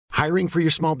Hiring for your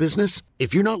small business?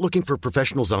 If you're not looking for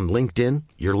professionals on LinkedIn,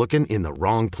 you're looking in the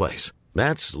wrong place.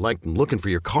 That's like looking for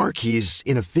your car keys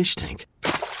in a fish tank.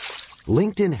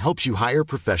 LinkedIn helps you hire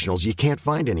professionals you can't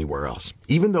find anywhere else,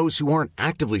 even those who aren't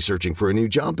actively searching for a new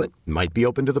job but might be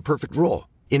open to the perfect role.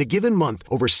 In a given month,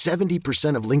 over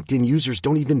 70% of LinkedIn users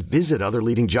don't even visit other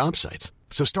leading job sites.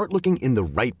 So start looking in the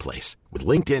right place. With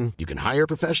LinkedIn, you can hire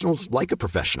professionals like a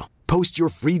professional. Post your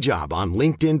free job on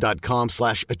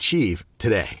linkedin.com/achieve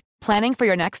today. Planning for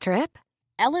your next trip?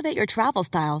 Elevate your travel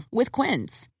style with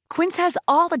Quince. Quince has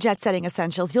all the jet-setting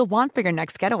essentials you'll want for your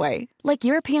next getaway, like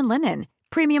European linen,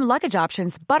 premium luggage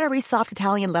options, buttery soft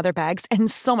Italian leather bags,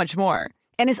 and so much more.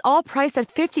 And is all priced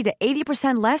at 50 to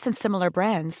 80% less than similar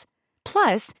brands.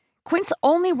 Plus, Quince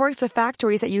only works with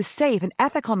factories that use safe and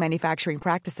ethical manufacturing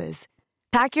practices.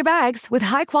 Pack your bags with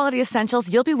high-quality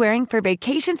essentials you'll be wearing for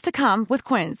vacations to come with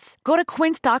Quince. Go to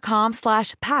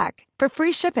quince.com/pack for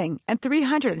free shipping and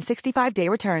 365-day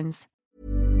returns.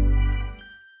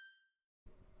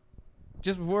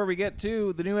 Just before we get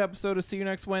to the new episode of See You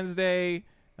Next Wednesday,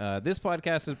 this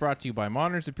podcast is brought to you by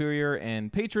Modern Superior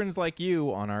and patrons like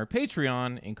you on our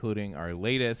Patreon, including our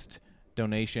latest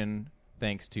donation.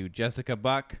 Thanks to Jessica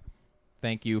Buck.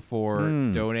 Thank you for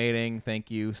donating.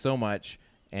 Thank you so much.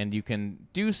 And you can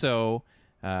do so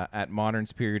at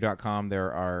modernsuperior.com.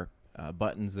 There are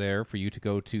buttons there for you to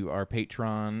go to our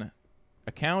Patreon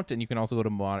account, and you can also go to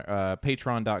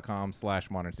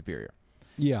patreon.com/modernsuperior.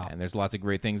 Yeah. And there's lots of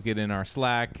great things. Get in our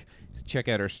Slack. Check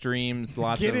out our streams.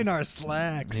 Get in our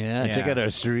Slacks. Yeah, check out our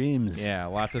streams. Yeah,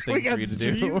 lots of things for you to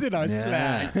do. We got streams in our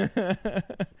Slacks.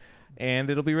 And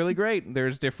it'll be really great.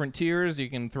 There's different tiers. You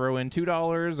can throw in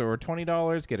 $2 or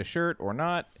 $20, get a shirt or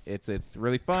not. It's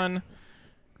really fun.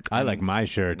 I like my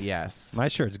shirt. Yes. My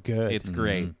shirt's good. It's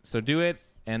great. So do it,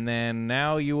 and then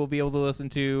now you will be able to listen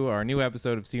to our new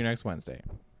episode of See You Next Wednesday.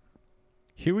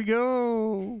 Here we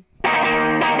go.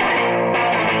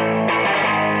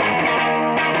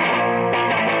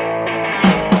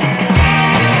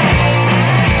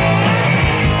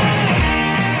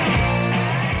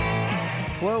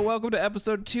 Hello, welcome to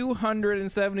episode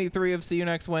 273 of See You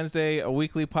Next Wednesday, a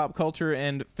weekly pop culture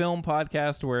and film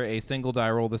podcast where a single die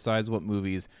roll decides what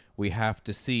movies we have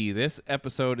to see. This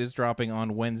episode is dropping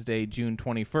on Wednesday, June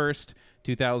 21st,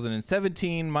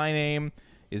 2017. My name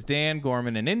is Dan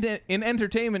Gorman, and in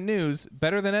entertainment news,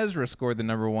 Better Than Ezra scored the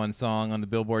number one song on the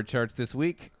Billboard charts this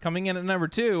week. Coming in at number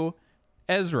 2,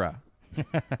 Ezra.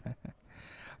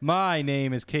 My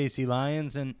name is Casey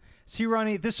Lyons, and see,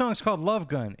 Ronnie, this song's called Love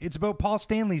Gun. It's about Paul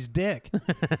Stanley's dick.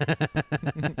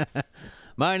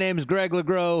 My name's Greg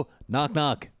LeGros. Knock,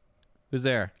 knock. Who's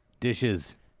there?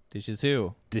 Dishes. Dishes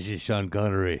who? Dishes Sean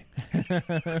Connery.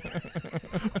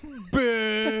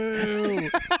 Boo!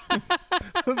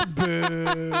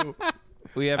 Boo!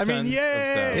 We have tons of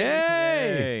stuff.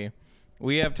 Yay!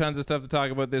 We have tons of stuff to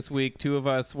talk about this week. Two of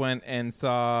us went and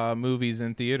saw movies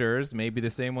in theaters. Maybe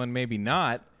the same one, maybe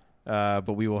not.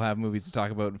 But we will have movies to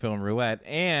talk about in Film Roulette.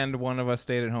 And one of us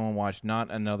stayed at home and watched Not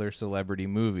Another Celebrity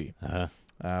Movie.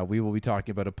 We will be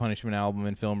talking about a Punishment album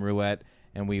in Film Roulette,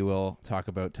 and we will talk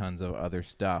about tons of other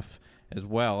stuff as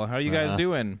well. How are you guys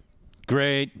doing?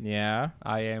 Great. Yeah?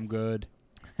 I am good.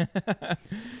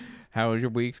 How are your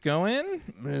weeks going?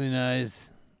 Really nice.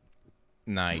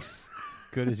 Nice.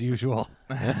 Good as usual.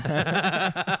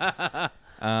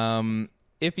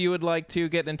 If you would like to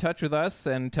get in touch with us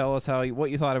and tell us what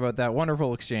you thought about that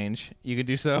wonderful exchange, you can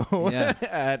do so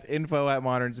at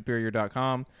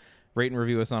info@modernsuperior.com. Rate and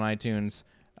review us on iTunes.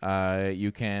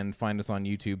 You can find us on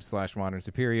YouTube /Modern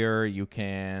Superior. You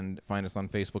can find us on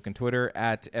Facebook and Twitter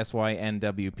at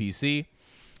SYNWPC,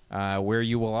 where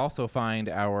you will also find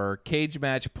our cage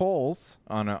match polls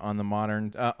on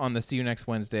the See You Next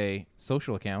Wednesday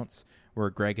social accounts,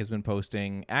 where Greg has been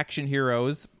posting action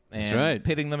heroes and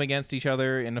pitting them against each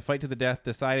other in a fight to the death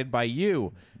decided by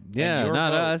you. Yeah,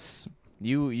 not us.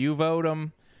 You vote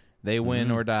them. They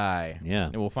win or die. Yeah.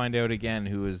 And we'll find out again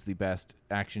who is the best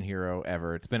action hero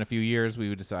ever. It's been a few years.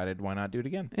 We decided, why not do it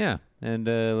again? Yeah, and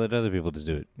let other people just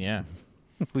do it. Yeah.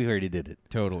 We already did it.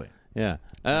 Totally. Yeah.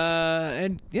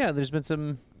 There's been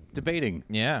some debating.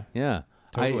 Yeah. Yeah.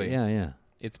 Totally. Yeah.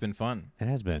 It's been fun. It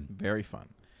has been. Very fun.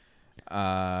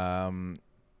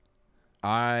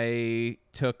 I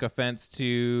took offense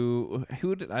to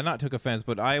not took offense,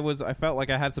 but I felt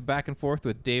like I had some back and forth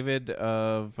with David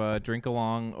of Drink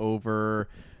Along over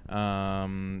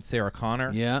Sarah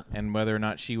Connor, and whether or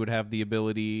not she would have the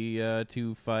ability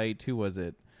to fight. Who was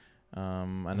it?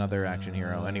 Another action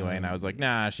hero. Anyway, and I was like,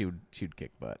 nah, she'd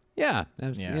kick butt. Yeah,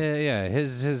 yeah.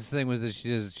 His thing was that she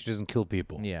doesn't kill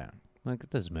people. Yeah, like it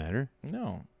doesn't matter.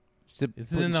 No.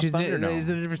 This is in the Thunderdome. It's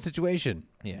in a different situation.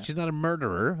 Yeah. She's not a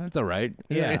murderer. That's all right.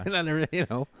 Yeah.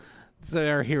 So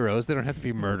they're heroes. They don't have to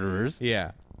be murderers.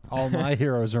 Yeah. All my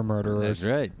heroes are murderers.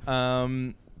 That's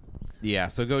right. Yeah,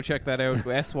 so go check that out.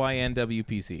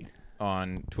 SYNWPC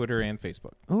on Twitter and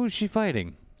Facebook. Who is she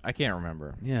fighting? I can't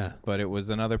remember. Yeah. But it was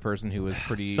another person who was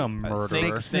pretty... Some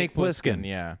murderer. Snake Plissken.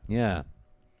 Yeah. Yeah.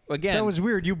 Again, That was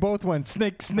weird. You both went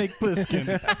Snake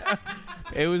Plissken.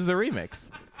 it was the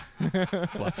remix.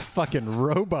 Fucking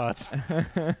robots.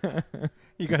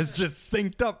 You guys just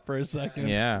synced up for a second.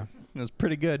 Yeah. It was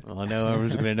pretty good. Well, now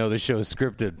everyone's going to know the show is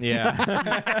scripted. Yeah.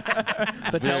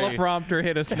 The teleprompter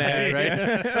hit a snag,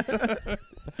 right?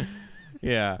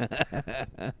 Yeah.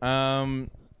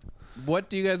 What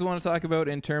do you guys want to talk about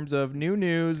in terms of new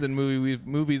news and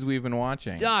movies we've been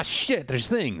watching? Ah, shit. There's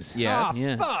things. Yes.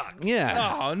 Yeah. Fuck.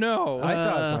 Yeah. Oh, no. I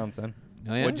saw something.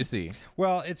 Oh, yeah? What'd you see?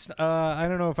 Well, it's I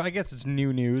don't know if I guess it's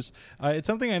new news. It's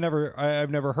something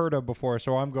I've never heard of before,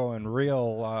 so I'm going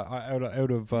real out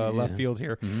of left field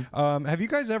here. Mm-hmm. Have you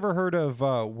guys ever heard of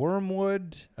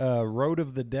Wormwood, Road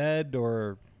of the Dead,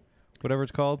 or whatever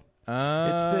it's called?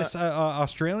 It's this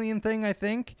Australian thing, I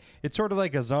think. It's sort of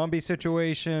like a zombie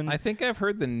situation. I think I've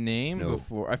heard the name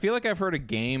before. I feel like I've heard a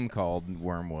game called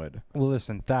Wormwood. Well,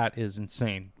 listen, that is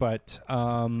insane. But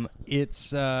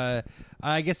it's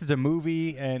I guess it's a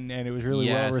movie, and it was really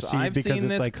well received I've because seen it's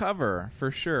this like cover for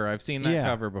sure. I've seen that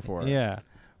cover before. Yeah.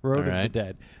 Road of the right.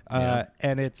 Dead,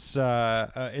 and it's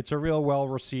a real well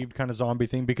received kind of zombie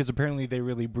thing because apparently they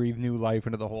really breathe new life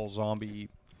into the whole zombie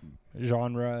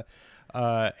genre.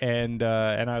 And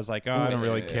I was like, I don't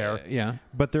really care. Yeah.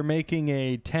 But they're making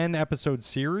a 10-episode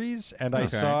series, and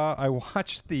I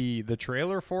watched the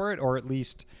trailer for it, or at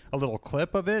least a little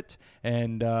clip of it,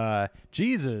 and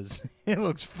Jesus, it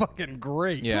looks fucking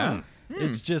great. Yeah.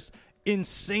 It's just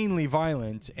insanely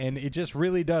violent, and it just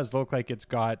really does look like it's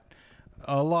got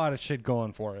a lot of shit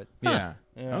going for it. Yeah.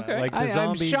 Yeah, Okay. like the I'm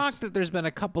zombies. shocked that there's been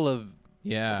a couple of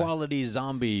Yeah. quality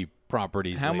zombie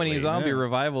properties. How many lately. zombie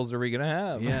revivals are we gonna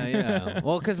have? Yeah.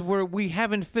 Well, because we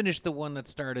haven't finished the one that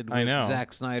started with I know.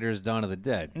 Zack Snyder's Dawn of the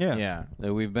Dead. Yeah. Yeah.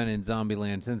 We've been in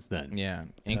Zombieland since then. Yeah.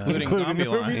 Including Including the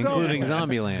Zombieland. movie Including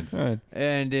Zombieland. Zombieland. Right.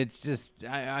 And it's just,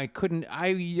 I couldn't,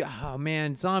 oh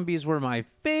man, zombies were my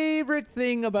favorite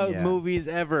thing about Yeah. movies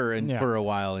ever, and Yeah. for a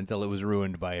while until it was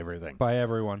ruined by everything. By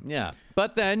everyone. Yeah.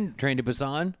 But then, Train to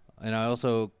Busan, and I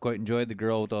also quite enjoyed The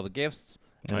Girl with All the Gifts.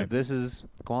 And Right. if this is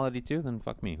quality too, then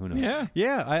fuck me. Who knows? Yeah.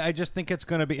 Yeah, I just think it's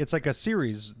going to be, it's like a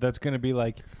series that's going to be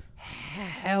like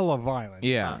hella violent.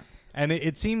 Yeah. And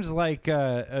it seems like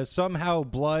somehow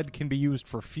blood can be used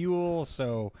for fuel,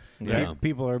 so Yeah. like,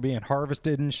 people are being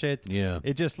harvested and shit. Yeah.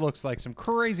 It just looks like some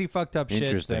crazy fucked up shit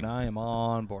Interesting. that I am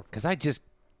on board for. Because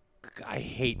I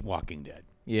hate Walking Dead.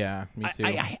 Yeah. Me too.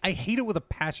 I hate it with a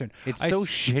passion. It's I so s-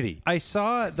 shitty. I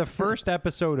saw the first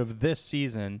episode of this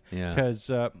season Yeah. because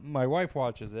my wife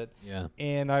watches it. Yeah.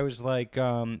 And I was like,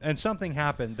 and something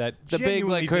happened that The big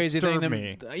genuinely like crazy thing. disturbed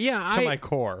me Yeah, to my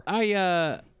core.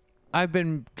 I've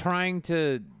been trying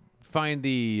to find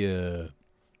the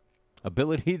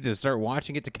ability to start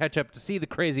watching it to catch up to see the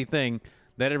crazy thing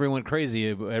that everyone went crazy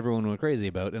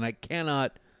about, and I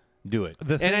cannot do it.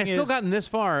 The and thing I've still is- gotten this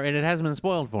far, and it hasn't been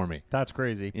spoiled for me. That's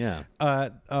crazy. Yeah.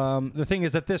 The thing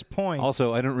is, at this point,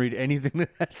 Also, I don't read anything that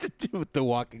has to do with The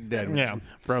Walking Dead. Which Yeah. is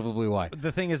probably why.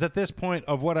 the thing is, at this point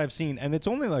of what I've seen, and it's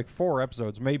only like 4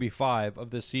 episodes, maybe 5 of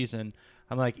this season.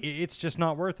 I'm like, it's just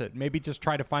not worth it. Maybe just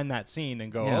try to find that scene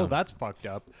and go, Yeah. oh, that's fucked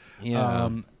up. Yeah.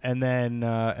 And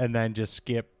then just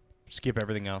skip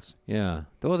everything else. Yeah.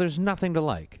 Well, there's nothing to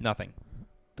like. Nothing.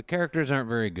 The characters aren't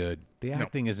very good. The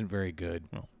acting isn't very good.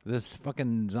 No. This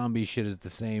fucking zombie shit is the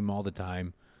same all the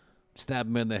time. Stab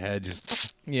him in the head.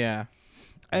 Just yeah.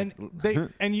 And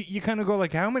you kind of go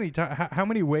like, how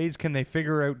many ways can they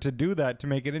figure out to do that to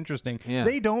make it interesting? Yeah.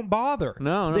 They don't bother.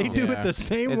 No. They do Yeah. it the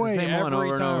same It's way the same one every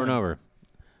over time. and over and over.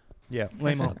 Yeah,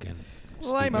 lame-o. Fucking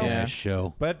Lame-o. stupid Yeah. ass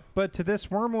show. But to this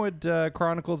Wormwood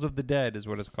Chronicles of the Dead is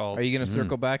what it's called. Are you going to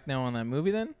circle back now on that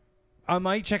movie then? I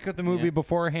might check out the movie Yeah.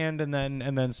 beforehand and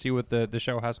then see what the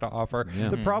show has to offer. Yeah.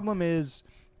 The problem is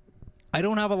I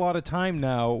don't have a lot of time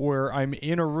now where I'm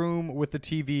in a room with the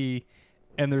TV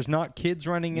and there's not kids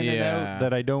running in and Yeah. out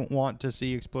that I don't want to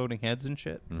see exploding heads and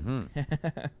shit.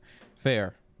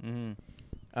 Fair.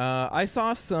 I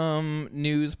saw some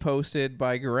news posted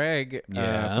by Greg,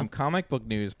 Yeah. some comic book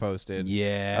news posted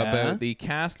Yeah. about the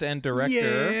cast and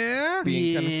director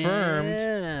being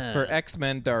confirmed for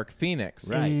X-Men Dark Phoenix.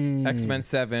 Right. X-Men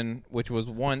 7, which was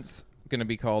once going to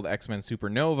be called X-Men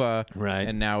Supernova, Right.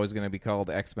 and now is going to be called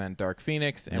X-Men Dark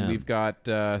Phoenix, and Yeah. we've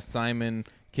got Simon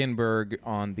Kinberg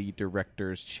on the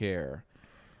director's chair.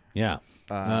 Yeah.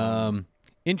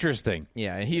 Interesting.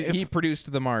 Yeah, he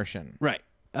produced The Martian. Right.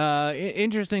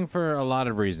 Interesting for a lot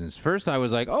of reasons. First, I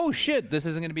was like, oh, shit, this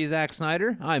isn't going to be Zack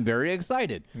Snyder. I'm very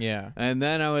excited. Yeah. And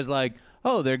then I was like,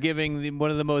 oh, they're giving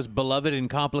one of the most beloved and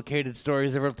complicated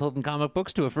stories ever told in comic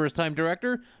books to a first-time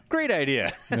director. Great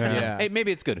idea. Yeah. Hey,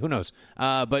 maybe it's good. Who knows?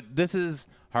 But this is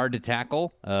hard to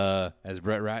tackle, as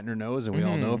Brett Ratner knows, and we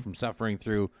all know from suffering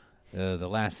through The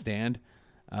Last Stand.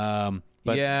 But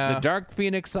Yeah. the Dark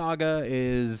Phoenix saga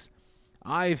is...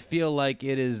 I feel like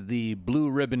it is the blue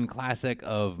ribbon classic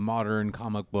of modern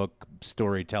comic book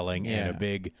storytelling and a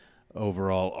big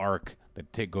overall arc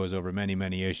that goes over many,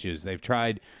 many issues. They've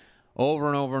tried over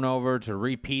and over and over to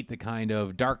repeat the kind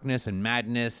of darkness and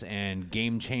madness and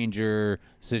game changer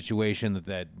situation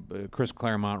that Chris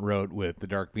Claremont wrote with the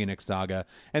Dark Phoenix saga.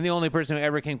 And the only person who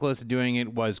ever came close to doing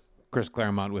it was Chris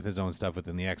Claremont with his own stuff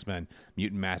within the X-Men,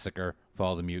 Mutant Massacre,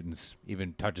 Fall of the Mutants,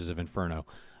 even touches of Inferno.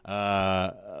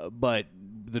 But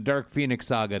the Dark Phoenix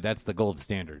saga, that's the gold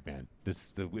standard, man.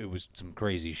 It was some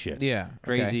crazy shit. Yeah,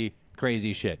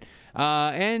 Crazy shit.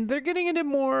 And they're getting into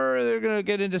more, they're going to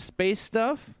get into space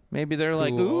stuff. Maybe they're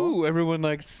like, ooh, everyone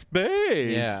likes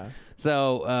space. Yeah.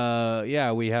 So,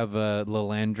 we have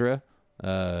Lilandra,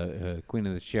 Queen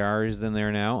of the Shi'ar in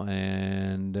there now,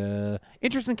 and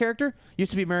interesting character. Used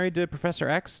to be married to Professor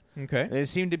X. Okay. They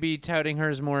seem to be touting her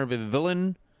as more of a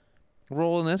villain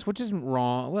role in this, which isn't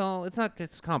wrong. Well, it's not.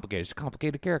 It's complicated. It's a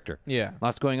complicated character. Yeah.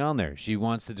 Lots going on there. She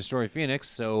wants to destroy Phoenix,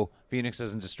 so Phoenix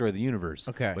doesn't destroy the universe.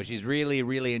 Okay. But she's really,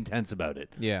 really intense about it.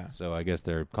 Yeah. So I guess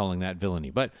they're calling that villainy.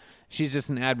 But she's just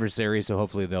an adversary, so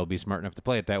hopefully they'll be smart enough to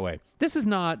play it that way. This is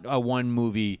not a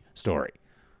one-movie story.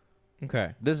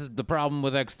 Okay. This is the problem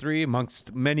with X3,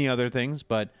 amongst many other things,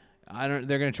 but they're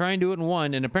going to try and do it in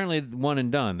one, and apparently one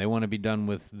and done. They want to be done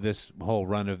with this whole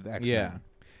run of X-Men. Yeah.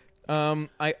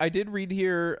 I did read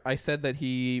here, I said that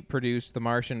he produced The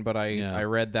Martian, but I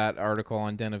read that article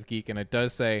on Den of Geek, and it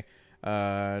does say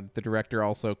the director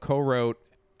also co-wrote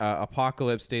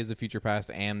Apocalypse, Days of Future Past,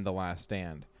 and The Last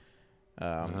Stand,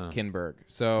 Kinberg.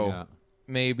 So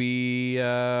maybe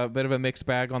a bit of a mixed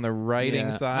bag on the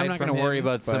writing side. I'm not going to worry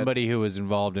about somebody who was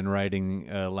involved in writing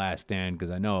Last Stand,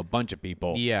 because I know a bunch of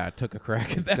people took a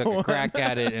crack at that took a crack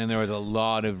at it, and there was a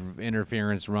lot of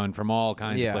interference run from all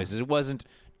kinds of places. It wasn't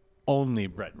only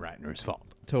Brett Ratner's fault.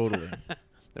 Totally.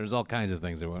 There's all kinds of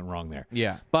things that went wrong there.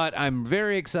 Yeah. But I'm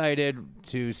very excited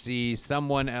to see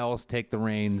someone else take the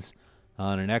reins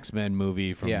on an X-Men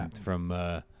movie from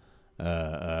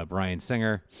Bryan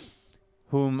Singer,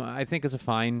 whom I think is a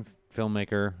fine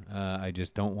filmmaker. I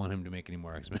just don't want him to make any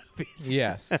more X-Men movies.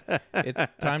 Yes. It's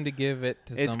time to give it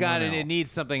to someone else. It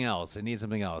needs something else. It needs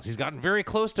something else. He's gotten very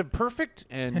close to perfect,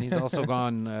 and he's also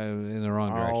gone in the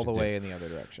wrong direction. All the way in the other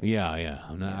direction.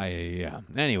 Yeah.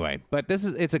 Anyway, but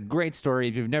it's a great story.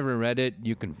 If you've never read it,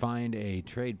 you can find a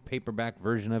trade paperback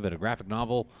version of it, a graphic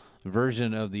novel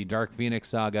version of the Dark Phoenix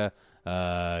saga.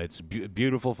 It's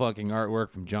beautiful fucking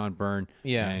artwork from John Byrne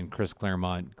and Chris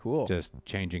Claremont. Cool. Just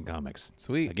changing comics.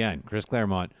 Sweet. Again, Chris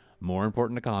Claremont, more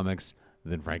important to comics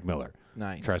than Frank Miller.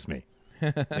 Nice. Trust me.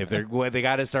 If they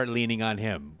got to start leaning on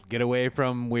him. Get away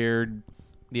from weird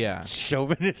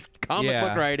chauvinist comic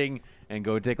book writing and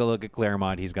go take a look at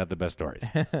Claremont. He's got the best stories.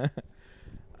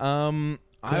 Claremont.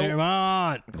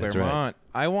 Right.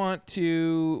 I want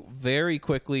to very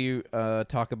quickly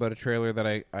talk about a trailer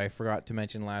that I forgot to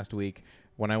mention last week.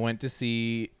 When I went to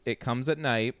see It Comes at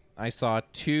Night, I saw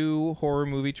 2 horror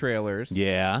movie trailers.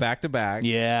 Yeah. Back to back.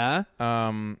 Yeah.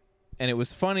 And it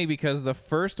was funny because the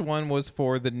first one was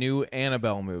for the new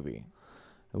Annabelle movie.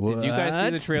 What? Did you guys see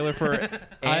the trailer for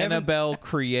Annabelle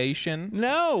Creation?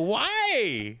 No,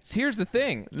 why? So here's the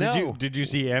thing. Did you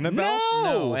see Annabelle?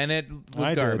 No, and it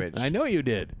was garbage. I know you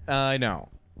did. I know.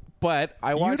 But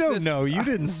I watched You don't know. You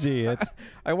didn't see it.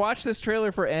 I watched this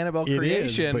trailer for Annabelle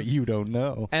Creation. It is, but you don't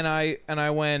know. And I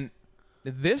went,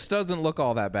 this doesn't look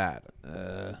all that bad.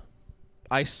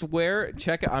 I swear,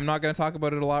 check it. I'm not going to talk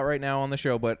about it a lot right now on the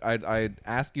show, but I'd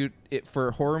ask you,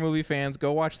 for horror movie fans,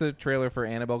 go watch the trailer for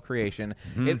Annabelle Creation.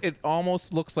 Mm-hmm. It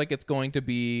almost looks like it's going to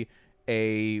be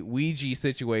a Ouija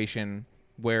situation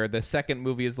where the second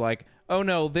movie is like, oh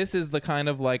no, this is the kind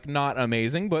of like not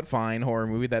amazing but fine horror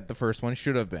movie that the first one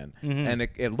should have been. Mm-hmm. And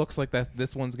it looks like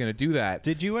this one's going to do that.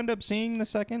 Did you end up seeing the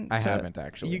second? I haven't,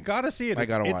 actually. You got to see it. I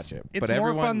got to watch it. It's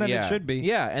more fun than it should be.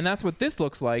 Yeah, and that's what this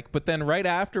looks like. But then right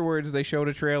afterwards, they showed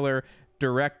a trailer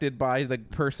directed by the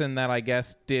person that I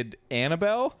guess did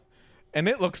Annabelle. and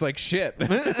it looks like shit.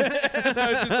 And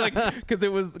I was just like,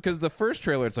 because the first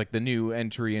trailer, it's like the new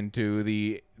entry into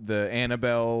the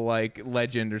Annabelle like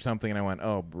legend or something, and I went,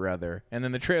 oh brother. And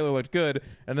then the trailer looked good,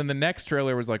 and then the next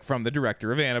trailer was like from the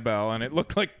director of Annabelle, and it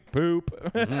looked like poop.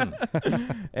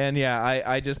 And yeah,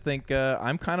 I just think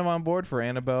I'm kind of on board for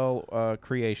Annabelle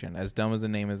creation, as dumb as a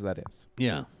name as that is.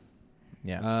 Yeah.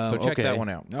 Yeah. So check that one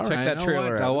out. All check right, that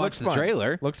trailer out. I'll watch Looks the fun.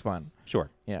 trailer. Looks fun. Sure.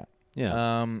 Yeah.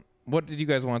 Yeah. What did you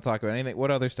guys want to talk about? Anything?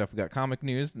 What other stuff? We got comic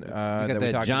news. We that got we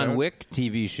that talked John about. Wick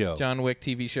TV show. John Wick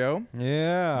TV show.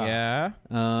 Yeah.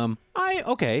 Yeah.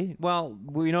 Okay. Well,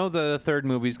 we know the third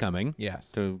movie's coming.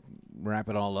 Yes. To wrap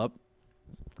it all up,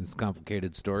 this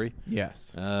complicated story.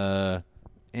 Yes.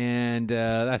 And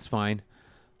that's fine.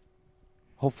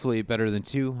 Hopefully better than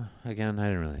 2. Again, I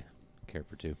didn't really care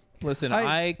for 2. Listen,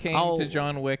 I came to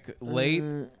John Wick late,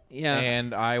 yeah.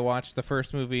 and I watched the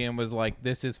first movie and was like,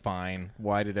 "This is fine."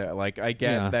 Why did I like? I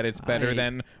get that it's better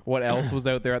than what else was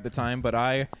out there at the time, but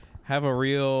I have a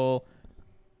real.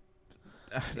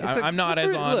 I'm not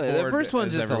as on board. The first one's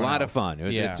as just a everyone lot else. of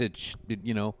fun. Yeah. It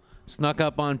snuck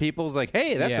up on people. It's like,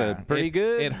 hey, that's a pretty It-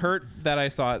 good. It hurt that I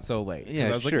saw it so late. 'Cause Yeah,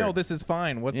 I was sure. like, no, this is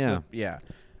fine. What's Yeah. the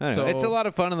I don't So know. It's a lot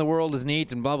of fun, and the world is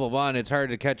neat, and blah blah blah, and it's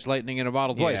hard to catch lightning in a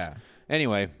bottle twice. Yeah.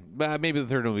 Anyway, maybe the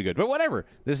third one will be good, but whatever.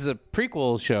 This is a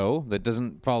prequel show that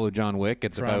doesn't follow John Wick.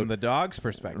 It's from about the dog's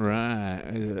perspective. right.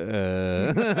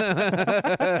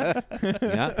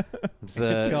 Yeah, it's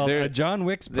Called they're- a John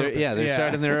Wick's Purpose. they're Yeah.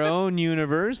 starting their own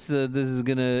universe. This is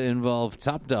going to involve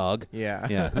Top Dog. Yeah.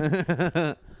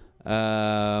 Yeah.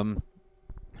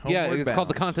 Yeah, Homeward it's called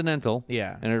the Bound. Continental.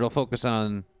 Yeah. And it'll focus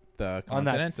on The on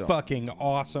that Continental. fucking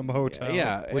awesome hotel.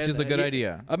 yeah, Which and- is a good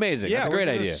idea. Amazing. Yeah, It's a great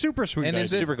which is idea. a super sweet And idea.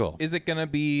 is this, super cool. Is it going to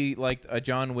be like a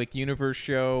John Wick universe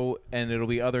show, and it'll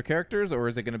be other characters, or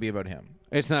is it going to be about him?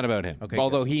 It's not about him. Okay,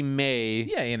 Although he may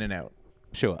Yeah, in and out.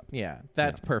 show up. Yeah,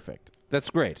 that's perfect. That's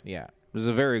great. Yeah, This is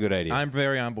a very good idea. I'm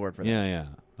very on board for that.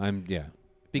 Yeah.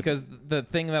 Because the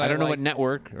thing that I don't know liked- what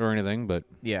network or anything, but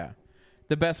Yeah,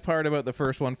 the best part about the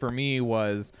first one for me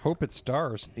was Hope it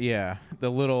stars. the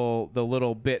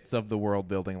little bits of the world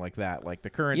building like that, like the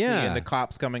currency Yeah. and the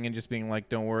cops coming and just being like,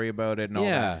 "Don't worry about it," and all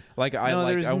yeah. that. Like I no,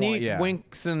 like there's I neat want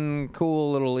winks and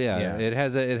cool little Yeah. It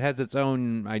has its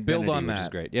own identity, Build on which that. is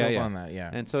great. Build Yeah, on that, yeah.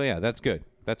 And so that's good.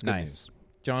 That's good nice. news.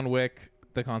 John Wick,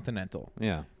 the Continental.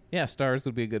 Yeah. Yeah, stars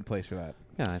would be a good place for that.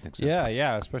 Yeah, I think so.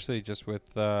 Yeah, especially just with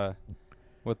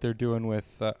what they're doing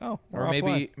with. We're Or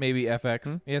offline. maybe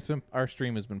FX. Yeah, our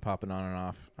stream has been popping on and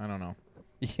off. I don't know.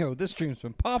 Yo, this stream's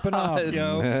been popping off,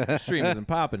 yo. Stream has been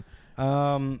popping.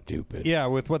 Stupid. Yeah,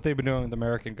 with what they've been doing with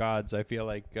American Gods, I feel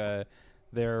like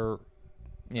they're.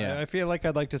 Yeah. I feel like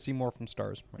I'd like to see more from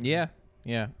Stars. Yeah,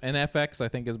 yeah. And FX, I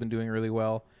think, has been doing really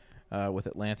well with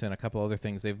Atlanta and a couple other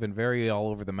things. They've been very all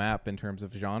over the map in terms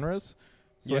of genres.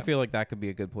 So I Yeah. feel like that could be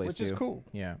a good place, Which is too. cool.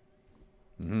 Yeah.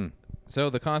 Mm-hmm.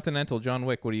 So the Continental, John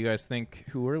Wick, what do you guys think?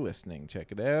 Who are listening?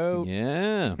 Check it out.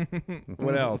 Yeah.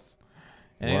 What else?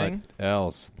 Anything What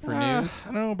else? for I news?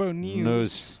 don't know about news.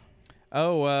 News.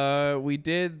 Oh, we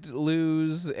did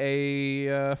lose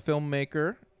a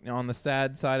filmmaker on the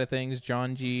sad side of things,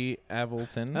 John G.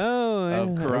 Avildsen. Oh, Of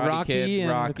Karate Rocky Kid, and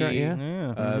Rocky. Yeah.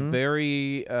 Yeah.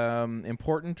 Very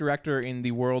important director in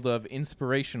the world of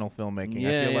inspirational filmmaking.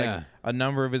 I Yeah, feel yeah. like a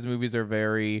number of his movies are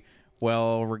very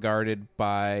well regarded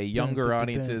by younger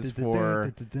audiences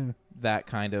for that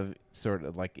kind of sort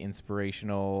of like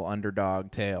inspirational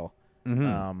underdog tale.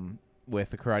 With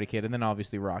the Karate Kid, and then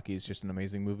obviously Rocky is just an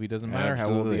amazing movie. Doesn't matter how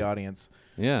old Absolutely. the audience.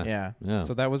 Yeah. Yeah.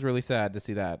 So that was really sad to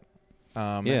see that.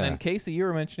 And Yeah. then Casey, you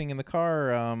were mentioning in the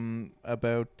car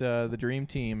about the Dream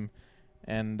Team,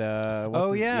 and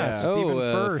Oh, yeah.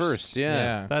 Stephen Furst.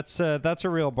 Yeah. That's a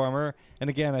real bummer. And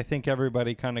again, I think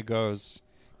everybody kind of goes,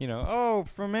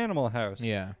 from Animal House.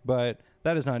 Yeah. But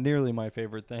that is not nearly my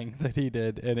favorite thing that he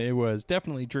did, and it was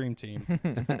definitely Dream Team.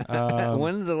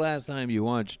 When's the last time you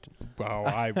watched?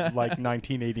 I like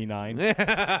 1989.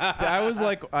 I was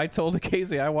like, I told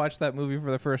Casey I watched that movie for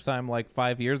the first time like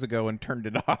 5 years ago and turned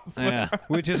it off. Yeah.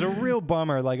 Which is a real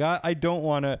bummer. Like I don't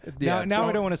want to now.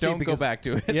 I don't want to see it Don't because go back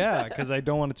to it. yeah, because I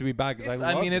don't want it to be bad. Because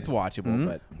I mean, it's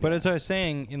watchable, But as I was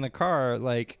saying in the car,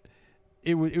 like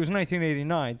it was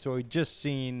 1989, so I'd just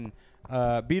seen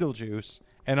Beetlejuice,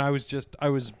 and I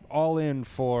was all in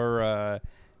for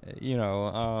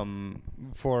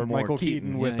for More Michael Keaton.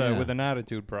 Keaton with Yeah, yeah. with an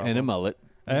attitude problem And a mullet.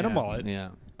 and a mullet. Yeah.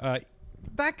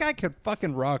 That guy could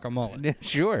fucking rock a mullet.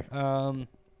 Sure.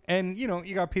 And, you know,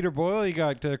 you got Peter Boyle, you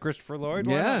got Christopher Lloyd,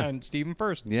 Yeah. and Stephen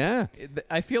First. Yeah.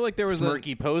 I feel like there was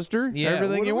Smirky poster. Yeah,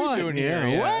 Everything what you are we want. doing yeah.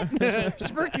 here? What?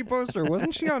 Smirky Poster.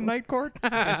 Wasn't she on Night Court?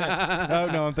 Oh,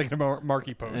 no, I'm thinking about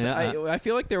Marky Poster. Yeah. I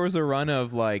feel like there was a run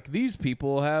of like these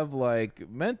people have like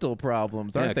mental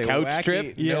problems, aren't they? Couch Wacky?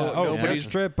 Trip. Yeah. Nobody's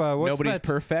Couch Trip. What's nobody's that?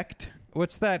 perfect.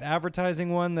 What's that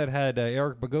advertising one that had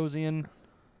Eric Bogosian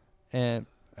and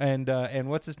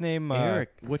what's his name?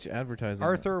 Eric, which advertising?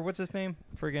 Arthur. What's his name?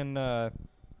 Friggin'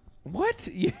 What?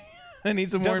 I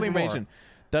need some more Dudley Moore. information.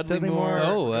 Dudley Dudley Moore.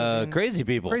 Moore. Oh, Crazy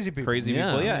People. Crazy People. Crazy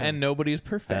Yeah. people. Yeah, and nobody's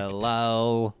perfect.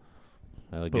 Hello.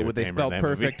 But would they spell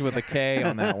perfect with a K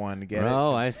on that one? Get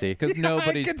Oh, it? I see. Because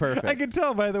nobody's perfect. I could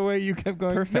tell by the way you kept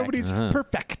going. Perfect. Nobody's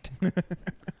perfect.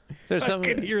 There's I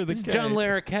could hear the is K. John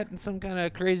Larroquette in some kind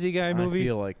of crazy guy movie. I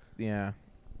feel like, yeah.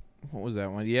 What was that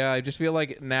one? Yeah, I just feel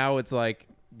like now it's like,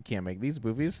 you can't make these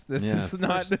movies. This Yeah. is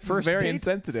not. This First is very Date?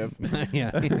 insensitive.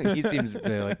 yeah, he seems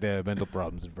like the mental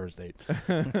problems in First Date.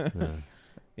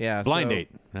 Yeah. Blind so- Date.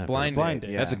 Not Blind First Blind Date.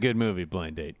 Date. Yeah. That's a good movie,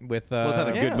 Blind Date. With Well, it's not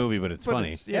a Yeah. good movie, but it's But funny.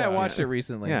 it's- yeah, I watched it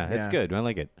recently. Yeah, it's good. I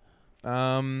like it.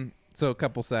 So a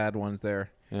couple sad ones there,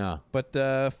 Yeah.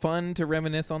 but fun to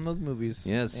reminisce on those movies.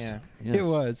 Yes. Yeah. Yes. It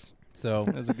was. So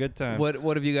It was a good time.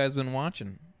 what have you guys been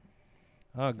watching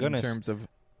Oh goodness. in terms of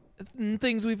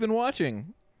things we've been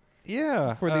watching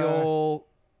Yeah. for the old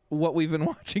what we've been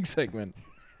watching segment?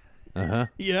 Uh-huh.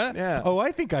 Yeah. Yeah. Oh,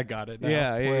 I think I got it. Now,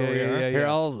 Yeah, where we are. Here,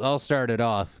 I'll start it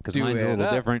off because Do mine's a it little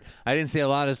up. different. I didn't see a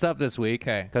lot of stuff this week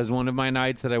 'Kay. because one of my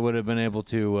nights that I would have been able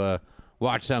to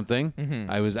watch something,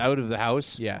 I was out of the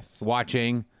house Yes.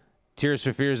 watching Tears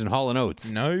for Fears and Hall & Oates.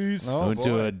 Nice. Oh, Went to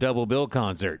boy. a double bill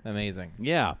concert. Amazing.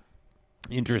 Yeah.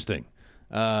 Interesting.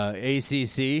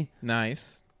 ACC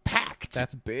Nice. packed.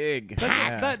 That's big.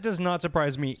 That does not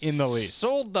surprise me in the least.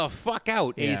 Sold the fuck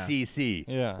out, Yeah. ACC.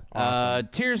 Yeah.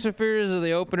 Tears for Fears of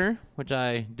the opener, which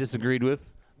I disagreed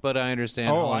with, but I understand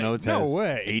Oh, Hall & Oates no has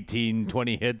way. 18,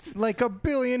 20 hits. Like a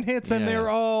billion hits, and Yeah. they're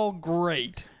all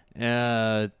great.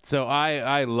 So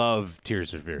I love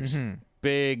Tears for Fears. Mm-hmm.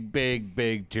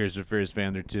 Big Tears for Fears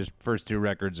fan. Their first two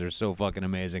records are so fucking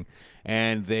amazing,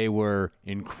 and they were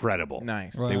incredible.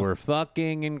 Nice. They were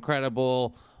fucking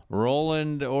incredible.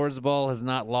 Roland Orzabal has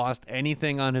not lost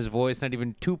anything on his voice, not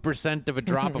even 2% of a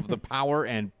drop of the power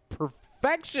and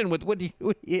perfection with what he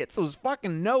hits those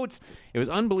fucking notes. It was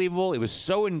unbelievable. It was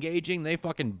so engaging. They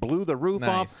fucking blew the roof Nice.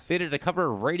 off. They did a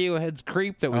cover of Radiohead's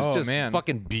Creep that was Oh, just man.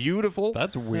 fucking beautiful.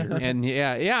 That's weird. And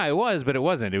yeah, it was, but it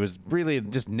wasn't. It was really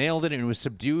just nailed it, and it was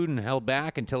subdued and held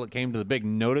back until it came to the big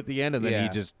note at the end, and then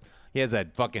Yeah. he has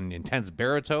that fucking intense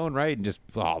baritone, right? And just,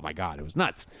 oh my God, it was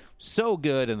nuts. So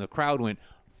good, and the crowd went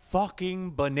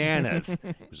fucking bananas.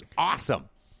 It was awesome.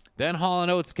 Then Hall &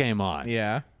 Oates came on.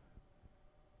 Yeah.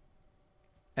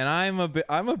 And I'm a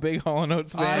big Hall &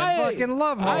 Oates fan. I fucking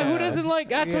love Hall & Who Oates. doesn't like?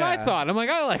 That's what I Yeah. thought. I'm like,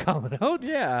 I like Hall & Oates.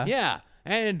 Yeah. yeah.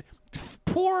 And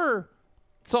poor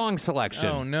song selection.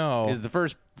 Oh, no. Is the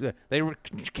first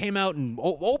came out and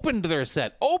opened their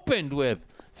set. Opened with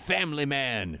Family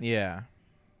Man. Yeah.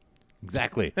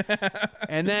 Exactly.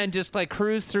 And then just like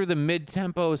cruised through the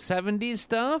mid-tempo 70s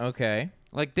stuff. Okay.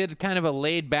 Like did kind of a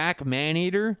laid-back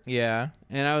Man-Eater. Yeah.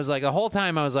 And I was like, the whole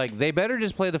time I was like, they better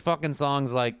just play the fucking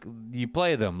songs like you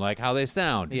play them, like how they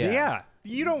sound. Yeah. Yeah.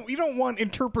 You don't want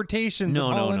interpretations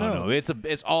No, of Hall no, & no, Oates. no.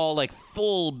 It's all like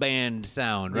full band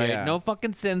sound, right? Yeah. No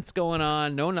fucking synths going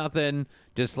on, no nothing.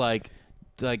 Just like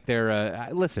their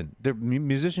listen, their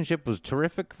musicianship was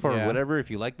terrific for Yeah. whatever.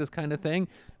 If you like this kind of thing,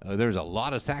 there's a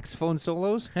lot of saxophone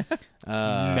solos.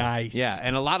 Nice. Yeah,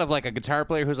 and a lot of like a guitar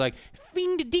player who's like,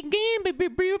 and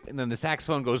then the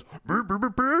saxophone goes, you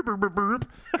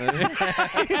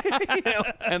know,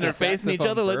 and they're facing each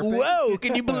other like, perfect. whoa,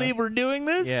 can you believe we're doing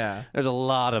this? Yeah. There's a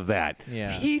lot of that.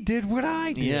 Yeah. He did what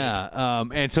I did. Yeah,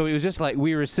 and so it was just like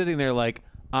we were sitting there like,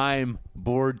 I'm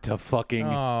bored to fucking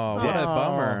Oh, what a death.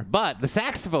 bummer. But the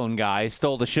saxophone guy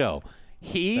stole the show.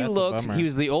 He That's a looked, bummer. he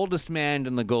was the oldest man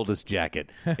in the goldest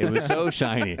jacket. It was so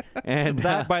shiny. And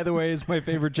That, by the way, is my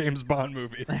favorite James Bond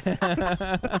movie.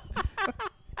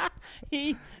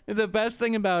 the best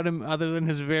thing about him, other than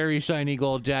his very shiny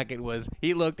gold jacket, was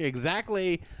he looked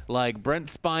exactly like Brent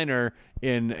Spiner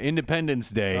in Independence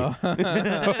Day.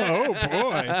 Oh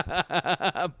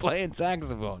boy. Playing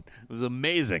saxophone. It was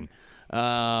amazing.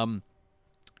 And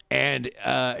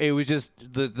it was just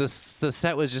the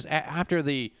set was just after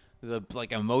the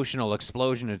like emotional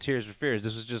explosion of Tears for Fears.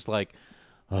 This was just like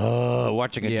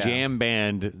watching a Yeah. jam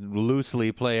band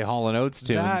loosely play Hall & Oates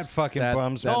tunes. That fucking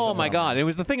bums me. Oh my God! It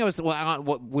was the thing I was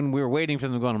when we were waiting for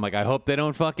them going. I'm like, I hope they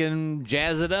don't fucking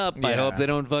jazz it up. I Yeah. hope they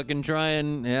don't fucking try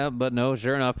and but no,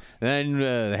 sure enough. Then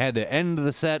they had to end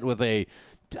the set with a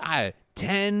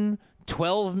 10,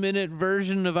 12-minute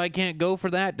version of I Can't Go For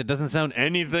That that doesn't sound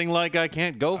anything like I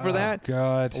Can't Go For That.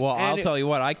 God. Well, And I'll tell you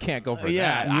what, I can't go for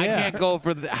Yeah, that. I can't go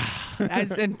for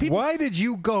that. And people Why did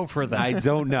you go for that? I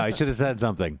don't know. I should have said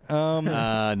something.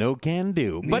 No can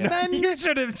do. But then you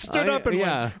should have stood up and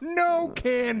went, no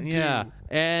can do. Yeah.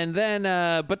 And then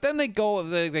but then they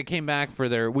came back for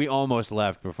their we almost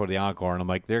left before the encore, and I'm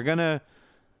like, they're gonna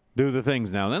do the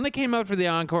things now. And then they came out for the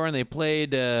encore and they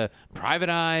played Private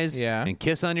Eyes and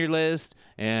Kiss on Your List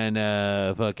and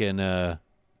fucking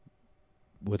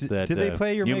what's that? Did they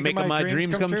play You Make My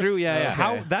Dreams Come True? Yeah.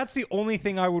 How? That's the only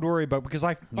thing I would worry about because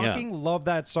I fucking love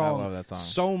that song. I love that song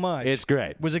so much. It's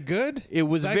great. Was it good? It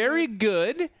was very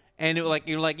good. And it,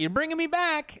 you're bringing me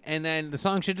back, and then the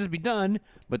song should just be done.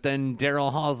 But then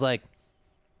Daryl Hall's like,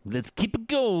 let's keep it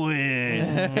going,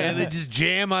 and they just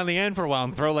jam on the end for a while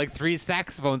and throw like 3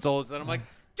 saxophone solos, and I'm like,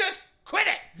 just quit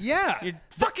it. Yeah. You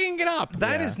fucking get up.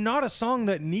 That is not a song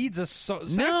that needs a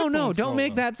saxophone No, don't solo.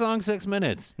 make that song 6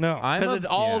 minutes. No. Because it's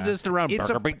all just around. It's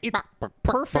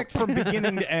perfect from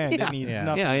beginning to end. It needs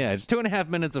nothing. Yeah. It's 2.5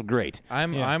 minutes of great.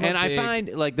 I'm And I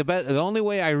find like the only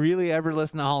way I really ever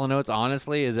listen to Hall & Oates,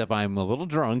 honestly, is if I'm a little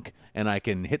drunk and I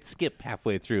can hit skip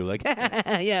halfway through, like,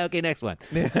 yeah, okay, next one.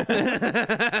 And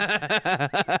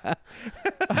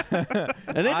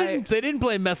they didn't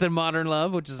play Method Modern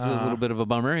Love, which is a little bit of a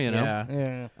bummer, you know.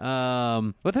 Yeah.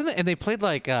 But then they played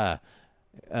like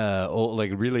old,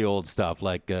 like really old stuff.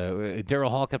 Like Daryl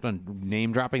Hall kept on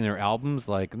name dropping their albums.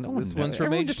 Like This one's from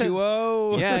everyone just has-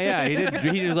 H2O. Yeah, he did.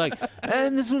 He was like,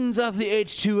 and this one's off the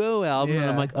H2O album. And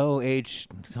I'm Yeah. like, Hall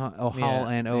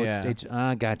and Oates.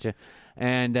 Gotcha.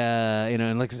 And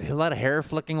and like a lot of hair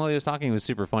flicking while he was talking. It was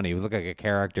super funny. He looked like a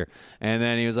character. And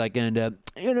then he was like, and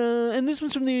this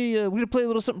one's from the we're gonna play a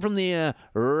little something from the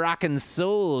Rock and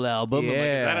Soul album. I'm like,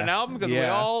 is that an album? Because we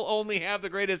all only have the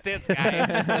greatest hits,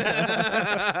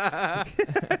 guy.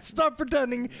 Stop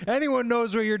pretending anyone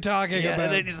knows what you're talking about.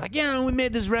 And they're just like, we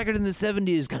made this record in the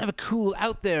 70s, kind of a cool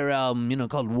out there album,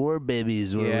 called War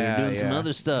Babies, where we're doing some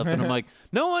other stuff. And I'm like,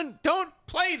 don't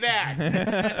play that.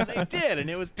 And they did, and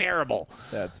it was terrible.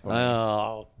 That's funny.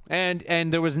 Oh, and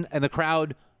the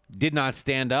crowd did not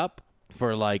stand up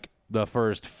for like the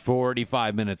first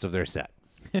 45 minutes of their set.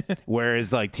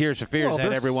 Whereas like Tears for Fears had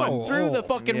they're everyone so through the old.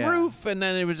 fucking roof, and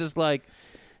then it was just like,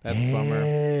 That's a bummer.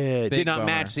 did Big not bummer.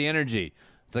 match the energy.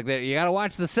 It's like you got to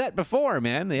watch the set before,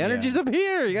 man. The energy's up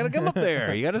here. You got to come up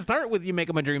there. You got to start with "You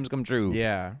Making My Dreams Come True."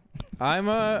 Yeah.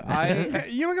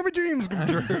 You make my dreams come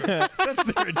true. That's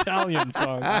their Italian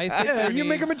song. I think there you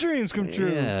make needs- my dreams come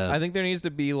true. Yeah. I think there needs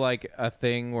to be like a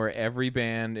thing where every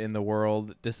band in the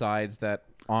world decides that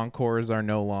encores are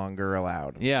no longer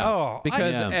allowed. Yeah. Oh,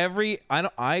 Because Yeah.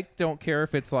 I don't care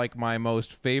if it's like my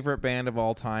most favorite band of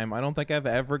all time. I don't think I've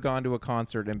ever gone to a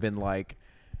concert and been like,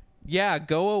 yeah,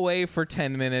 go away for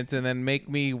 10 minutes and then make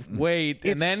me wait.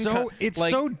 It's and then so like,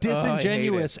 so I hate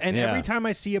disingenuous, it. and Yeah. every time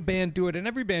I see a band do it, and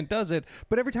every band does it,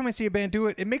 but every time I see a band do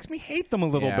it, it makes me hate them a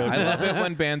little Yeah, bit. I love it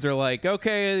when bands are like,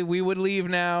 okay, we would leave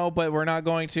now, but we're not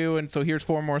going to, and so here's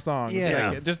 4 more songs. Yeah.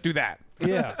 Like, just do that.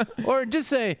 Yeah, Or just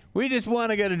say, we just want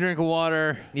to get a drink of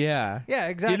water. Yeah. yeah,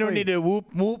 exactly. You don't need to whoop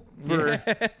whoop for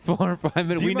 4 or 5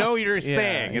 minutes. Do you We know mi- you're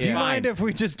staying. It's Do you fine. mind if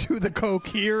we just do the coke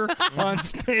here on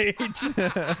stage?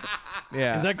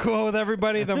 Yeah. Is that cool with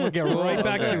everybody? Then we'll get right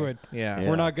back to it. Yeah.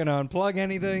 We're not going to unplug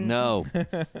anything. No.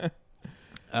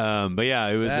 But yeah,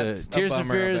 it was That's a Tears for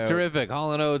bummer Fears, about- terrific.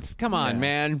 Hall & Oates, come on, Yeah.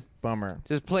 man. Bummer.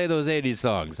 Just play those 80s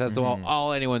songs. That's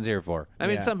all anyone's here for. I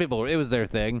mean, Yeah. some people, it was their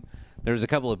thing. There was a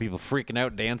couple of people freaking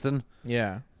out dancing.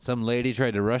 Yeah. Some lady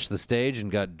tried to rush the stage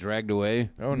and got dragged away.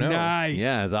 Oh, no. Nice.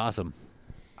 Yeah, it's awesome.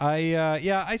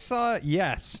 I saw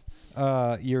Yes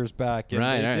years back, and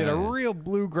Right, they right, did a right. real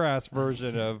bluegrass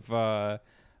version of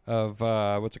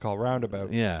what's it called,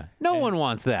 Roundabout. Yeah. No one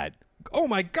wants that. Oh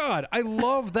my God, I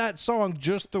love that song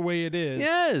just the way it is.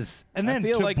 Yes. And then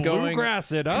feel to like going-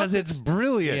 bluegrass it up, Because it's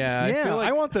brilliant. Yeah. I yeah, feel like-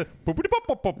 I want the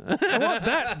I want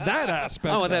that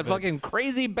aspect. Oh, with that of it. fucking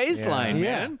crazy bass line,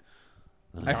 Yeah. man.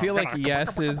 I feel like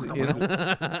Yes is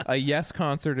a Yes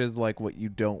concert is like what you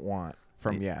don't want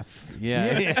from Yes.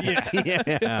 Yeah.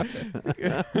 Yeah.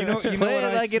 You know Play what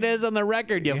it like it is on the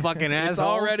record, you fucking assholes. It's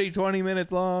already 20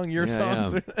 minutes long. Your Yeah,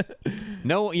 songs yeah. are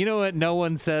No, you know what no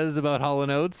one says about Hall &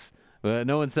 Oates?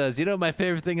 No one says, you know what my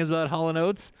favorite thing is about Hall &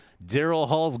 Oates? Daryl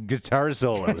Hall's guitar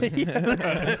solos.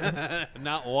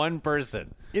 Not one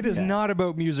person. It is not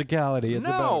about musicality. It's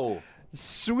about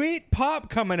sweet pop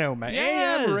coming out, man.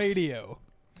 Yes. AM radio.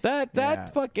 That Yeah.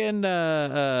 fucking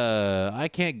I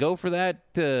can't go for that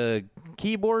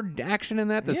keyboard action in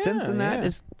that, the synths in that yeah.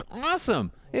 is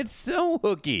awesome. It's so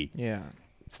hooky. Yeah.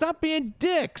 Stop being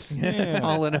dicks,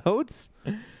 Hall and Oates.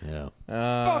 Yeah.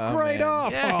 Fuck right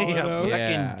off, Hall and Oates.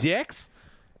 Fucking dicks.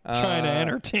 Trying to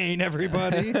entertain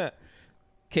everybody.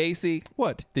 Casey,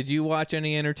 What? did you watch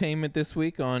any entertainment this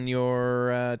week on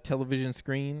your television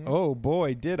screen? Oh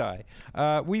boy, did I!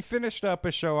 We finished up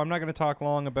a show. I'm not going to talk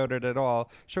long about it at all.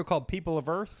 A show called People of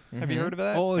Earth. Have you heard of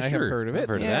that? Oh, I have sure. heard of it. I've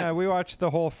heard of yeah, that. we watched the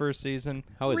whole first season.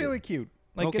 How is really it? cute.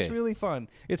 Like Okay. it's really fun.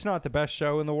 It's not the best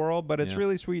show in the world, but it's Yeah.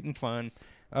 really sweet and fun.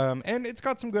 And it's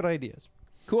got some good ideas.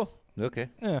 Cool. Okay.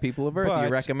 Yeah. People of Earth. You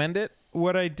But recommend it?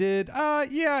 What I did,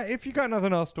 yeah, if you got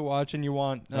nothing else to watch and you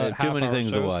want Too many half-hour things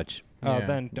to shows, watch. Yeah.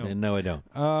 then don't. No, I don't.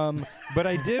 But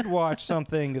I did watch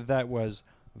something that was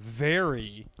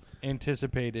very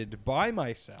anticipated by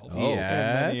myself Oh. and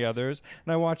many Yes. others.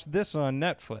 And I watched this on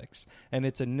Netflix, and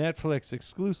it's a Netflix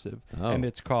exclusive, Oh. and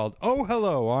it's called Oh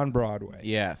Hello on Broadway.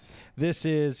 Yes. This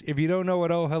is, if you don't know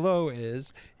what Oh Hello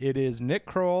is, it is Nick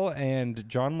Kroll and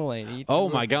John Mulaney. Oh,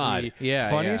 two my of God. the Yeah,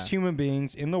 funniest yeah. human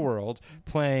beings in the world,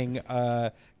 playing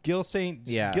Gil St.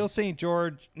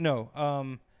 George. No,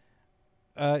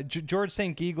 George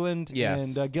St. Geegland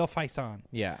Yes. and Gil Faison.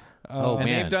 Yeah. Oh, and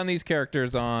man. they've done these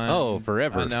characters on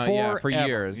forever. yeah, for Forever.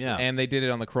 years. Yeah. And they did it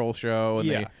on the Kroll show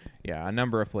and Yeah. a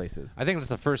number of places. I think that's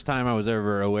the first time I was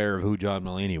ever aware of who John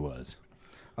Mulaney was.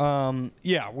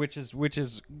 Yeah, which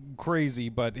is crazy,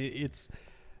 but it's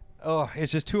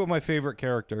just two of my favorite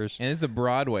characters. And it's a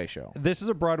Broadway show. This is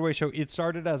a Broadway show. It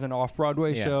started as an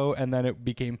off-Broadway Yeah. show, and then it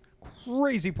became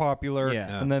crazy popular.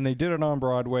 Yeah. And then they did it on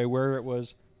Broadway, where it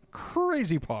was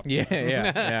crazy popular.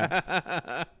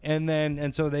 Yeah.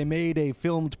 And so they made a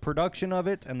filmed production of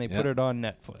it, and they put Yeah. it on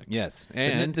Netflix. Yes.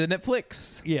 And And the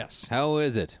Netflix. Yes. how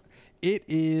is it? It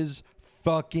is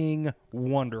fucking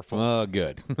wonderful. Oh,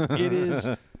 good. It is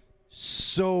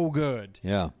so good.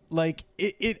 Yeah. Like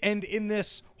it and in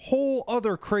this whole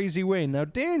other crazy way. Now,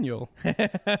 Daniel,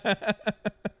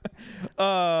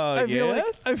 I feel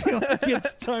like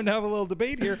it's time to have a little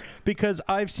debate here, because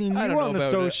I've seen you on the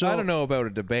social. I don't know about a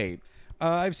debate.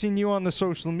 I've seen you on the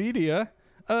social media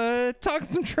talk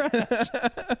some trash.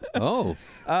 Oh.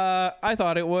 I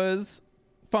thought it was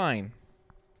fine.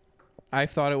 I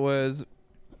thought it was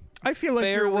I feel like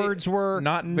your fairly- words were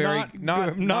not very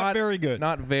not very good.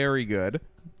 Not very good.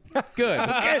 Good.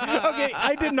 Okay,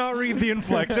 I did not read the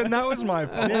inflection. That was my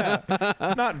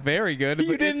fault. Not very good, You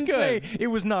but didn't it's good. say it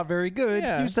was not very good.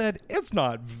 Yeah. You said it's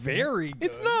not very good.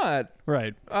 It's not.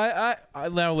 Right. I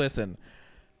now listen.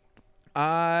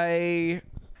 I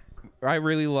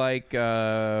really like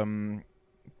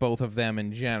both of them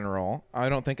in general. I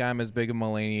don't think I'm as big a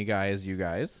Mulaney guy as you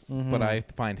guys, but I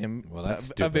find him Well, that's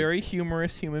a stupid. very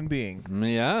humorous human being.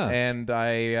 Yeah. And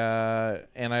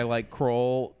I like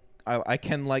Kroll. I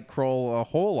can like Kroll a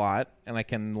whole lot, and I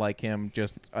can like him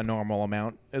just a normal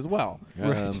amount as well,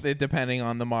 depending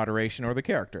on the moderation or the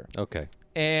character. Okay.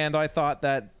 And I thought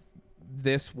that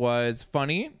this was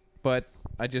funny, but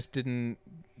I just didn't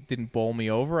bowl me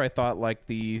over. I thought like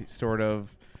the sort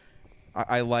of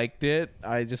I liked it.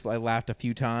 I laughed a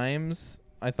few times.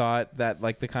 I thought that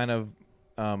like the kind of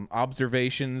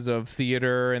observations of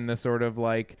theater and the sort of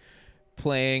like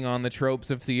playing on the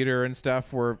tropes of theater and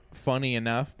stuff were funny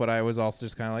enough, but I was also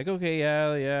just kind of like, okay,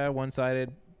 yeah,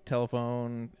 one-sided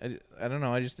telephone. I don't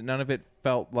know. None of it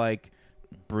felt like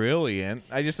brilliant.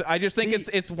 I just think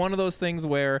it's one of those things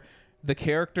where the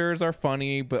characters are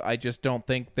funny, but I just don't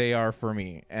think they are for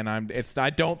me. And I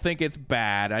don't think it's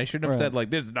bad. I shouldn't have said like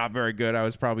this is not very good. I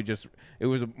was probably it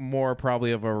was more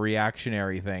probably of a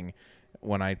reactionary thing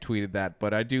when I tweeted that,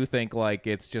 but I do think like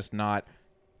it's just not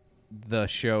the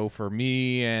show for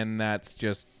me, and that's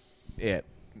just it.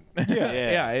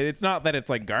 Yeah. It's not that it's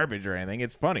like garbage or anything.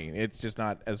 It's funny. It's just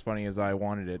not as funny as I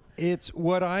wanted it. It's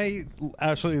what I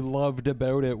actually loved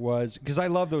about it was because I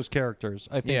love those characters.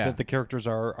 I think that the characters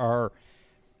are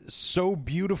so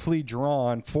beautifully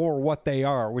drawn for what they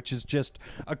are, which is just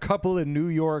a couple of New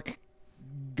York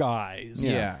guys.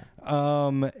 Yeah.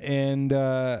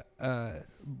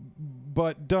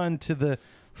 But done to the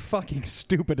fucking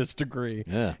stupidest degree.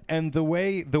 Yeah. And the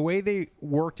way they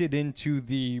worked it into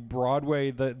the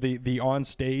Broadway, the on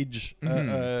stage kind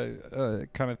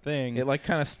of thing. It like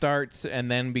kind of starts and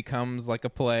then becomes like a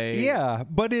play. Yeah,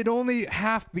 but it only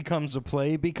half becomes a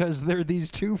play because they're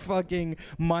these two fucking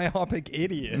myopic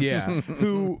idiots. Yeah.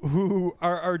 who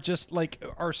are just like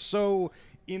are so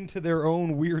into their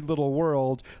own weird little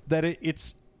world that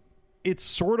it's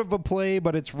sort of a play,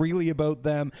 but it's really about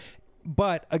them.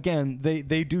 But again, they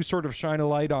do sort of shine a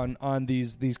light on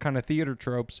these kind of theater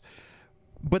tropes.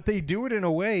 but they do it in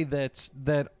a way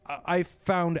that I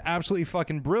found absolutely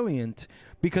fucking brilliant,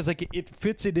 because like it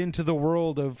fits it into the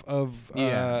world of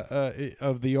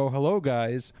the Oh Hello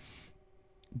guys.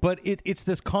 But it's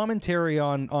this commentary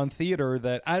on theater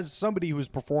that, as somebody who's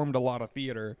performed a lot of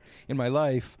theater in my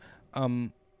life,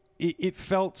 it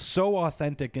felt so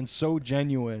authentic and so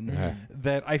genuine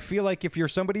that I feel like if you're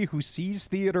somebody who sees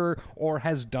theater or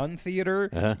has done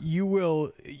theater, you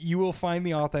will find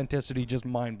the authenticity just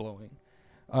mind-blowing.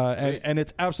 And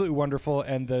it's absolutely wonderful.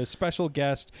 And the special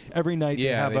guest, every night they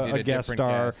have a guest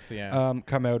star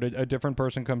come out. A different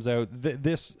person comes out.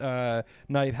 This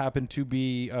night happened to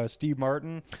be Steve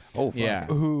Martin,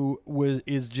 who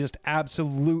is just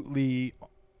absolutely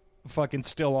fucking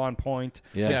still on point.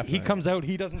 Yeah, he comes out.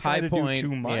 He doesn't try to do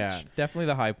too much. Yeah, definitely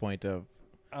the high point of.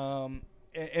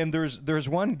 And there's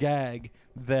one gag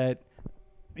that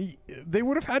they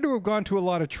would have had to have gone to a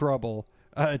lot of trouble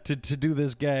to do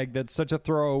this gag. That's such a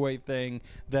throwaway thing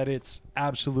that it's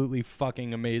absolutely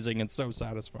fucking amazing and so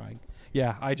satisfying.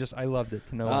 Yeah, I loved it.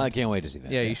 I can't wait to see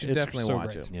that. Yeah, you should definitely so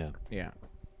watch great. it. Yeah.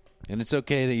 And it's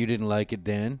okay that you didn't like it,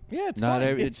 Dan. Yeah, it's not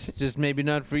fine. it's just maybe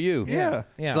not for you. Yeah.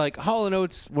 It's like Hall &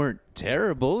 Oates weren't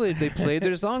terrible. They played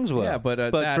their songs well. Yeah,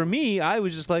 but for me, I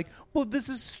was just like, well, this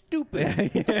is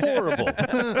stupid. Horrible.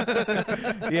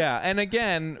 Yeah, and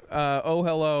again, Oh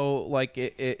Hello, like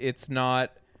it's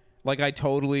not like I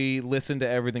totally listen to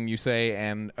everything you say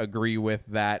and agree with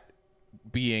that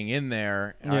being in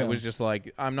there. I was just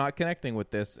like, I'm not connecting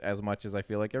with this as much as I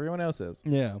feel like everyone else is.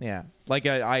 Yeah. Like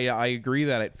I agree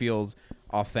that it feels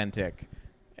authentic,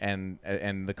 and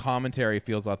the commentary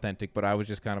feels authentic, but I was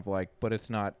just kind of like, but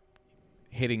it's not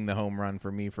hitting the home run for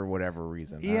me for whatever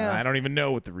reason. Yeah. I don't even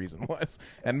know what the reason was.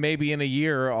 And maybe in a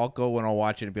year I'll go and I'll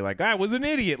watch it and be like, I was an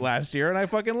idiot last year and I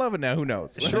fucking love it now. Who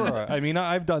knows? Sure. I mean,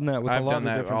 I've done that with a lot of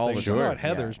different things. Sure. Not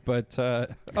Heather's, but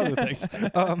other things.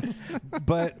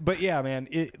 But yeah, man,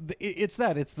 it's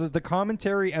that. It's the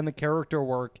commentary and the character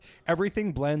work.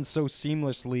 Everything blends so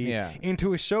seamlessly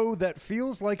into a show that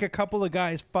feels like a couple of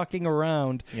guys fucking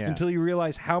around until you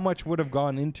realize how much would have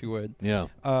gone into it. Yeah.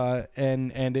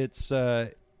 And it's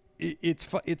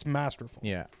masterful.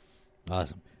 Yeah.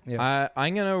 Awesome. Yeah.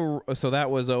 I'm gonna. So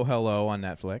that was Oh Hello on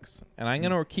Netflix, and I'm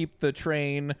gonna keep the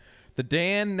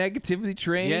Dan negativity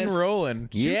train rolling.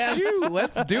 Yes. Choo-choo.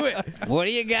 Let's do it. What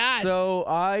do you got? So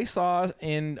I saw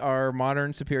in our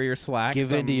Modern Superior Slack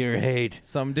Give into your hate.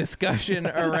 some discussion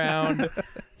around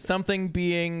something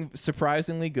being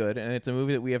surprisingly good, and it's a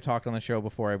movie that we have talked on the show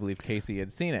before. I believe Casey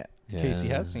had seen it. Yeah. Casey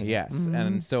has seen it. Yes,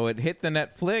 and so it hit the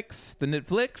Netflix,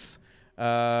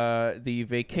 the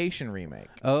Vacation remake.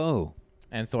 Oh.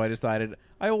 And so I decided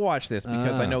I will watch this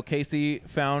because I know Casey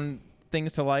found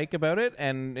things to like about it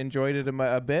and enjoyed it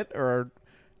a bit, or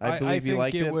I believe you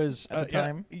liked it was at the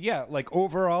time. Yeah, like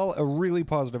overall a really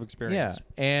positive experience.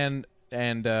 Yeah,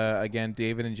 and again,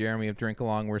 David and Jeremy of Drink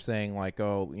Along were saying like,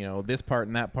 oh, you know, this part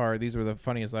and that part, these were the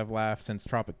funniest I've laughed since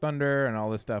Tropic Thunder and all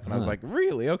this stuff. And I was like,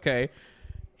 really? Okay.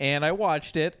 And I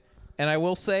watched it, and I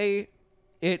will say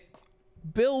it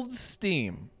builds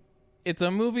steam. It's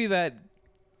a movie that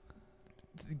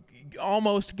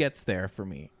almost gets there for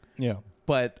me. Yeah.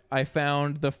 But I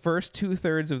found the first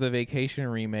 2/3 of the Vacation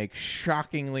remake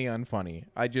shockingly unfunny.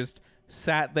 I just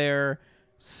sat there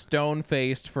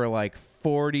stone-faced for like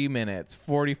 40 minutes,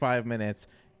 45 minutes.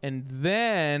 And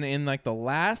then in like the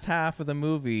last half of the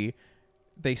movie,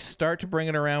 they start to bring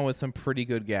it around with some pretty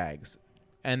good gags.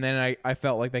 And then I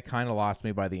felt like they kind of lost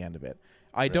me by the end of it.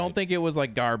 I don't think it was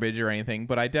like garbage or anything,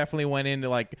 but I definitely went into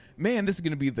like, man, this is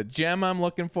going to be the gem I'm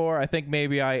looking for. I think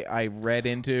maybe I read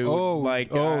into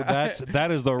that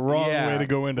is the wrong way to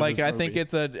go into like this I movie. think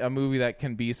it's a movie that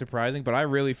can be surprising, but I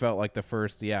really felt like the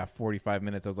first 45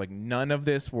 minutes I was like, none of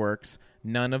this works,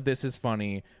 none of this is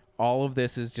funny, all of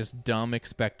this is just dumb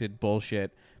expected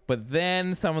bullshit. But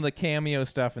then some of the cameo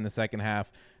stuff in the second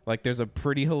half, like there's a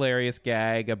pretty hilarious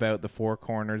gag about the four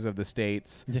corners of the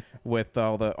states with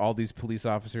all these police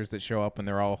officers that show up, and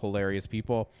they're all hilarious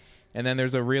people. And then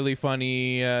there's a really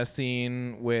funny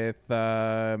scene with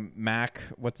Mac,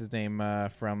 what's his name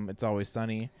from It's Always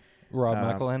Sunny? Rob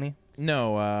McElhenney?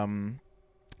 No,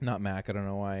 not Mac. I don't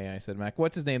know why I said Mac.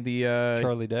 What's his name? The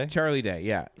Charlie Day? Charlie Day,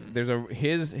 yeah. There's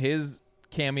his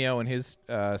cameo in his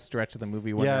stretch of the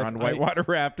movie when they're on whitewater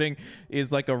rafting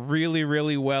is like a really,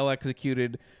 really well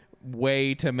executed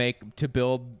way to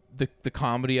build the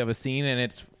comedy of a scene, and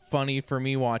it's funny for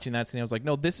me watching that scene. I was like,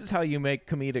 no, this is how you make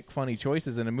comedic funny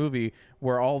choices in a movie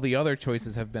where all the other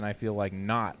choices have been, I feel like,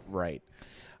 not right.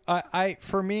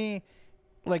 For me,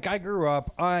 like I grew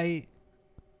up, I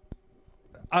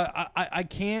I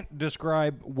can't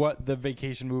describe what the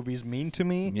vacation movies mean to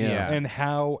me, and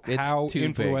how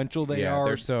influential they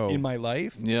are in my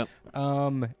life. Yep.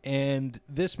 And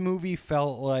this movie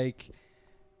felt like,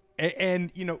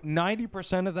 and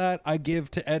 90% of that I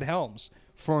give to Ed Helms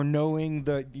for knowing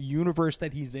the universe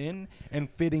that he's in and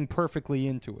fitting perfectly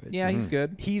into it. Yeah, he's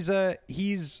good. He's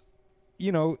just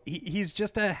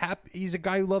he's a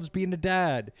guy who loves being a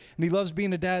dad, and he loves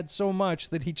being a dad so much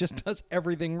that he just does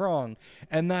everything wrong.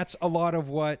 And that's a lot of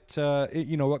what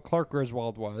what Clark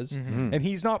Griswold was. And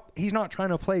he's not trying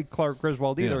to play Clark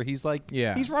Griswold either. He's like,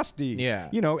 he's rusty.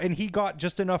 And he got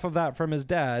just enough of that from his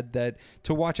dad that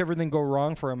to watch everything go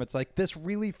wrong for him, it's like, this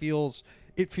really feels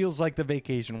like the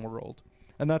vacation world.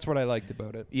 And that's what I liked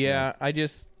about it. Yeah.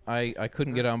 I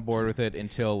couldn't get on board with it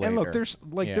until later. And look,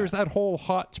 there's that whole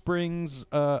hot springs.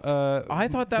 I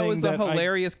thought that was a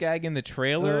hilarious gag in the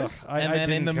trailers, and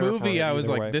then in the movie, I was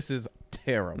like, "This is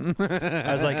terrible."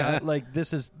 I was like,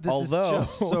 "This is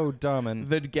just so dumb." And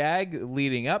the gag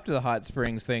leading up to the hot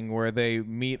springs thing, where they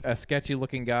meet a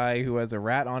sketchy-looking guy who has a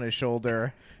rat on his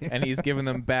shoulder, and he's giving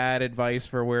them bad advice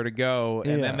for where to go,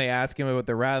 and then they ask him about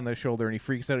the rat on the shoulder, and he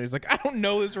freaks out. And he's like, "I don't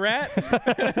know this rat."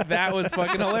 That was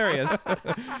fucking hilarious.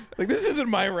 Like, this isn't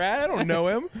my rat. I don't know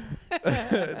him.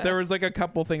 There was like a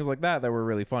couple things like that were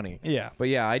really funny. Yeah. But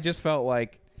yeah, I just felt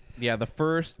like, the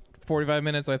first 45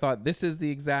 minutes, I thought, this is the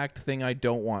exact thing I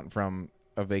don't want from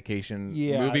a vacation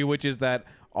movie, which is that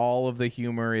all of the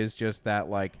humor is just that,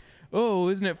 like, oh,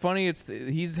 isn't it funny?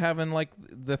 He's having like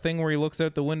the thing where he looks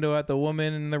out the window at the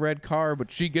woman in the red car, but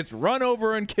she gets run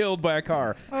over and killed by a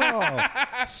car. Oh,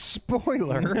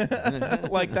 spoiler!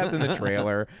 Like, that's in the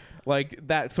trailer. Like,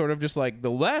 that sort of just like,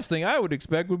 the last thing I would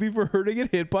expect would be for her to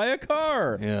get hit by a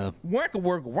car. Yeah. Work.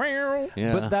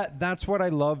 Yeah. But that's what I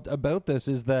loved about this,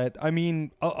 is that, I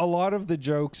mean, a lot of the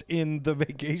jokes in the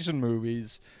vacation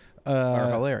movies are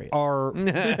hilarious.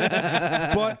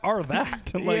 But are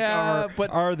that? Like,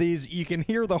 are these, you can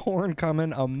hear the horn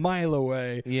coming a mile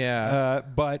away. Yeah.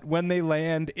 But when they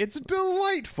land, it's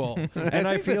delightful. And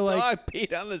I feel like dog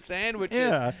peed on the sandwich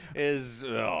is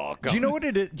oh god. Do you know what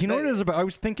it is? Do you know what it is about? I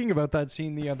was thinking about that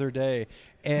scene the other day,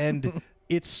 and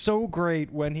it's so great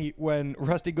when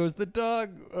Rusty goes, the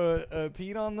dog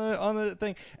peed on the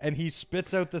thing, and he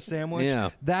spits out the sandwich.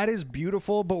 Yeah. That is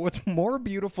beautiful. But what's more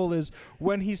beautiful is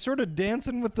when he's sort of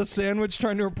dancing with the sandwich,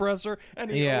 trying to impress her, and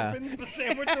he opens the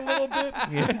sandwich a little bit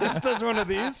and just does one of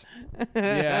these.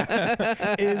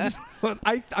 Is what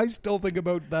I still think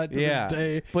about that to this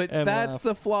day. But that's laugh.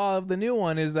 the flaw of the new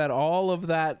one, is that all of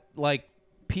that, like,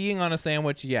 peeing on a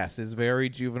sandwich, yes, is very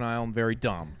juvenile and very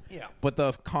dumb. Yeah. But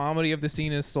the comedy of the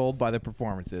scene is sold by the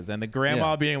performances, and the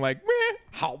grandma being like, meh,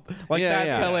 how? Like,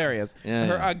 that's hilarious.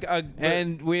 Yeah.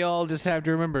 And we all just have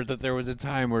to remember that there was a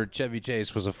time where Chevy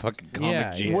Chase was a fucking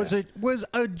comic genius. Was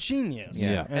a genius.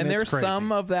 Yeah. And there's crazy.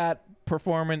 some of that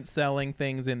performance selling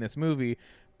things in this movie,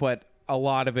 but a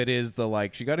lot of it is the,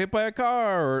 like, she got hit by a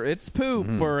car, or it's poop,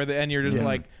 and you're just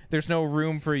like, there's no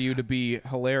room for you to be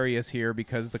hilarious here,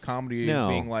 because the comedy is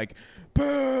being like,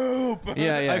 poop.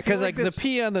 Because like the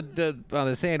pee on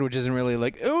the sandwich isn't really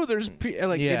like, oh, there's pee,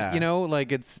 like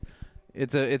like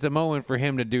it's a moment for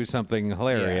him to do something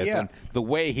hilarious, and the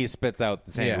way he spits out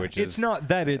the sandwich is, it's not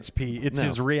that it's pee, it's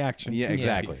his reaction. Yeah, to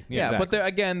exactly. Pee. Yeah, but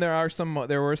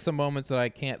there were some moments that I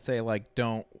can't say, like,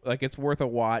 don't, like, it's worth a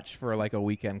watch for like a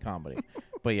weekend comedy.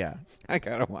 But yeah, I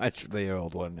gotta watch the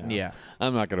old one now. Yeah,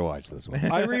 I'm not gonna watch this one.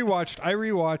 I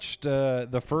rewatched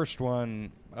the first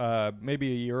one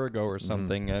maybe a year ago or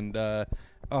something, and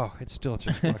it's still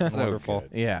just fucking wonderful.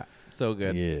 Good. Yeah, so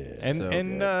good. Yes.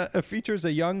 And it features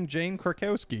a young Jane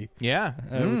Krakowski. Yeah,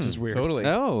 which is weird. Totally.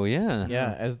 Oh yeah.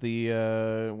 Yeah, as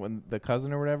the when the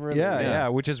cousin or whatever. Yeah,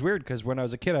 which is weird, because when I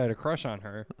was a kid, I had a crush on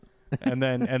her, and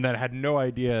then had no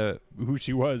idea who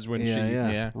she was when she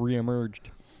reemerged.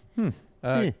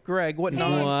 Greg, what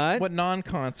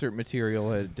non-concert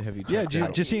material have you checked out?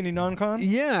 Did you see any non-con?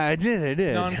 Yeah, I did.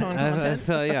 Non-con content?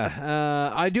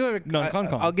 I do have a non-con.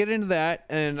 I'll get into that,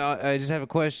 and I just have a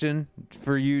question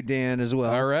for you, Dan, as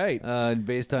well. All right.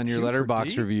 Based on your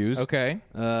Letterboxd reviews. Okay.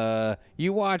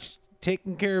 You watched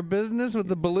Taking Care of Business with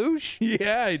the Belushi?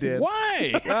 Yeah, I did.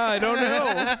 Why? I don't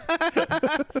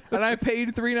know. And I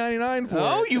paid $3.99 for it.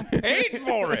 Oh, you paid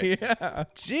for it? Yeah.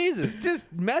 Jesus, just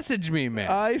message me, man.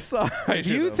 I saw. If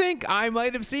you think I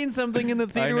might have seen something in the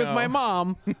theater with my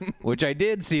mom, which I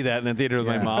did see that in the theater with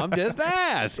my mom, just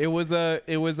ask. It was a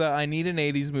I Need an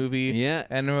 80s movie. Yeah.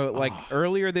 And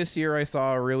earlier this year, I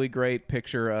saw a really great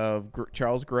picture of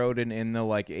Charles Grodin in the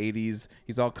 80s.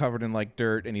 He's all covered in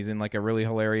dirt, and he's in a really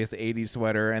hilarious 80s '80s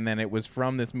sweater, and then it was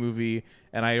from this movie,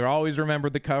 and I always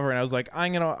remembered the cover, and I was like,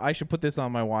 I should put this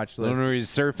on my watch list. When he's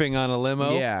surfing on a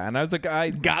limo. Yeah, and I was like, I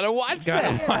Gotta watch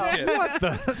gotta that. watch it. What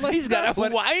the? He's got a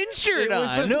Hawaiian shirt it was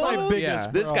on. just my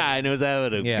biggest This guy knows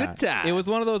having a Yeah. good time. It was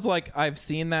one of those, like, I've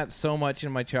seen that so much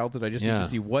in my childhood. I just need Yeah. to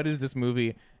see what is this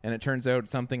movie, and it turns out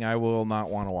something I will not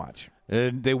want to watch.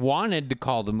 They wanted to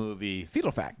call the movie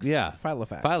Filofax. Yeah.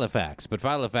 Filofax. Filofax. But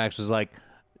Filofax was like,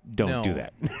 don't No. do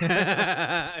that.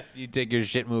 You take your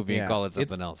shit movie and call it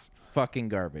something it's else. Fucking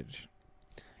garbage.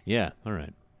 Yeah, all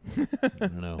right. I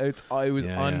don't know. It was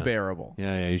Yeah, yeah. unbearable.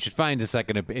 Yeah, you should find a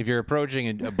second. If you're approaching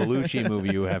a Belushi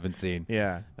movie you haven't seen.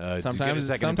 Yeah. to get a Sometimes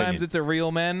second opinion. it's a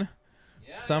real men.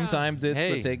 Sometimes it's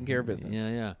Hey. a taking care of business.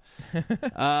 Yeah.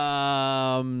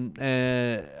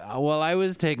 Well, I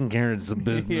was taking care of some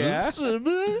business.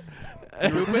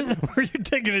 Were you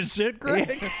taking a shit, Greg?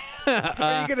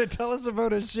 Are you going to tell us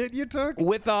about a shit you took?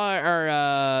 With our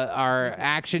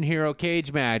action hero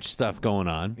cage match stuff going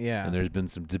on. Yeah. And there's been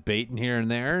some debate in here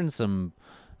and there and some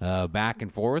back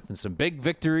and forth and some big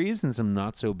victories and some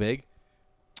not so big.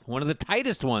 One of the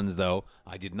tightest ones, though,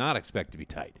 I did not expect to be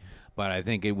tight. But I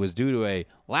think it was due to a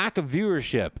lack of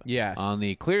viewership Yes. on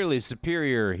the clearly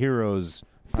superior Heroes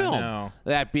film. know.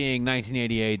 That being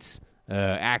 1988's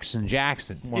Action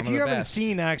Jackson. One If of you the haven't best.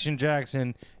 seen Action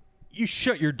Jackson, you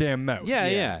shut your damn mouth.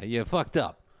 Yeah, you fucked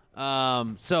up.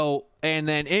 So, and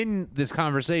then in this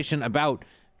conversation about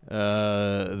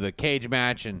the cage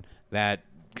match and that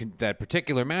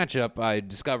particular matchup, I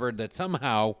discovered that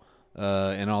somehow,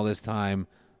 in all this time,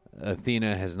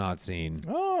 Athena has not seen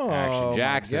Action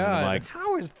Jackson. my God. I'm like,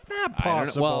 How is that I don't know.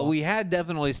 possible? Well, we had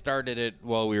definitely started it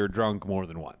while we were drunk more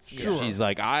than once. Sure. She's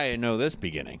like, I know this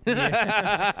beginning.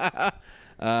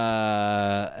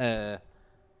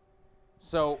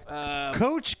 So,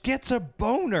 Coach gets a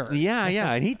boner. yeah,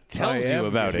 and he tells you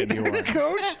about it.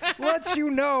 Coach lets you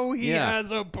know he Yeah.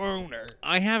 has a boner.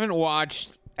 I haven't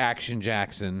watched Action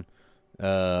Jackson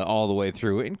all the way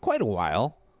through in quite a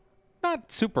while.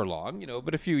 Not super long,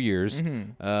 but a few years.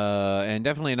 And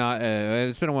definitely not.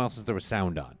 It's been a while since there was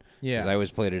sound on. Yeah. Because I always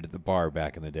played it at the bar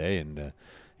back in the day, and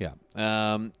yeah.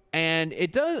 And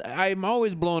it does. I'm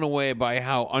always blown away by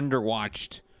how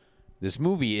underwatched this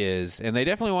movie is, and they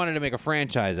definitely wanted to make a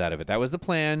franchise out of it. That was the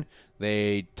plan.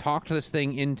 They talked this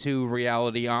thing into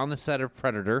reality on the set of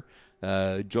Predator.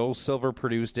 Joel Silver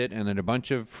produced it, and then a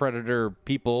bunch of Predator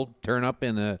people turn up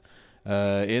in the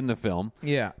film.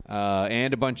 Yeah.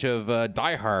 And a bunch of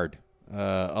Die Hard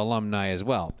alumni as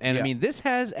well. And I Yeah. mean, this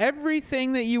has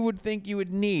everything that you would think you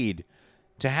would need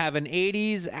to have an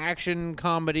 80s action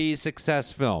comedy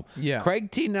success film. Yeah.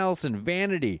 Craig T. Nelson,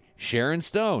 Vanity, Sharon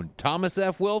Stone, Thomas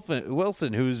F.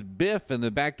 Wilson, who's Biff in the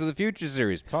Back to the Future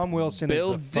series. Tom Wilson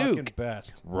Bill is the fucking Duke.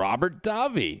 best. Robert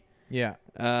Davi. Yeah.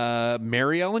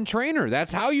 Mary Ellen Trainor.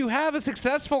 That's how you have a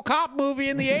successful cop movie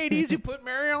in the 80s. You put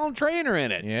Mary Ellen Trainor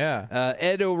in it. Yeah.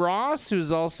 Ed O'Ross,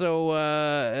 who's also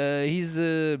he's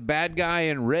a bad guy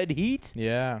in Red Heat.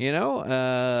 Yeah.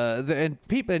 And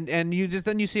people, and you just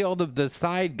then you see all the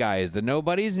side guys, the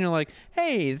nobodies, and you're like,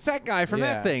 hey, it's that guy from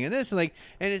Yeah. that thing, and this, and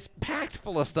it's packed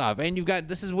full of stuff. And you've got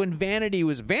this is when Vanity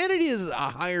is a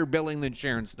higher billing than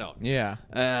Sharon Stone. Yeah.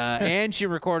 And she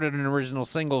recorded an original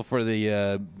single for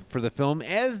the film,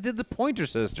 as did the Pointer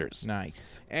Sisters.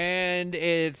 Nice. And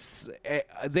it's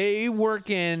they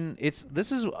work in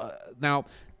this isn't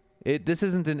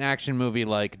an action movie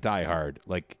like Die Hard.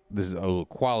 Like, this is a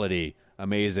quality,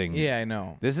 amazing. Yeah, I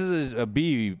know. This is a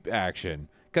B action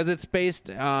because it's based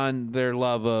on their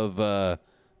love of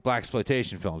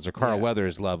blaxploitation films, or Carl Yeah.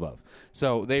 Weathers' love of.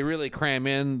 So they really cram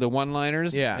in the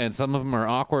one-liners. Yeah. And some of them are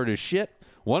awkward as shit.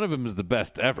 One of them is the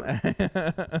best ever.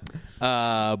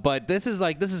 But this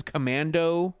is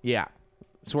Commando, Yeah.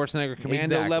 Schwarzenegger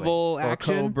Commando Exactly. level Or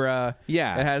action. Cobra.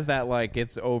 Yeah. It has that, like,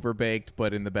 it's overbaked,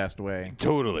 but in the best way.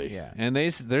 Totally. Yeah. And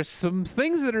there's some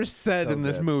things that are said So in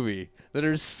this good. movie that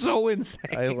are so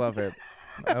insane. I love it.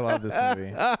 I love this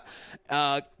movie.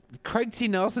 Craig T.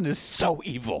 Nelson is so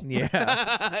evil.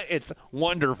 Yeah. It's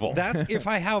wonderful. That's if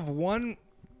I have one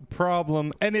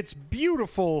problem, and it's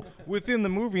beautiful within the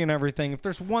movie and everything. If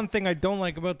there's one thing I don't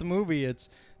like about the movie, it's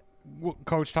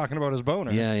Coach talking about his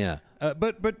boner. yeah.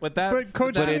 But that's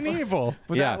Coach but being it's- evil.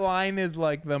 But Yeah. that line is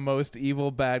like the most evil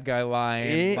bad guy line.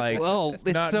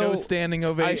 It's Not so no standing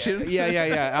ovation. We'll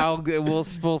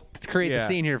create the Yeah.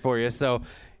 scene here for you. So,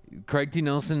 Craig T.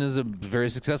 Nelson is a very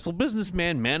successful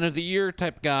businessman, man of the year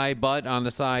type guy, but on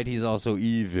the side he's also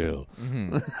evil.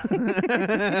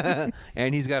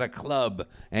 And he's got a club,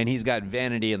 and he's got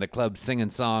Vanity in the club singing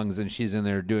songs, and she's in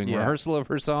there doing rehearsal of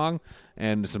her song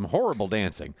and some horrible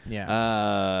dancing. Yeah.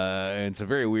 And some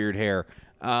very weird hair.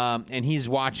 And he's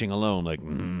watching alone, like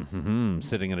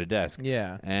sitting at a desk.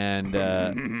 Yeah. And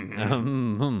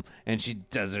and she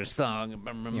does her song,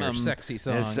 Her sexy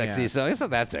song, Her sexy yeah. song. It's not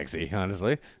that sexy,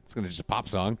 honestly. It's gonna just a pop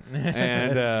song.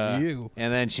 And you.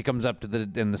 And then she comes up to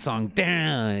and the song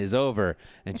is over,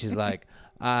 and she's like.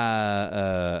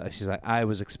 I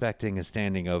was expecting a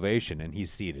standing ovation, and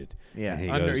he's seated. Yeah, And he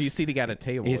under goes, he's seated at a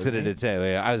table. He's isn't seated he? at a table.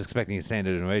 Yeah, I was expecting a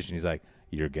standing ovation. He's like,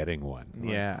 "You're getting one." I'm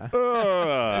like, Yeah.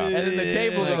 "Ugh." And then the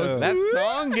table goes. That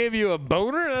song gave you a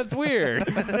boner? That's weird.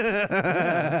 The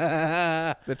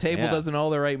table Yeah. does an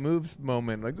all the right moves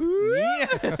moment. Like, ooh.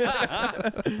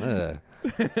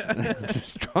 It's a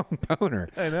strong boner.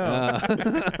 I know.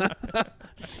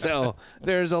 So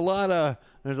there's a lot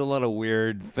of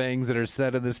weird things that are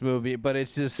said in this movie, but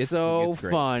it's just It's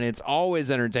great. fun. It's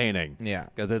always entertaining. Yeah.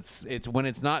 because it's when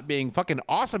it's not being fucking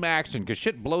awesome action, because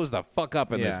shit blows the fuck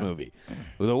up in this Yeah. movie.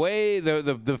 The way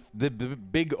the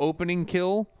big opening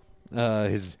kill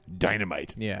is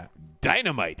dynamite. Yeah.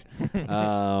 Dynamite.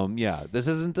 Yeah, this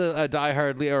isn't a Die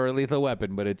Hard or a Lethal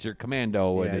Weapon, but it's your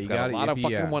Commando, Yeah, and it's you got gotta- a lot of if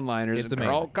you- fucking one-liners. it's And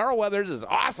amazing. Carl Weathers is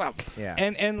awesome. Yeah.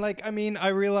 And like, I mean, I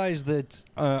realized that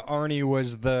Arnie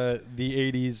was the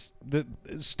 80s the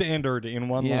standard in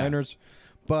one-liners,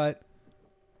 but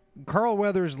Carl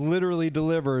Weathers literally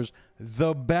delivers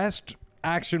the best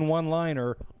action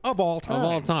one-liner of all time. Of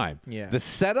all time. Yeah. The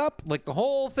setup, like the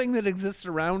whole thing that exists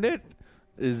around it,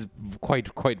 is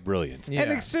quite brilliant. Yeah.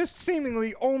 And exists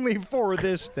seemingly only for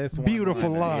this This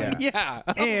beautiful one-liner, line. Yeah.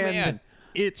 Oh, And man.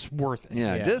 it's worth it.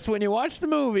 Yeah, Yeah. just when you watch the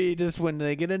movie, just when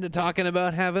they get into talking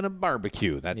about having a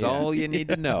barbecue, that's Yeah. all you need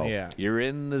to know. Yeah. You're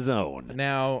in the zone.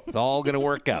 Now, It's all going to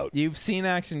work out. you've seen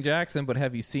Action Jackson, but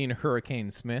have you seen Hurricane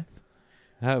Smith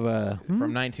Have a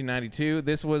from 1992?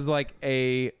 This was like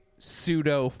a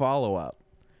pseudo follow-up.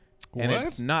 And What?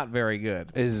 it's not very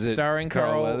good. Is it starring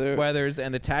Carl Carl Weathers? Weathers,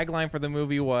 and the tagline for the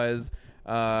movie was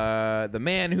the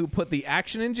man who put the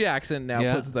action in Jackson now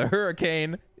Yeah. puts the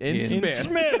hurricane in Smith.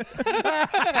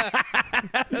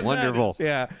 wonderful.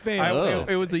 Yeah, Oh.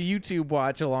 it was a YouTube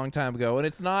watch a long time ago, and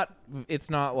it's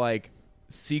not like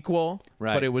sequel,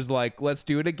 Right. but it was like let's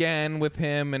do it again with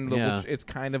him, and Yeah. it's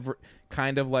kind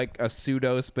of like a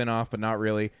pseudo spin-off, but not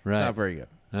really. Right. It's not very good,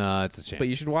 It's a shame. but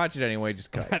you should watch it anyway,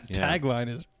 just cause. Tagline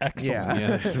is excellent. Yeah.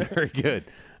 yeah, it's very good.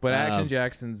 But Action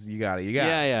Jackson's, you got it. You got it.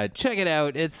 Yeah. Check it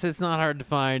out. It's not hard to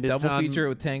find. It's Double on- feature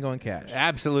with Tango and Cash.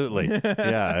 Absolutely.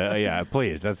 Yeah.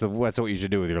 Please. That's what you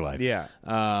should do with your life. Yeah.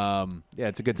 Yeah.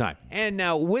 It's a good time. And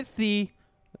now with the,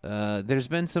 there's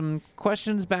been some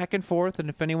questions back and forth, and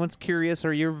if anyone's curious,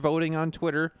 or you're voting on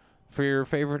Twitter for your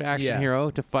favorite action Yes. hero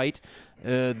to fight,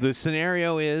 the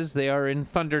scenario is they are in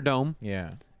Thunderdome.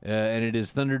 Yeah. And it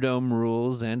is Thunderdome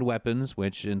rules and weapons,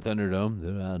 which in Thunderdome,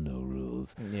 there are no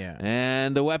rules. Yeah.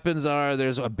 And the weapons are,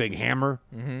 there's a big hammer.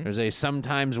 Mm-hmm. There's a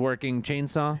sometimes working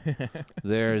chainsaw.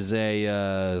 There's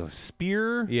a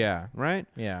spear. Yeah. Right?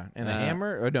 Yeah. And a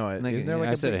hammer? Or no, is there like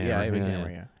I a said big, a hammer. Yeah, a big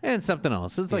hammer, yeah. And something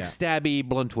else. It's like Yeah. stabby,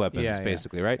 blunt weapons, Yeah, yeah.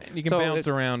 basically, right? And you can bounce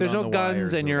around There's on no the guns,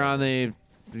 wires and or you're on the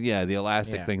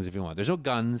elastic Yeah. things if you want. There's no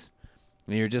guns.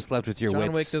 And you're just left with your John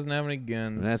wits. Wick doesn't have any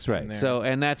guns. That's in right. there. So,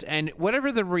 and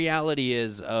whatever the reality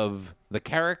is of the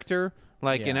character,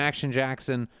 like in Yeah. Action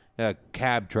Jackson, a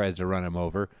cab tries to run him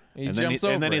over. He and jumps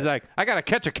then, over he's it. like, I got to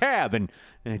catch a cab. And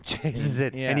it chases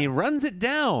it. Yeah. And he runs it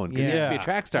down because he used to be a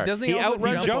track star. Doesn't he also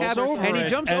outruns jump the cab, over and he it,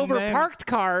 jumps and over then- parked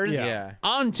cars Yeah.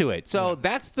 onto it. So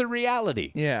that's the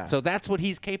reality. Yeah. So that's what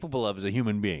he's capable of as a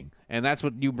human being. And that's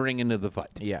what you bring into the fight.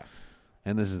 Yes.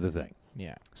 And this is the thing.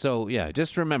 Yeah. So, yeah,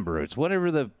 just remember, it's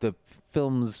whatever the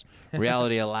film's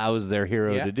reality allows their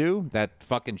hero Yeah. to do, that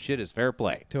fucking shit is fair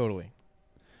play. Totally.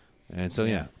 And so,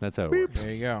 yeah, that's how it works.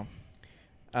 There you go.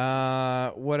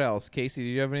 What else? Casey, do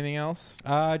you have anything else?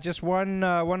 Just one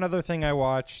other thing I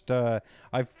watched. I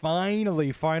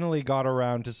finally got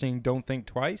around to seeing Don't Think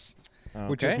Twice,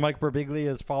 which is Okay. Mike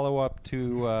Birbiglia's follow-up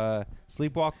to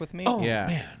Sleepwalk with Me. Oh, Yeah.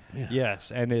 man. Yeah.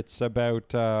 Yes, and it's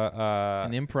about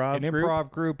An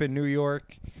improv group in New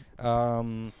York,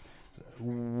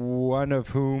 one of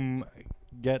whom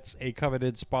gets a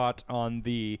coveted spot on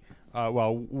the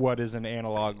what is an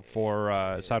analog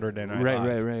for Saturday Night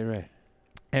Live. Right.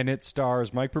 And it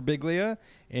stars Mike Birbiglia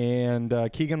and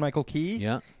Keegan-Michael Key,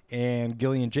 Yeah. and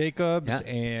Gillian Jacobs, Yeah.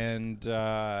 and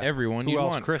Everyone who you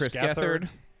else? want. Chris Gethard.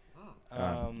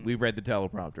 Gethard. We read the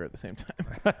teleprompter at the same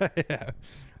time. Yeah.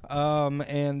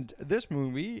 And this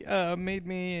movie made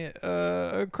me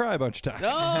cry a bunch of times.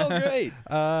 Oh, great.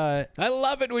 I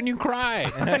love it when you cry.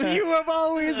 You have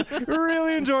always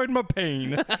really enjoyed my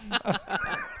pain.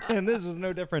 And this was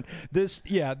no different. This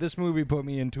movie put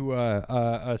me into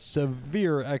a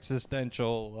severe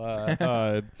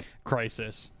existential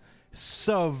crisis.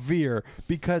 severe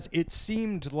because it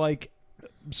seemed like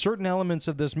certain elements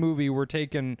of this movie were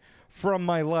taken from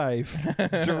my life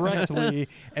directly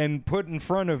and put in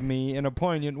front of me in a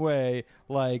poignant way,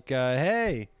 like,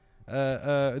 hey,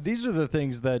 these are the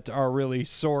things that are really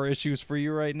sore issues for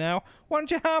you right now. Why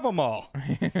don't you have them all?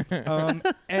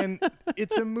 And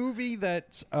it's a movie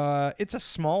that it's a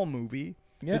small movie.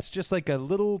 Yep. It's just like a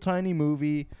little tiny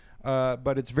movie,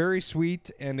 but it's very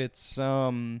sweet, and it's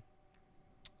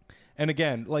and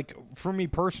again, like, for me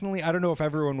personally, I don't know if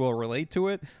everyone will relate to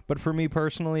it, but for me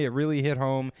personally, it really hit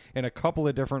home in a couple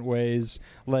of different ways.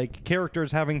 Like,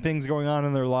 characters having things going on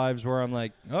in their lives where I'm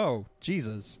like, oh,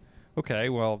 Jesus. Okay,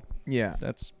 well, yeah,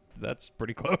 that's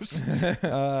pretty close.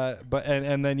 But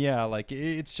then yeah, like,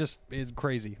 it's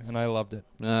crazy, and I loved it.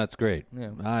 That's great. Yeah.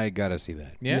 I gotta see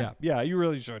that. Yeah, you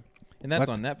really should. And that's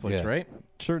on Netflix, right?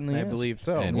 Certainly, I believe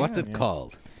so. And what's it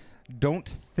called?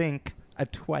 Don't Think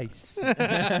Twice.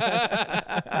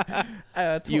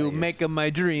 You make my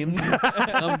dreams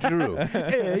come true.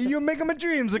 Hey, you make my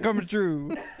dreams come true.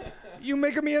 You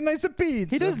make me a nice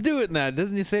pizza. He does do it in that,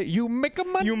 doesn't he? Say, you make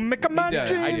my dreams.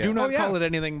 I do not call it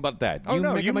anything but that. Oh,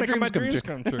 you make my dreams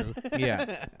come true.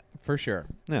 Yeah, for sure.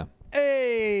 Yeah.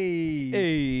 Hey,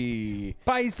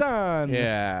 Paisan.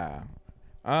 Yeah.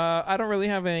 I don't really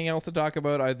have anything else to talk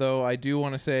about, though I do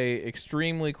want to say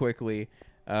extremely quickly,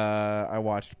 I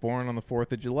watched Born on the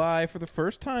 4th of July for the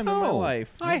first time in my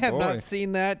life. I have not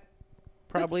seen that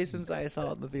probably since I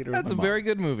saw it in the theater. That's a very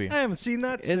good movie. I haven't seen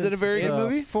that. Is it a very good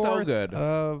movie? So good.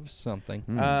 Of something.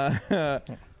 Yeah,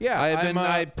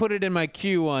 I put it in my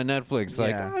queue on Netflix.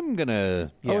 Like, I'm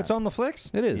gonna. Oh, it's on the flicks.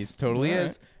 It is. It totally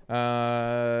is.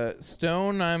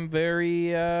 Stone, I'm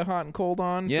very hot and cold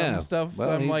on. Yeah. Some stuff,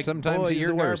 Well, I'm like, sometimes he's you're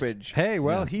the worst. garbage. Hey,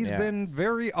 well, he's been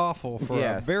very awful for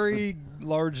a very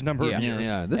large number of years.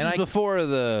 Yeah. This is before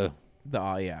the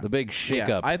The big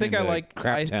shakeup. I think I like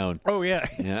Craptown. Oh yeah,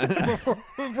 Yeah.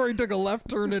 before he took a left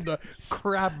turn into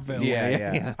Crapville.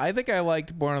 Yeah. I think I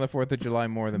liked Born on the 4th of July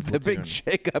more than The Platoon. big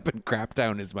shakeup in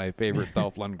Craptown is my favorite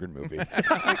Dolph Lundgren movie.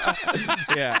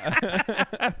 Yeah.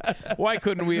 Why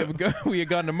couldn't we have gone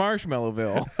to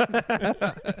Marshmallowville?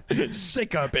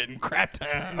 Shake up in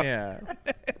Craptown. Yeah.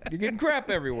 You're getting crap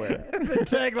everywhere. The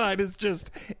tagline is just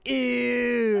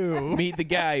ew. Meet the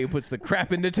guy who puts the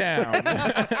crap into town.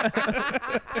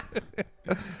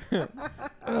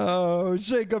 Oh,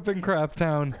 Shake Up in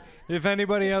Craptown. If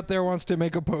anybody out there wants to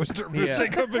make a poster for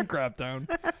Shake Up in Craptown,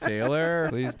 Taylor,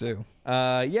 please do.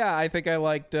 I think I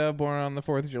liked Born on the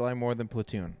 4th of July more than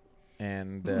Platoon.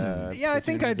 And I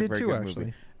think I did too,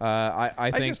 actually.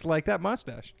 I think I just like that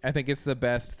mustache. I think it's the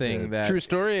best thing that True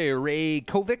story, Ray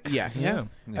Kovic. Yes. Yeah.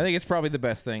 I think it's probably the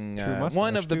best thing. Mustache,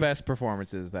 one of the too. best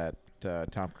performances that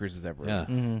Tom Cruise has ever. Yeah.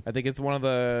 done. I think it's one of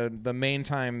the main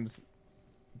times.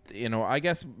 You know, I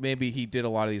guess maybe he did a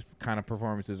lot of these kind of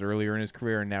performances earlier in his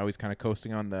career, and now he's kind of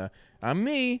coasting on the I'm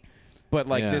me. But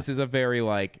this is a very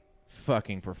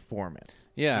fucking performance.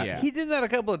 Yeah. He did that a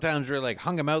couple of times where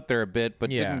hung him out there a bit,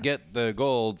 but didn't get the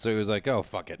gold, so he was like, oh,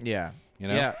 fuck it. Yeah. You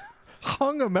know? Yeah.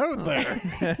 Hung him out there.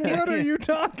 What are you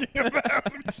talking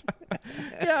about?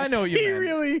 Yeah, I know what you He meant.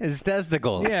 really. His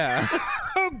testicles. Yeah.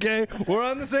 Okay, we're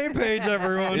on the same page,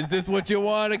 everyone. Is this what you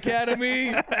want,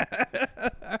 Academy?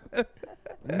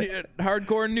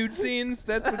 Hardcore nude scenes.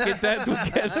 That's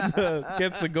what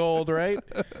gets the gold, right?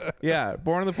 Yeah,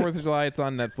 Born on the 4th of July. It's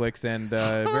on Netflix and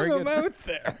very Hung good. him out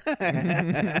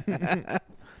there.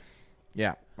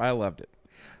 Yeah, I loved it.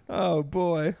 Oh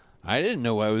boy. I didn't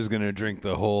know I was going to drink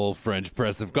the whole French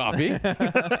press of coffee.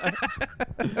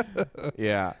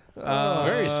 Yeah,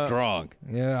 Very strong.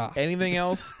 Yeah. anything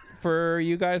else for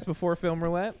you guys before Film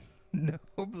Roulette? No,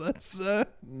 let's.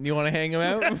 You want to hang them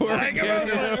out? Before hang 'em out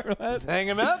there. Let's hang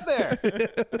him out there.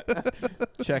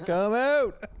 Check them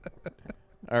out.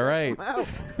 All right,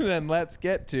 then let's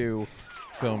get to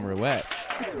Film Roulette.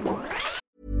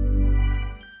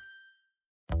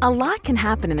 A lot can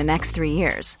happen in the next 3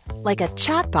 years. Like a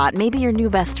chatbot may be your new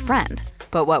best friend.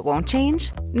 But what won't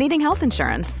change? Needing health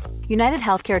insurance. United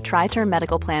Healthcare Tri-Term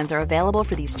Medical Plans are available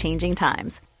for these changing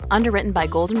times. Underwritten by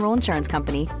Golden Rule Insurance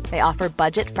Company, they offer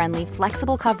budget-friendly,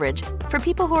 flexible coverage for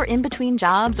people who are in between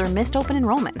jobs or missed open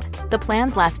enrollment. The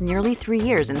plans last nearly 3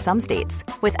 years in some states,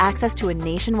 with access to a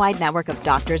nationwide network of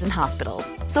doctors and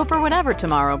hospitals. So for whatever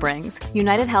tomorrow brings,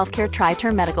 United Healthcare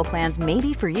Tri-Term Medical Plans may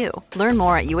be for you. Learn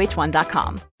more at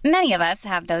uh1.com. Many of us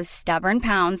have those stubborn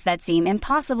pounds that seem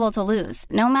impossible to lose,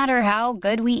 no matter how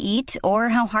good we eat or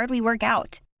how hard we work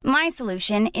out. My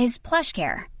solution is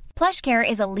PlushCare. PlushCare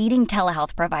is a leading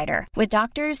telehealth provider with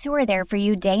doctors who are there for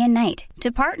you day and night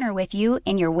to partner with you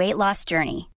in your weight loss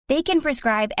journey. They can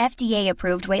prescribe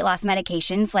FDA-approved weight loss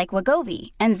medications like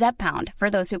Wegovy and Zepbound for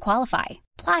those who qualify.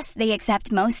 Plus, they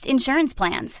accept most insurance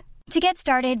plans. To get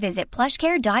started, visit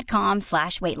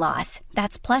plushcare.com/weightloss.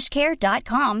 That's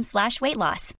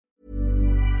plushcare.com/weightloss.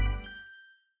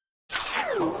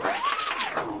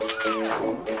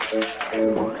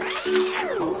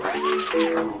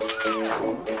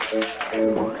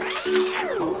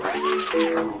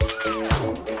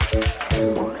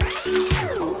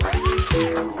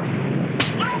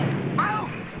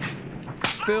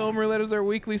 Film Roulette is our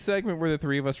weekly segment where the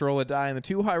three of us roll a die and the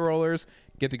two high rollers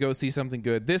get to go see something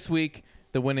good. This week,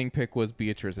 the winning pick was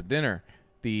Beatrice at Dinner.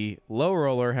 The low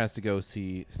roller has to go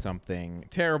see something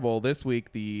terrible. This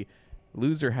week, the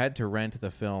loser had to rent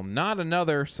the film Not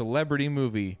Another Celebrity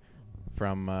Movie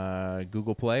from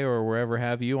Google Play or wherever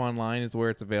have you. Online is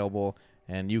where it's available,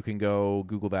 and you can go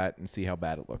Google that and see how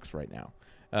bad it looks right now.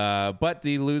 But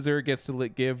the loser gets to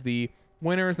give the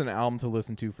winners an album to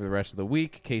listen to for the rest of the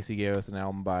week. Casey gave us an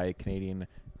album by Canadian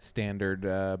standard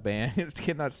band. It's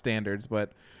not standards,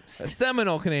 but a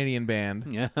seminal Canadian band.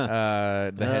 Yeah.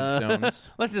 The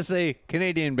Headstones. Let's just say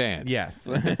Canadian band. Yes.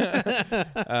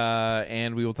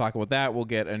 And we will talk about that. We'll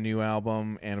get a new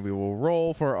album, and we will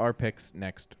roll for our picks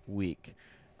next week.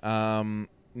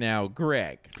 Now,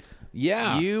 Greg.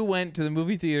 Yeah. You went to the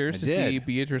movie theaters to see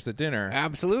Beatrice at Dinner.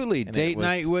 Absolutely. Date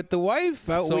night with the wife.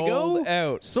 Out we go. Sold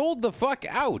out. Sold the fuck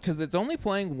out. Because it's only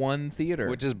playing one theater.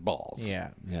 Which is balls. Yeah.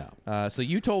 Yeah. So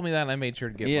you told me that, and I made sure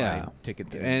to get my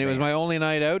ticket. And it was my only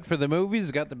night out for the movies.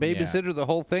 Got the babysitter, the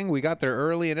whole thing. We got there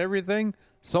early and everything.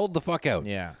 Sold the fuck out.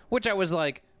 Yeah. Which I was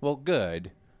like, well,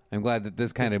 good. I'm glad that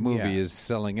this kind of movie is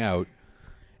selling out.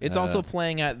 It's also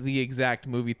playing at the exact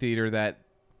movie theater that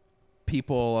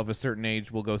people of a certain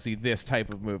age will go see this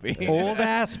type of movie. Old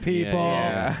ass people.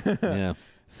 Yeah.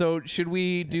 So should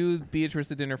we do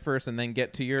Beatrice at Dinner first and then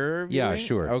get to your viewing? Yeah,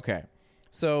 sure. Okay.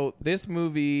 So this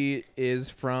movie is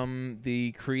from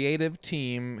the creative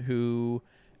team who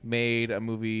made a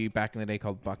movie back in the day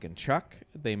called Buck and Chuck.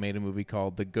 They made a movie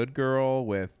called The Good Girl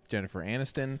with Jennifer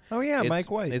Aniston. Oh, yeah, Mike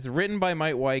White. It's written by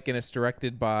Mike White, and it's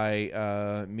directed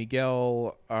by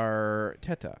Miguel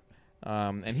Arteta.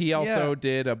 And he also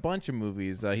did a bunch of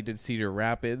movies. He did Cedar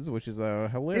Rapids, which is a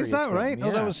hilarious Is that film. right? Yeah.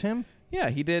 Oh, that was him?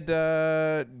 Yeah, he did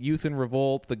Youth in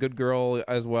Revolt, The Good Girl,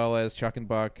 as well as Chuck and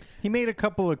Buck. He made a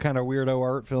couple of kind of weirdo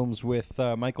art films with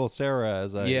Michael Cera,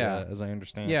 as I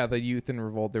understand. Yeah, the Youth in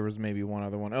Revolt. There was maybe one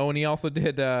other one. Oh, and he also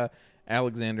did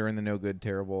Alexander and the No Good,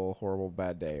 Terrible, Horrible,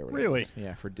 Bad Day. Or whatever. Really?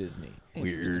 Yeah, for Disney.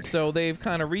 Weird. So they've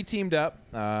kind of reteamed up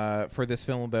for this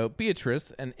film about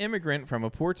Beatrice, an immigrant from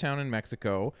a poor town in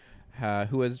Mexico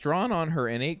who has drawn on her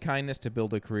innate kindness to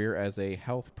build a career as a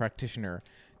health practitioner.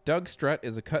 Doug Strutt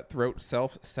is a cutthroat,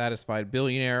 self-satisfied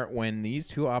billionaire. When these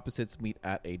two opposites meet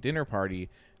at a dinner party,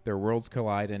 their worlds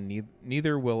collide and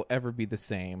neither will ever be the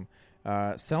same.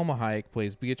 Selma Hayek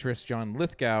plays Beatrice. John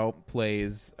Lithgow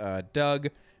plays Doug.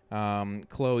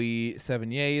 Chloe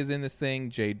Sevigny is in this thing.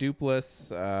 Jay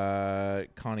Duplass,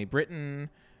 Connie Britton,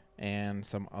 and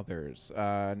some others.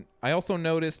 I also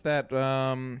noticed that...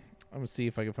 I'm going to see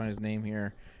if I can find his name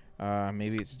here.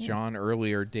 Maybe it's John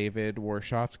Early or David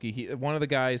Warshofsky. One of the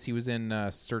guys, he was in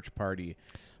Search Party.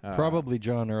 Probably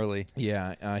John Early.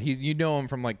 Yeah. You know him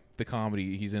from, like, the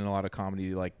comedy. He's in a lot of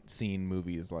comedy, like, scene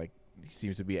movies. Like, he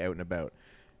seems to be out and about.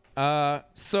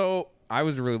 So I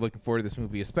was really looking forward to this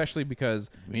movie, especially because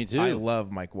Me too. I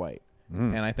love Mike White.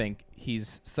 And I think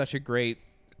he's such a great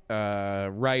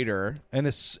writer.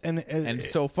 And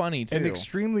so funny, too. An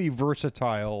extremely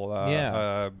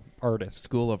versatile artist.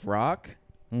 School of Rock,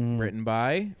 written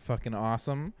by, fucking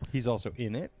awesome. He's also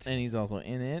in it. And he's also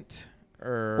in it.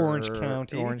 Orange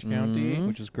County,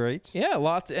 which is great. Yeah,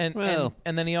 lots. And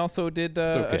then he also did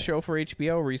a show for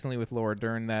HBO recently with Laura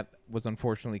Dern that was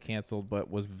unfortunately canceled,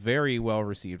 but was very well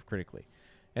received critically.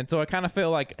 And so I kind of feel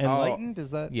like Enlightened,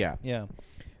 is that? Yeah. Yeah.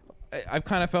 I've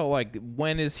kind of felt like,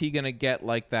 when is he going to get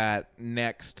like that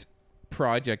next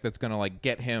project that's going to like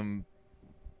get him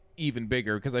even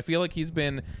bigger? Because I feel like he's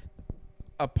been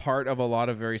a part of a lot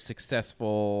of very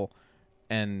successful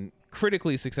and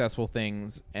critically successful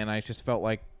things, and I just felt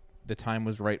like the time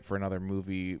was right for another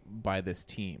movie by this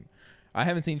team. I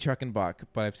haven't seen Chuck and Buck,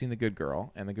 but I've seen The Good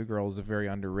Girl, and The Good Girl is a very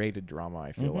underrated drama,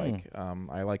 I feel like.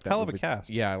 I like that Hell movie. of a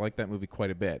cast. Yeah, I like that movie quite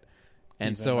a bit. And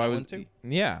He's so in that I was one too?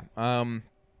 Yeah.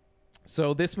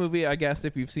 So this movie, I guess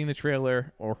if you've seen the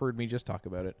trailer or heard me just talk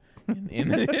about it in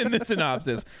the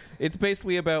synopsis, it's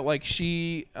basically about like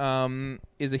she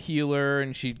is a healer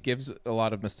and she gives a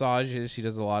lot of massages. She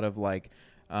does a lot of like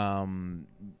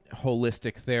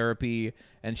holistic therapy,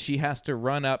 and she has to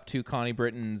run up to Connie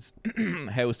Britton's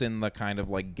house in the kind of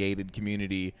like gated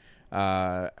community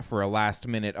for a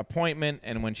last-minute appointment,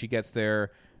 and when she gets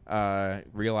there,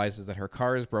 realizes that her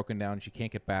car is broken down. She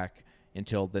can't get back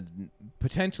until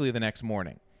potentially the next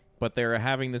morning. But they're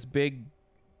having this big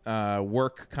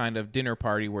work kind of dinner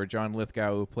party where John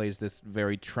Lithgow, who plays this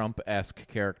very Trump-esque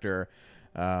character,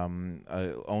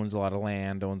 owns a lot of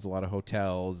land, owns a lot of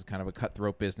hotels, kind of a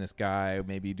cutthroat business guy,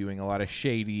 maybe doing a lot of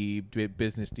shady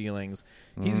business dealings.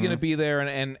 He's going to be there,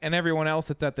 and everyone else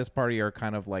that's at this party are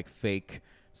kind of like fake,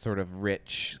 sort of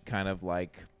rich, kind of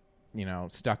like,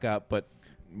 stuck up, but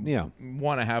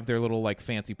want to have their little like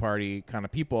fancy party kind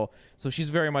of people. So she's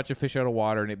very much a fish out of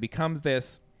water, and it becomes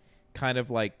this kind of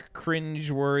like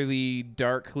cringe-worthy,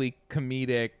 darkly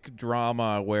comedic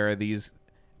drama where these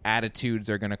attitudes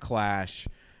are going to clash.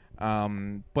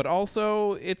 But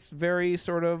also it's very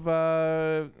sort of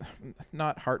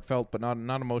not heartfelt, but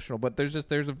not emotional. But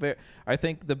I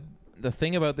think the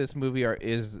thing about this movie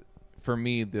is, for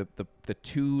me, the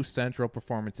two central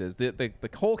performances. The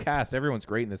whole cast, everyone's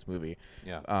great in this movie.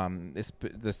 Yeah.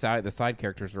 The side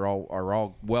characters are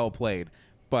all well played,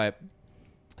 but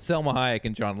Selma Hayek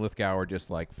and John Lithgow are just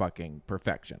like fucking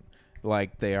perfection.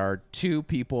 Like, they are two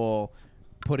people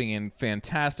putting in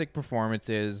fantastic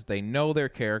performances. They know their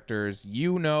characters.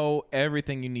 You know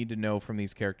everything you need to know from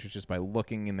these characters just by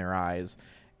looking in their eyes,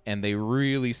 and they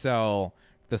really sell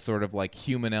the sort of like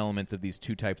human elements of these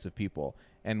two types of people.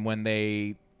 And when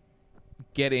they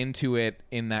get into it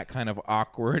in that kind of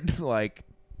awkward like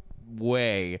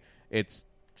way, it's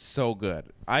so good.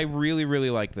 I really, really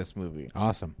like this movie.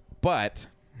 Awesome. But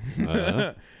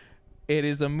it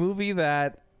is a movie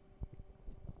that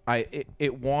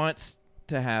it wants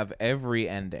to have every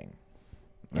ending.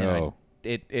 And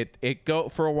it go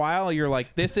for a while. You're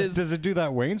like, this is. Does it do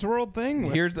that Wayne's World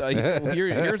thing? Here's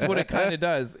what it kind of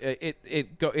does.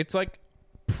 It's like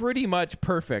pretty much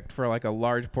perfect for like a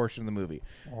large portion of the movie.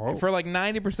 Oh. For like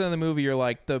 90% of the movie, you're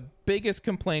like, the biggest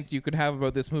complaint you could have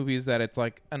about this movie is that it's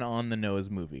like an on the nose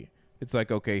movie. It's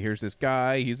like, okay, here's this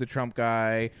guy. He's a Trump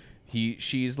guy.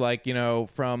 She's like,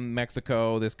 from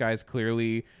Mexico. This guy's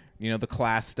clearly, the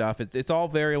class stuff. It's all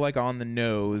very like on the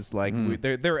nose. Like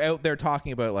they're out there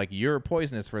talking about like, you're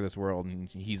poisonous for this world, and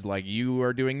he's like, you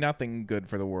are doing nothing good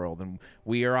for the world, and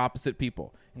we are opposite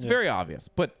people. It's very obvious,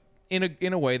 but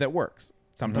in a way that works.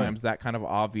 Sometimes that kind of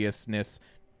obviousness,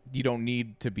 you don't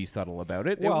need to be subtle about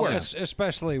it. Well, it works.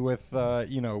 Especially with the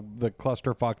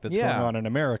clusterfuck that's going on in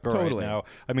America right now.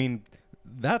 I mean,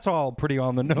 that's all pretty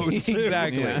on the nose too.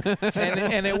 Exactly.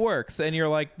 and it works, and you're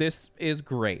like, this is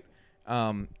great.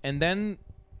 And then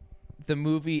the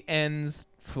movie ends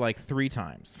like 3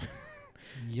 times.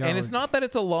 And it's not that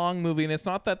it's a long movie, and it's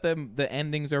not that the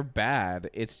endings are bad.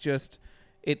 It's just,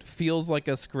 it feels like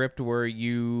a script where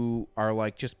you are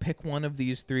like, just pick one of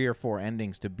these 3 or 4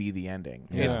 endings to be the ending.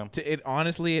 Yeah. It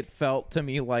honestly, it felt to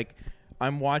me like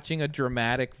I'm watching a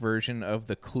dramatic version of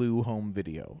the Clue home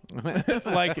video.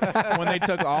 Like when they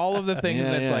took all of the things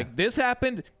and it's like, this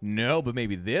happened? No, but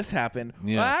maybe this happened.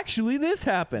 Yeah. Well, actually, this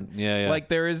happened. Yeah. Like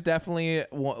there is definitely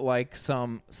like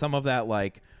some of that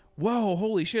like, whoa,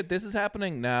 holy shit, this is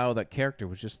happening. Now that character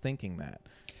was just thinking that.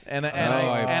 And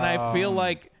I feel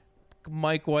like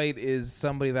Mike White is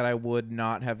somebody that I would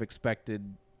not have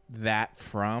expected that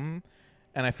from.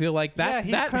 And I feel like that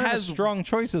has strong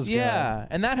choices. Yeah,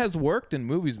 and that has worked in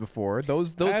movies before.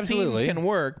 Those scenes can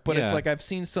work, but it's like I've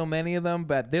seen so many of them.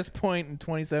 But at this point in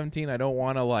 2017, I don't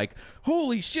want to like,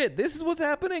 holy shit, this is what's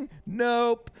happening.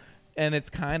 Nope. And it's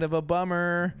kind of a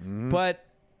bummer, but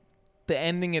the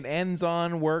ending it ends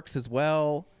on works as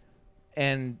well,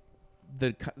 and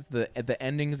the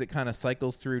endings it kind of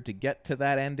cycles through to get to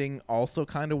that ending also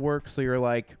kind of works. So you're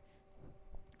like,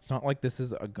 it's not like this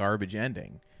is a garbage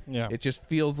ending. Yeah. It just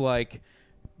feels like,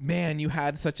 man, you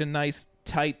had such a nice,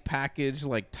 tight package,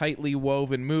 like tightly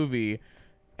woven movie,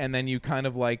 and then you kind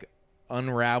of like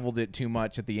unraveled it too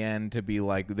much at the end to be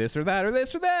like this or that or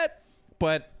this or that.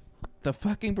 But the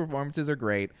fucking performances are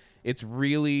great. It's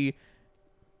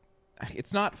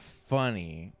not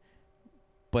funny,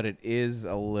 but it is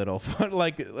a little fun.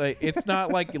 Like it's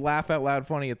not like laugh out loud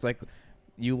funny. It's like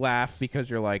you laugh because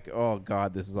you're like, oh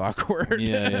God, this is awkward.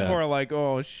 Yeah. Or like,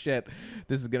 oh shit,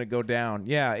 this is going to go down.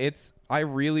 Yeah, I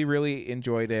really, really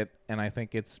enjoyed it. And I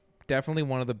think it's definitely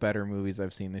one of the better movies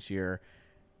I've seen this year.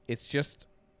 It's just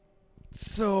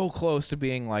so close to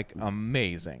being like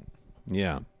amazing.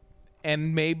 Yeah.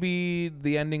 And maybe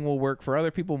the ending will work for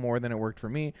other people more than it worked for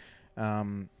me.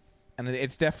 And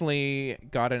it's definitely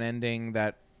got an ending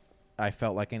that I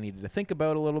felt like I needed to think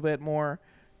about a little bit more.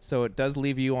 So it does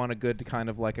leave you on a good kind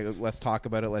of like a let's talk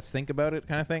about it, let's think about it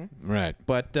kind of thing. Right.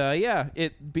 But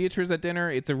Beatriz at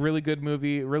Dinner, it's a really good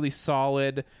movie, really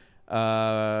solid,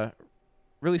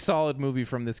 really solid movie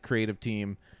from this creative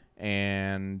team,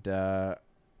 and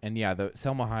yeah, the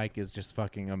Selma Hayek is just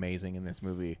fucking amazing in this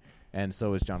movie, and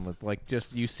so is John Lithgow. Like,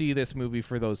 just you see this movie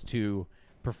for those two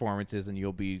performances, and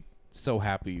you'll be so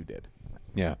happy you did.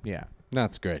 Yeah.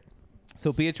 That's great.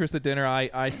 So Beatrice at Dinner,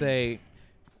 I say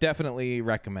definitely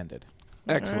recommended.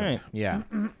 Excellent. All right. Yeah.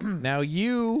 Now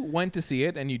you went to see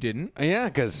it and you didn't. Yeah,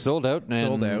 because sold out. And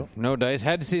Sold out. No dice.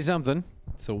 Had to see something.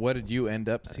 So what did you end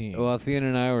up seeing? Well, Thean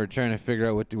and I were trying to figure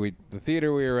out the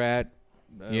theater we were at.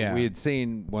 Yeah. We had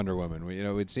seen Wonder Woman.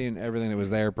 We'd seen everything that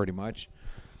was there pretty much.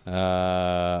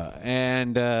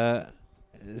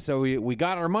 So we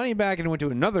got our money back and went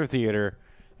to another theater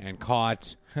and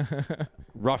caught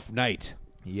Rough Night.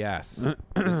 Yes.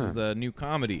 This is a new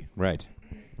comedy. Right.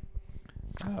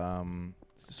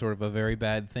 Sort of a Very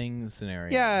Bad Things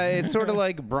scenario. Yeah, it's sort of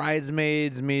like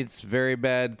Bridesmaids meets Very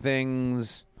Bad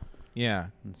Things Yeah.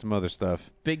 and some other stuff.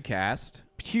 Big cast.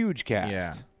 Huge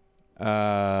cast.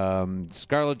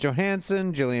 Scarlett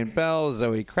Johansson, Jillian Bell,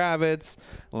 Zoe Kravitz,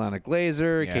 Lana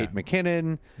Glazer, Yeah. Kate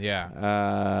McKinnon. Yeah.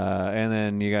 And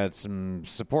then you got some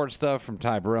support stuff from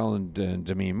Ty Burrell and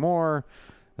Demi Moore.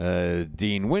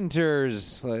 Dean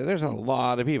Winters. There's a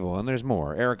lot of people, and there's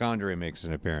more. Eric Andre makes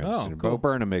an appearance. Oh, and cool. Bo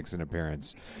Burnham makes an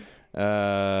appearance.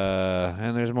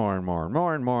 And there's more and more and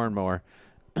more and more and more.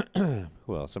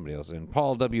 Well, somebody else. And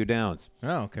Paul W. Downs.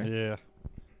 Oh, okay.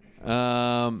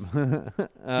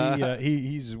 Yeah.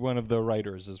 He's one of the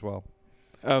writers as well.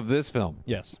 Of this film.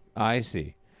 Yes. I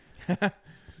see.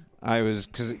 I was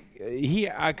because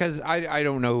I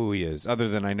don't know who he is other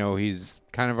than I know he's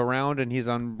kind of around and he's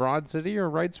on Broad City or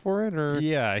writes for it or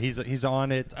Yeah, he's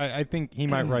on it. I think he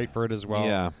might write for it as well.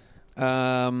 yeah.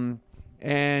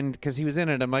 And because he was in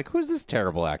it, I'm like, who's this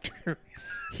terrible actor?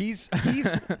 He's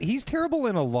terrible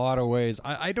in a lot of ways.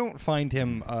 I don't find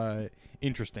him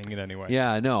interesting in any way.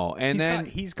 Yeah, no. And then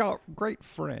he's got great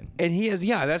friends. and he is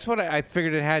that's what I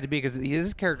figured it had to be because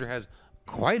his character has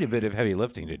quite a bit of heavy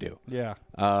lifting to do. Yeah.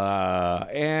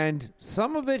 And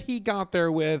some of it he got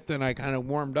there with, and I kind of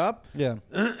warmed up. Yeah.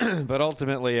 But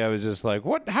ultimately, I was just like,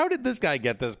 "What? How did this guy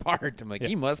get this part?" I'm like,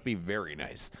 "He must be very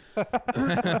nice."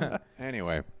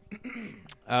 Anyway,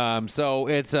 so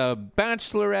it's a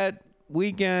bachelorette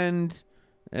weekend,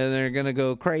 and they're gonna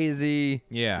go crazy,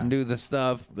 Yeah. and do the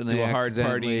stuff, and Do they a hard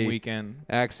accidentally- partying weekend.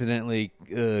 accidentally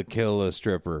kill a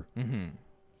stripper. Mm-hmm.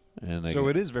 And they So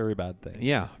it is very bad thing.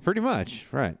 yeah, pretty much,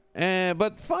 right.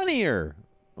 But funnier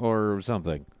or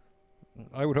something.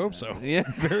 I would hope so. Yeah.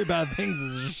 Very Bad Things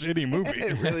is a shitty movie.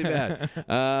 Really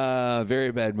bad.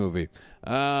 Very bad movie.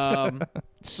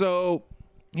 So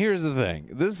here's the thing.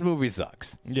 This movie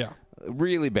sucks. Yeah.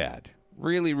 Really bad.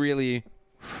 Really, really,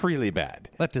 really bad.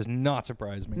 That does not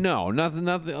surprise me. No, nothing.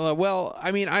 Well,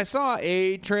 I mean, I saw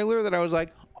a trailer that I was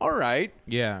like, all right.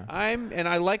 Yeah. And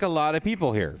I like a lot of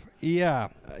people here. Yeah.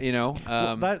 You know,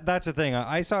 Well, that's the thing.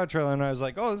 I saw a trailer and I was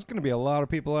like, oh, there's going to be a lot of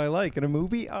people I like in a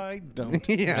movie. I don't.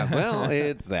 yeah, well,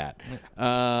 it's that.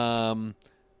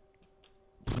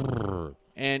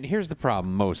 And here's the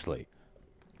problem mostly.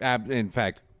 In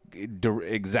fact,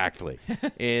 exactly,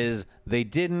 is they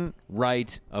didn't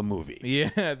write a movie.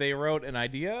 Yeah, they wrote an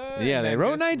idea. Yeah, they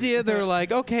wrote an idea. They were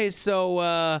like, okay,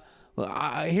 so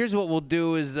here's what we'll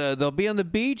do is they'll be on the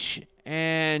beach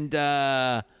and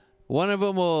one of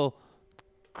them will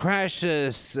crash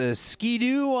a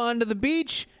ski-doo onto the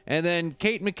beach, and then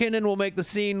Kate McKinnon will make the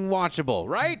scene watchable.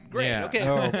 Right? Great. Yeah. Okay.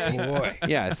 Oh boy.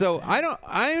 Yeah. So I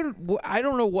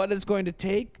don't know what it's going to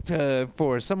take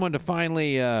for someone to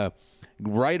finally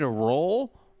write a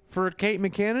role for Kate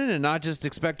McKinnon and not just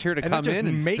expect her to And come then just in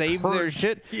and make save her- their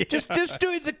shit. Yeah. Just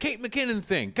do the Kate McKinnon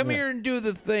thing. Come here and do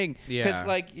the thing.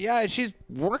 Yeah. She's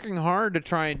working hard to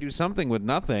try and do something with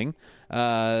nothing.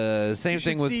 Same You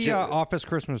thing should with see Office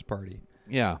Christmas Party.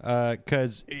 yeah.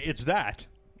 Because it's that.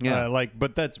 Yeah.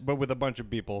 But with a bunch of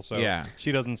people. So Yeah.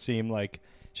 she doesn't seem like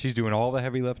she's doing all the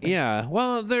heavy lifting. Yeah,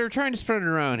 well, they're trying to spread it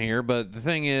around here, but the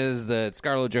thing is that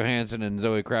Scarlett Johansson and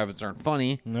Zoe Kravitz aren't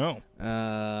funny. No.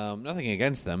 Nothing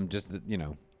against them, just that,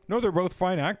 No, they're both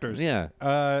fine actors. Yeah.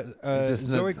 Just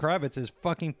Zoe the- Kravitz is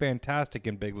fucking fantastic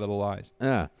in Big Little Lies.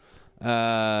 Yeah.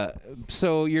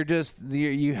 So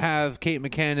you have Kate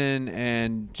McKinnon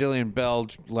and Jillian Bell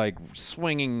like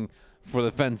swinging for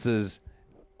the fences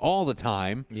all the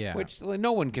time. Yeah. Which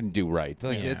no one can do right.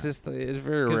 Like Yeah. it's very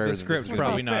rare. Because that the this script's is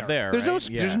probably gonna- not there. There's right?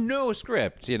 there's no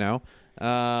script.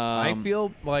 I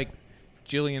feel like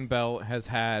Jillian Bell has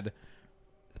had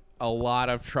a lot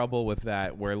of trouble with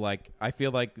that, where like I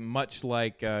feel like much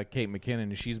like Kate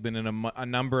McKinnon, she's been in a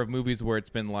number of movies where it's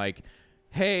been like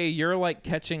hey, you're like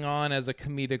catching on as a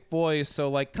comedic voice, so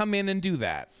like come in and do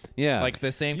that. Yeah. Like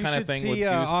the same You kind of should thing see with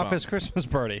Goosebumps. Office Christmas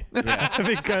Party. Yeah,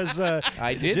 because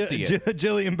I did see it.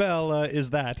 Jillian Bell is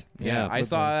that. Yeah, I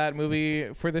saw that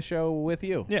movie for the show with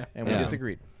you. Yeah. And we Yeah.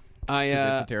 disagreed. It's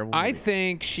a terrible I movie.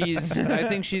 think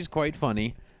she's quite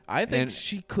funny. I think And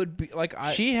she could be like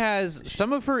she has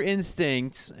some of her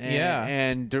instincts, and, Yeah.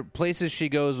 and the places she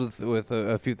goes with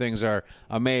a few things are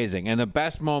amazing. And the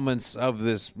best moments of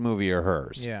this movie are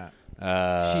hers. Yeah.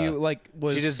 She like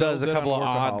was She just so does a good couple on of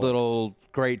odd Workaholics. little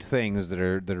great things that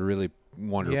are really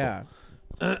wonderful. Yeah.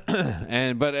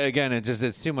 But again,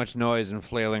 it's too much noise and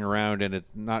flailing around, and it's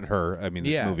not her. I mean,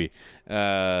 this Yeah. movie.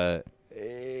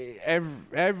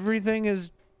 Everything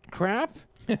is crap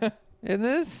in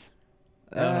this.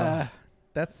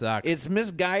 That sucks. It's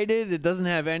misguided. It doesn't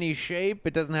have any shape.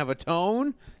 It doesn't have a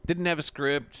tone. Didn't have a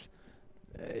script.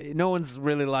 No one's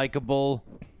really likable.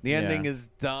 The ending is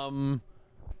dumb.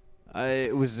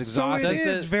 It was So exhausting. it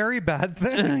is very bad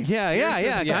thing.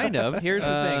 yeah, kind of. Here's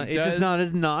the thing. It's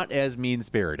just not as mean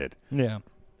spirited. Yeah.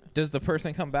 Does the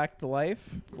person come back to life?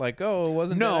 Like, oh, it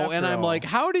wasn't. No, dead and after I'm all. like,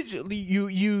 how did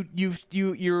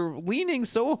you're leaning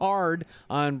so hard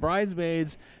on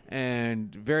Bridesmaids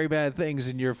and Very Bad Things,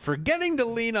 and you're forgetting to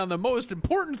lean on the most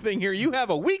important thing here. You have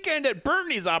a Weekend at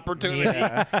Bernie's opportunity,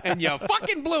 and you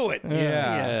fucking blew it.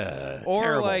 Yeah. Or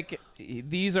terrible. like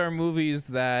these are movies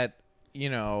that, you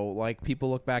know, like people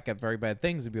look back at Very Bad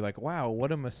Things and be like, wow,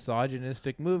 what a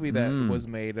misogynistic movie that was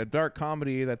made. A dark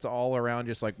comedy that's all around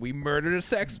just like, we murdered a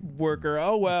sex worker.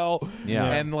 Oh, well. Yeah.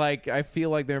 And like, I feel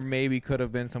like there maybe could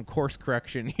have been some course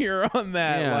correction here on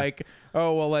that. Yeah. Like,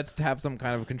 oh, well, let's have some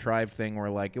kind of contrived thing where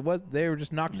like they were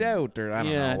just knocked out, or I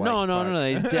don't Yeah, know. no,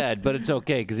 he's dead, but it's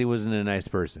okay because he wasn't a nice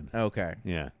person. Okay.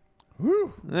 Yeah.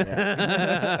 Woo.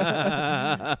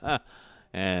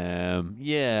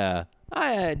 Yeah.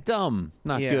 Dumb,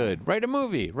 not Yeah. good. Write a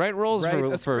movie. Write roles Write a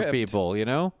for script. people. You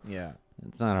know, Yeah.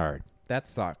 it's not hard. That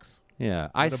sucks. Yeah,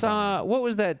 I saw. What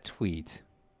was that tweet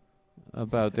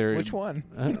about their? Which one?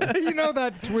 You know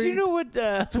that tweet? Do you know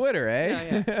what? Twitter,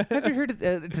 eh? Have you heard?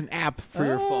 It's an app for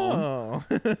your phone.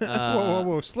 Oh.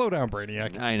 Whoa. Slow down,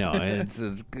 Brainiac. I know it's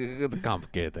a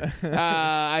complicated thing.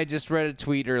 I just read a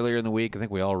tweet earlier in the week. I think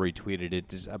we all retweeted it,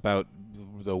 just about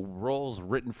the roles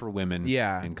written for women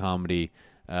Yeah. in comedy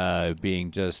being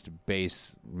just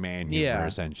base man humor Yeah.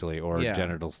 essentially, or Yeah.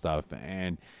 genital stuff,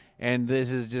 and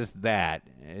this is just that.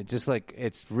 Just like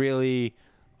it's really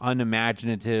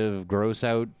unimaginative, gross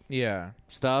out Yeah.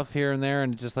 stuff here and there,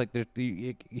 and just like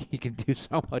you can do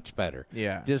so much better.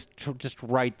 Yeah. just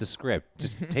write the script.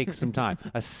 Just take some time.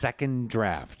 A second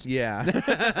draft. Yeah.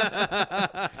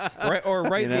 Write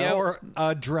the out. Or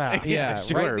a draft. Yeah,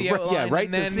 sure. write the Right, outline write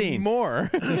and the then scene. more.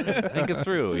 Think it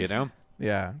through. You know.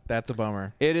 Yeah, that's a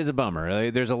bummer. It is a bummer.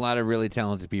 There's a lot of really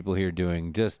talented people here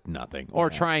doing just nothing,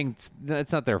 or trying.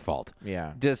 It's not their fault.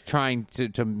 Yeah. just trying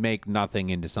to make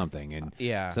nothing into something, and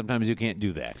Yeah. sometimes you can't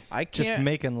do that. I Just can't.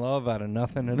 making love out of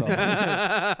nothing at all.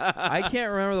 I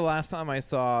can't remember the last time I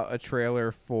saw a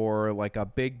trailer for like a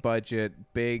big budget,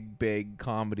 big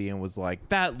comedy, and was like,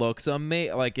 "That looks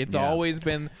amazing." Like it's Yeah. always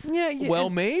been. Yeah, Well,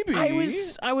 maybe. I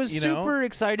was You know? super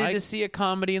excited I- to see a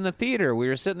comedy in the theater. We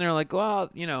were sitting there like,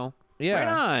 well, you know, Yeah. right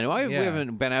on. Why we Yeah.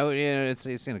 haven't been out? You know, it's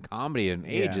seen a comedy in Yeah.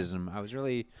 ages, and I was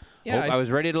really, Yeah, I was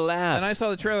ready to laugh. And I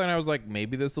saw the trailer and I was like,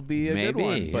 maybe this will be a good Maybe.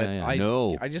 one. But Yeah,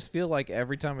 no. I just feel like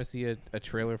every time I see a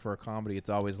trailer for a comedy,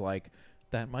 it's always like,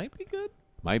 that might be good.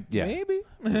 Yeah. Maybe.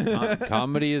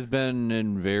 Comedy has been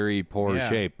in very poor Yeah.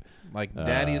 shape. Like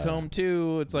Daddy's Home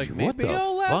too. It's like, What maybe the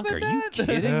I'll laugh fuck? at Are you that.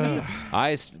 kidding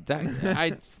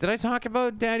me? Did I talk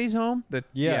about Daddy's Home?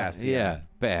 Yes. Yeah,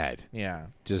 bad, Yeah.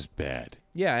 just bad.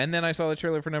 Yeah, and then I saw the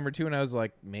trailer for number 2, and I was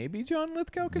like, maybe John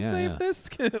Lithgow can Yeah. save this.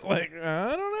 Like,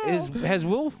 I don't know. Has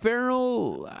Will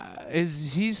Ferrell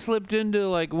is he slipped into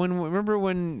like remember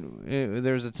when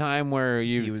there was a time where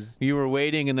you were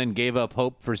waiting and then gave up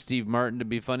hope for Steve Martin to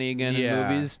be funny again Yeah.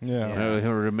 in movies, Yeah.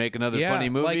 or to make another funny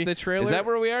movie? Like the trailer. Is that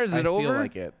where we are? Is I it over? feel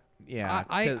like it. Yeah.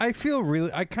 I feel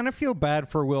really, I kind of feel bad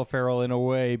for Will Ferrell in a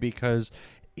way because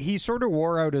he sort of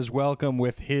wore out his welcome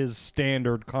with his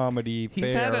standard comedy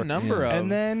He's fare. had a number of.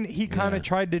 And then he kind of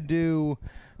tried to do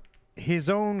his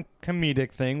own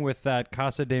comedic thing with that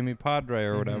Casa de Mi Padre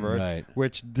or whatever, Right.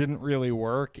 which didn't really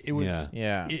work. It was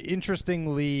Yeah.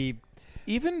 interestingly...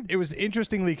 Even It was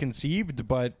interestingly conceived,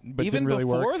 but even didn't really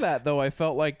before work. that, though, I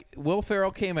felt like Will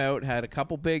Ferrell came out, had a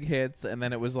couple big hits, and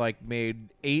then it was like made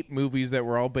 8 movies that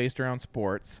were all based around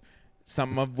sports,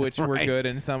 some of which were Right. good,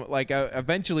 and some like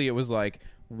eventually it was like,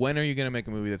 when are you going to make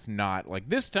a movie that's not like,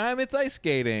 this time it's ice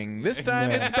skating, this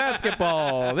time it's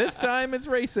basketball, this time it's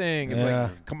racing? It's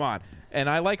like, come on. And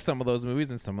I like some of those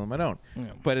movies and some of them I don't. Yeah.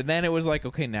 But then it was like,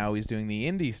 okay, now he's doing the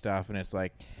indie stuff, and it's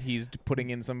like he's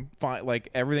putting in some like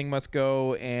Everything Must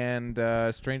Go and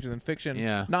Stranger Than Fiction.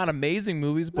 Yeah. Not amazing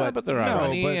movies, but they're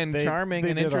funny and charming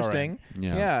and interesting. Right.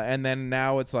 Yeah. And then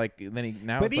now it's like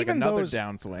it's like another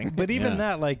downswing. But even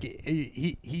that, like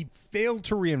he failed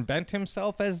to reinvent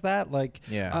himself as that. Like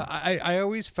I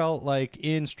always felt like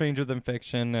in Stranger Than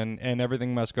Fiction and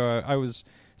Everything Must Go, I was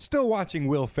still watching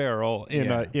Will Ferrell in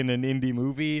an indie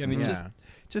movie, and it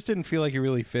just didn't feel like he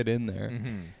really fit in there.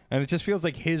 And it just feels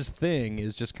like his thing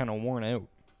is just kind of worn out.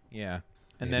 Yeah.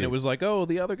 And then it was like, oh,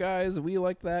 the other guys, we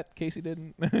liked that. Casey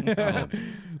didn't.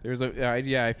 There's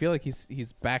I feel like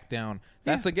he's back down.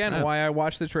 That's again why I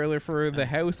watched the trailer for The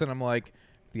House, and I'm like,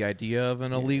 the idea of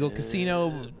an illegal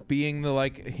casino being the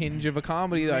like hinge of a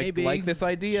comedy. Like this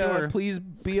idea. Sure. Please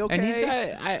be okay. And he's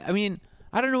got. I mean,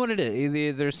 I don't know what it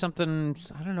is. There's something,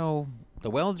 I don't know, the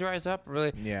well dries up,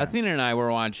 really. Yeah. Athena and I were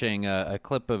watching a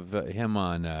clip of him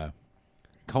on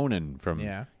Conan from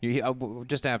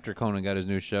just after Conan got his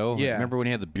new show. Yeah. Remember when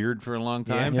he had the beard for a long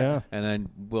time? Yeah. And then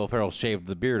Will Ferrell shaved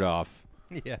the beard off.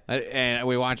 Yeah. And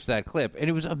we watched that clip, and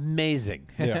it was amazing.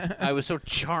 Yeah. I was so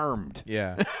charmed.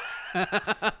 Yeah.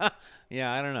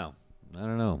 Yeah, I don't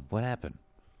know. What happened?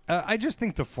 I just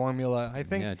think the formula, I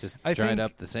think... Yeah, dried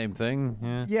up the same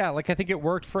thing. Yeah, like I think it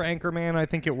worked for Anchorman. I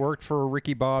think it worked for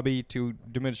Ricky Bobby to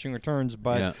Diminishing Returns.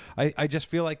 But I just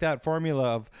feel like that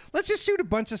formula of, let's just shoot a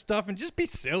bunch of stuff and just be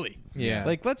silly. Yeah.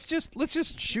 Like, let's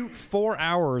just shoot 4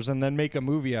 hours and then make a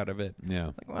movie out of it. Yeah.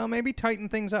 Like, well, maybe tighten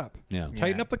things up. Yeah.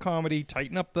 Tighten up the comedy,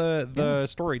 tighten up the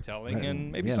storytelling,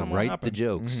 and maybe something will write happen. the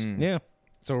jokes. Yeah.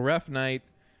 So Rough Night,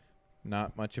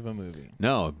 not much of a movie.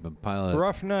 No, a pile of...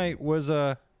 Rough Night was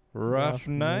a... Rough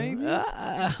Night?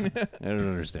 I don't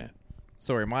understand.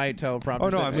 Sorry, my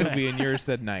teleprompter said movie and yours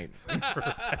said night.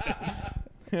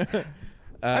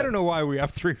 I don't know why we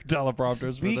have 3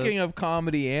 teleprompters. Speaking of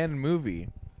comedy and movie,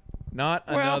 not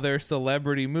another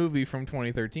celebrity movie from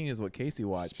 2013 is what Casey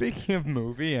watched. Speaking of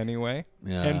movie, anyway,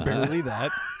 and barely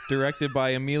that. Directed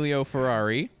by Emilio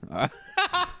Ferrari.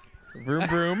 Vroom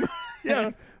vroom.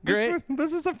 Yeah, great.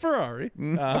 This is a Ferrari.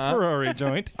 A Ferrari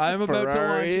joint. I'm about to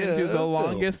launch into the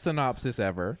longest synopsis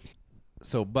ever.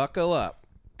 So buckle up,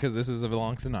 because this is a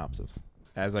long synopsis,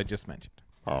 as I just mentioned.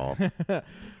 Oh.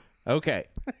 Okay.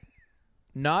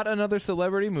 Not Another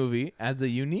Celebrity Movie adds a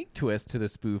unique twist to the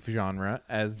spoof genre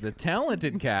as the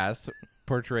talented cast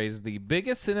portrays the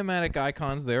biggest cinematic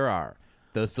icons there are,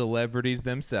 the celebrities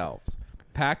themselves.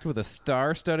 Packed with a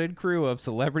star-studded crew of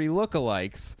celebrity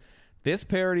lookalikes, this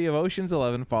parody of Ocean's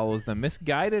 11 follows the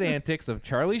misguided antics of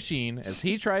Charlie Sheen as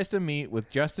he tries to meet with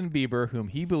Justin Bieber, whom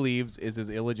he believes is his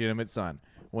illegitimate son.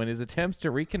 When his attempts to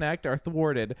reconnect are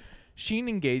thwarted, Sheen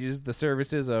engages the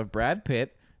services of Brad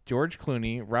Pitt, George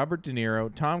Clooney, Robert De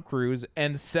Niro, Tom Cruise,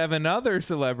 and 7 other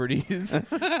celebrities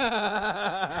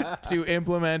to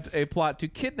implement a plot to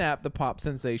kidnap the pop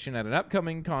sensation at an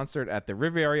upcoming concert at the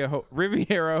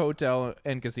Riviera Hotel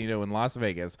and Casino in Las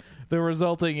Vegas. The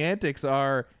resulting antics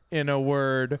are, in a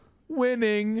word,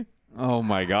 winning. Oh,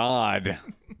 my God.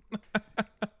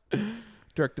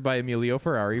 Directed by Emilio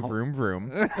Ferrari, Vroom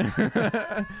Vroom.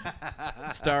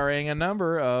 Starring a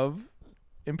number of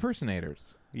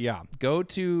impersonators. Yeah. Go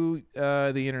to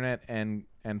the internet and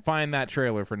find that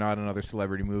trailer for Not Another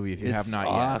Celebrity Movie if you have not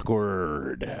yet.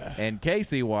 Awkward. And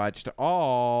Casey watched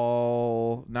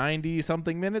all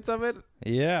 90-something minutes of it.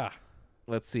 Yeah.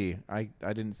 Let's see. I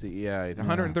didn't see. Yeah, it's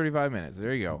 135 minutes.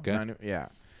 There you go. Okay. Yeah.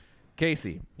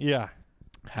 Casey. Yeah.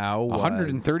 How was...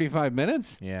 135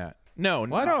 minutes? Yeah. No,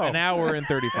 What? No, an hour and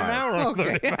 35. An hour and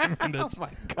 35 minutes. Oh, my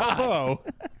God. Although,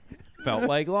 Felt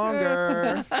like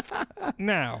longer.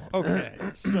 now, okay.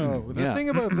 So, the thing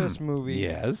about this movie...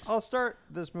 Yes. I'll start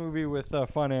this movie with a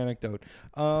fun anecdote.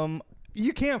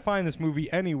 You can't find this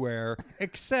movie anywhere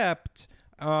except...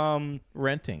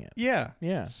 Renting it. Yeah.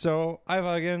 Yeah. So I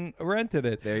fucking rented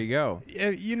it. There you go.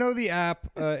 You know the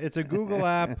app? It's a Google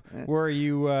app where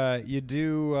you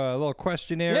do little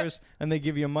questionnaires and they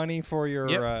give you money for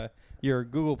your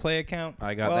Google Play account.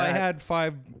 I got that. that. I had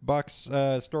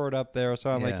 $5 stored up there, so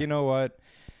I'm like, you know what?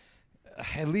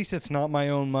 At least it's not my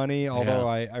own money. Although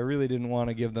I really didn't want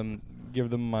to give them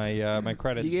my my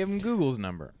credits. You gave him Google's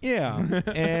number. Yeah,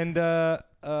 and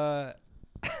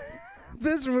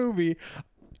this movie,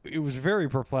 it was very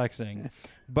perplexing,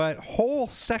 but whole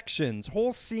scenes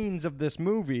of this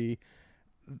movie,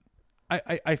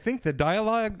 I think the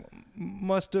dialogue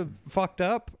must have fucked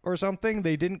up or something.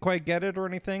 They didn't quite get it or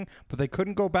anything, but they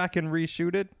couldn't go back and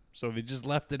reshoot it, so they just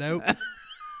left it out.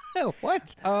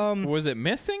 What? Was it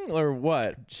missing or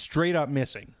what? Straight up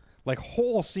missing. Like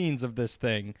whole scenes of this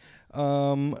thing.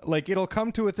 Like it'll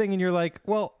come to a thing and you're like,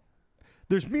 well,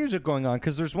 there's music going on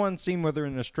because there's one scene where they're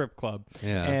in a strip club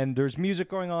and there's music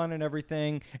going on and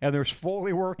everything and there's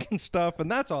Foley work and stuff and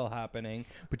that's all happening,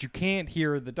 but you can't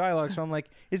hear the dialogue. So I'm like,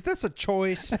 is this a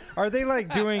choice? Are they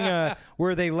like doing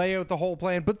where they lay out the whole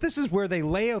plan? But this is where they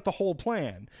lay out the whole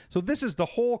plan. So this is the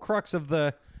whole crux of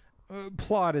the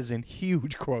plot is in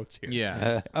huge quotes here.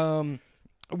 Yeah.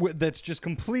 That's just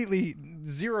completely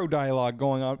zero dialogue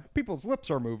going on. People's lips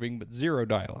are moving, but zero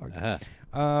dialogue.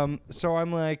 So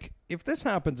I'm like, if this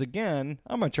happens again,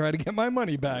 I'm going to try to get my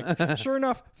money back. Sure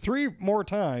enough, 3 more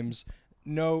times,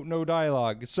 no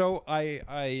dialogue. So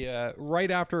I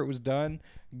right after it was done,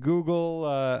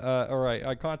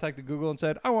 I contacted Google and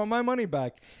said, I want my money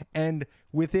back. And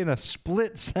within a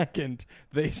split second,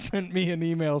 they sent me an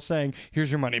email saying,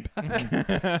 here's your money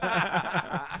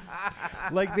back.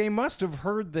 Like, they must have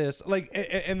heard this. Like,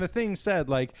 and the thing said,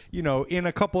 like, you know, in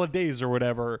a couple of days or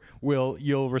whatever,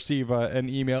 you'll receive an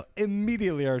email.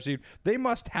 Immediately I received. They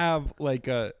must have, like,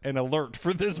 an alert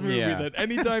for this movie that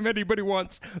anytime anybody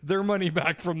wants their money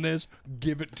back from this,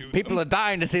 give it to them. People are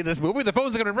dying to see this movie. The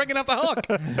phones are going to ring it off the hook.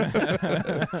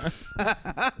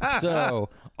 So,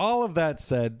 all of that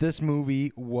said, this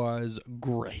movie was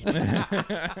great.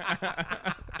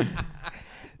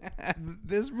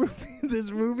 This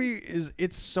movie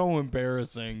it's so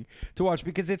embarrassing to watch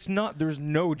because there's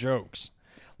no jokes.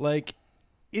 Like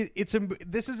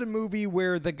this is a movie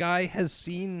where the guy has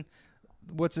seen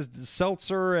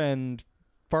Seltzer and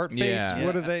Fartface. Yeah.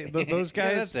 What are they? Those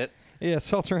guys? Yeah, that's it. Yeah,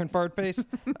 Seltzer and Fartface.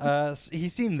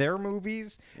 He's seen their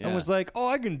movies and was like, "Oh,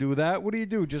 I can do that. What do you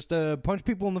do? Just punch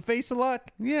people in the face a lot?"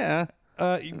 Yeah.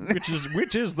 Which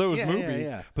is those movies.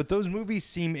 Yeah. But those movies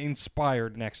seem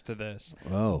inspired next to this.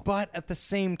 Whoa. But at the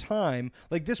same time,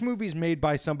 like, this movie is made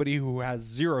by somebody who has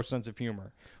zero sense of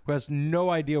humor, who has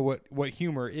no idea what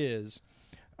humor is.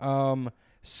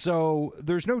 So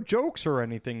there's no jokes or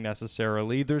anything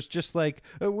necessarily. There's just like,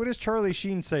 what does Charlie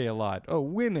Sheen say a lot? Oh,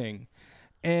 winning.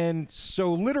 And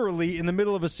so literally in the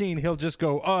middle of a scene, he'll just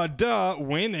go,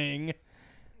 winning.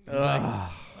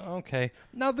 Like, okay.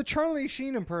 Now, the Charlie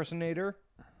Sheen impersonator,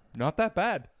 not that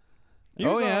bad. He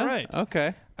was all right.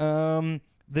 Okay.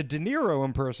 The De Niro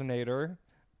impersonator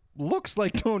looks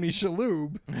like Tony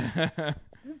Shalhoub.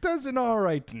 Does an all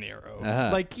right De Niro.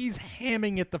 Like, he's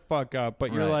hamming it the fuck up,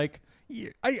 but you're like,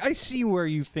 I see where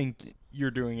you think you're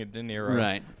doing it, De Niro.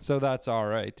 Right. So that's all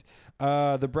right.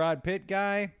 The Brad Pitt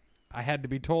guy, I had to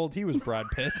be told he was Brad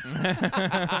Pitt.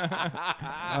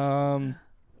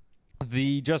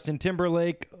 The Justin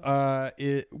Timberlake,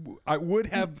 I would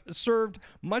have served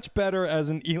much better as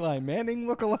an Eli Manning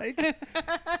lookalike,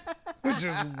 which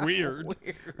is weird.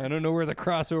 I don't know where the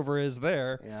crossover is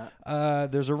there. Yeah.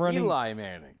 There's a running Eli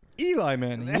Manning. Eli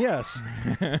Manning, yes.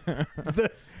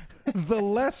 the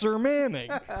lesser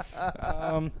Manning.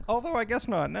 Although I guess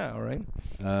not now, right?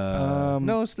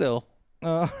 No, still.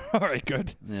 All right,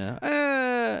 good.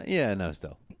 Yeah. No,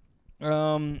 still.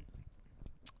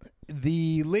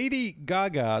 The Lady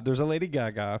Gaga, there's a Lady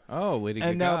Gaga. Oh, Lady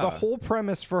Gaga. And now the whole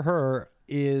premise for her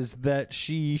is that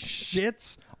she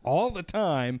shits all the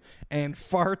time and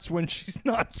farts when she's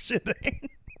not shitting.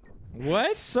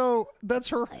 What? So that's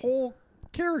her whole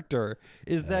character,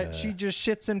 is that she just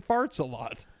shits and farts a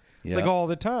lot. Yeah. Like all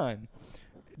the time.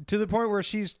 To the point where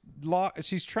she's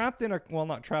trapped in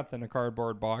not trapped in a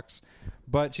cardboard box,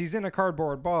 but she's in a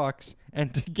cardboard box,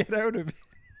 and to get out of it,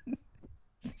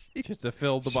 Just to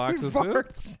fill the box she with food?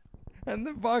 farts, and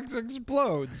the box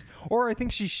explodes. Or I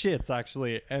think she shits,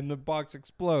 actually, and the box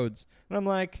explodes. And I'm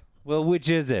like, Well, which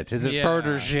is it? Is it fart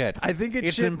or shit? I think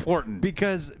it's shit important.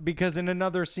 because in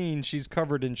another scene she's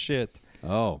covered in shit.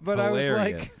 Oh. But hilarious. I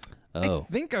was like, Oh.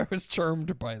 I think I was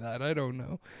charmed by that. I don't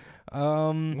know.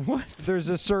 What? There's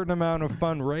a certain amount of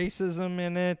fun racism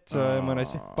in it. When I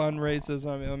say fun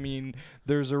racism, I mean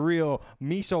there's a real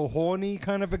miso horny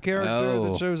kind of a character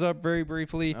that shows up very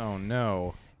briefly. Oh,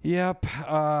 no. Yep.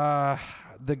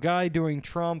 The guy doing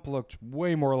Trump looked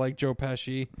way more like Joe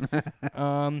Pesci.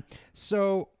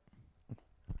 So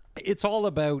it's all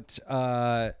about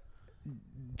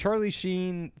Charlie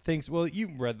Sheen thinks, well,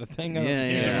 you read the thing. I don't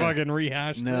need to fucking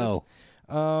rehash this.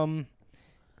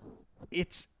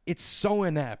 It's so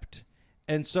inept.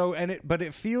 But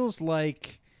it feels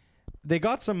like they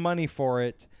got some money for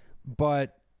it,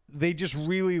 but they just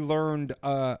really learned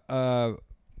a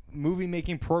movie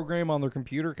making program on their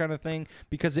computer kind of thing,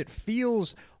 because it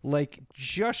feels like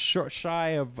just shy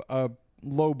of a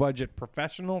low budget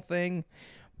professional thing,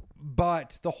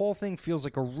 but the whole thing feels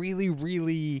like a really,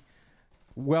 really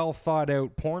well thought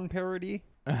out porn parody.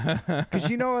 Because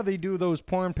you know how they do those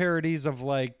porn parodies of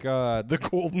like the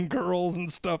Golden Girls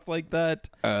and stuff like that.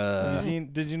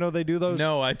 Did you know they do those?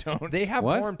 No, I don't. They have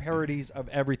What? porn parodies of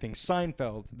everything.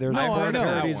 Seinfeld. There's No, I porn know.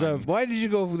 parodies of. Why did you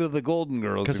go for the Golden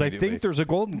Girls? Because I immediately? think there's a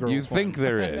Golden Girls. You think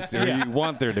there is, or you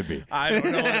want there to be. I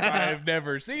don't know if I've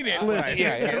never seen it.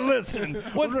 Listen, listen.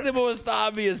 What's the most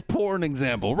obvious porn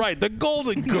example? Right, the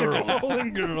Golden Girls.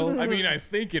 Golden Girls. I mean, I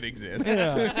think it exists.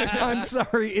 Yeah. I'm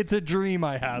sorry. It's a dream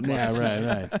I had. last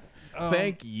night. right.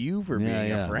 Thank you for being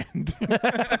yeah. a friend.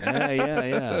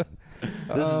 Yeah.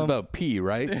 This is about pee,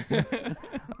 right?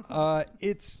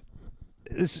 It's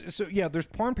so yeah. There's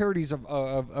porn parodies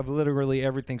of literally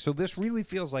everything. So this really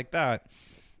feels like that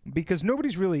because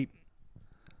nobody's really,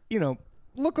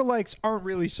 lookalikes aren't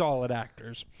really solid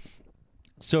actors.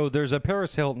 So there's a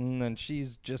Paris Hilton, and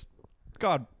she's just,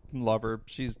 God love her,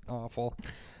 she's awful.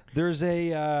 There's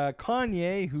a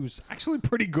Kanye who's actually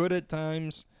pretty good at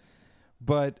times.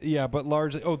 But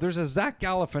largely, there's a Zach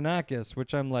Galifianakis,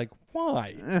 which I'm like,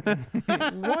 why?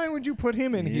 Why would you put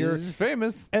him in here? He's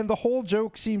famous. And the whole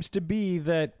joke seems to be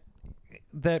that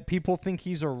people think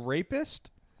he's a rapist.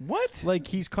 What? Like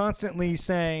he's constantly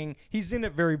saying, he's in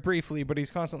it very briefly, but he's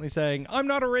constantly saying, "I'm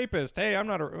not a rapist. Hey, I'm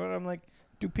not a." I'm like,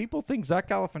 do people think Zach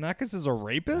Galifianakis is a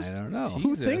rapist? I don't know.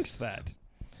 Who Jesus. thinks that?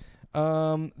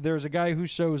 There's a guy who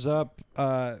shows up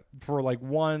for like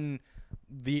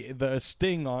the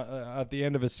sting at the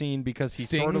end of a scene because he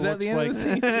Stings sort of at looks the end like of the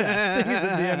scene? yeah, stings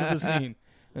at the end of the scene,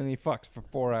 and he fucks for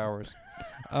 4 hours.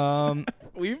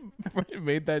 We've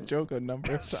made that joke a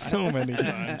number of times. So many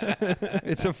times.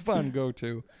 It's a fun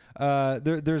go-to.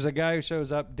 There's a guy who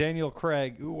shows up, Daniel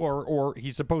Craig, or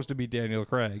he's supposed to be Daniel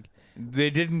Craig. They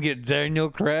didn't get Daniel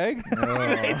Craig?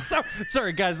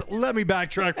 Sorry, guys. Let me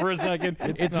backtrack for a second.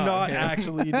 It's not him.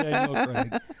 actually Daniel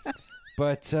Craig.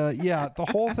 But the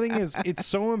whole thing is it's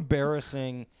so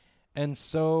embarrassing and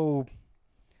so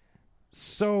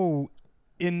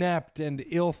inept and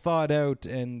ill thought out,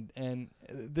 and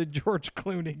the George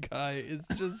Clooney guy is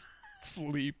just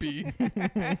sleepy.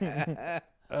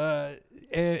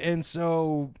 And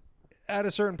so at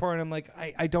a certain point, I'm like,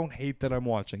 I don't hate that I'm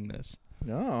watching this.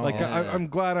 No. Like I'm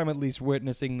glad I'm at least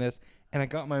witnessing this, and I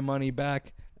got my money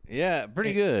back. Yeah,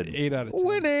 pretty good. 8 out of 10.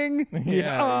 Winning.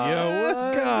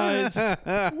 Guys.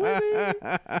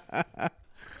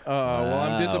 Well,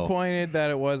 I'm disappointed that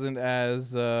it wasn't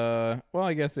as well,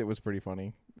 I guess it was pretty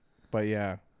funny. But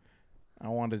yeah, I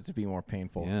wanted it to be more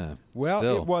painful. Yeah. Well,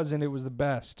 Still. it wasn't. It was the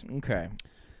best. Okay.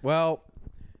 Well,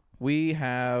 we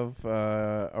have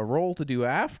a role to do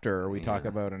after we talk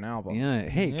about an album. Yeah.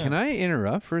 Hey, can I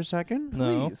interrupt for a second?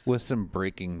 No. Please. With some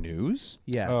breaking news.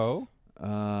 Yes. Oh.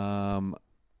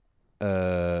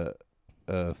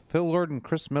 Phil Lord and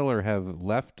Chris Miller have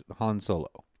left Han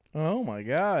Solo. Oh my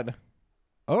God.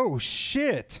 Oh,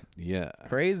 shit. Yeah.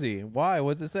 Crazy. Why?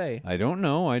 What's it say? I don't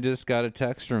know. I just got a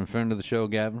text from a friend of the show,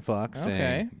 Gavin Fox,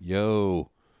 saying,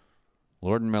 "Yo,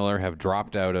 Lord and Miller have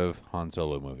dropped out of Han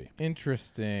Solo movie."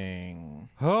 Interesting.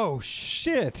 Oh,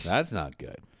 shit. That's not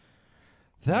good.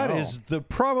 That No. is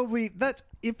that's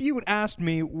if you had asked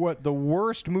me what the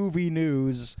worst movie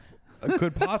news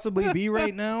could possibly be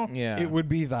right now, Yeah. it would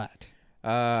be that.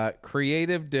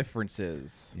 Creative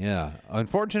differences. Yeah.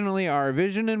 Unfortunately, our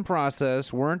vision and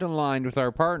process weren't aligned with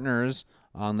our partners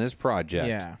on this project.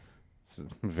 Yeah.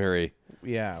 Very.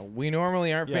 Yeah. We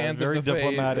normally aren't Yeah, fans very of the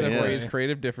diplomatic. phrase Yes.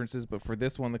 creative differences, but for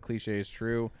this one, the cliche is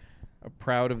true.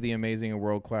 Proud of the amazing and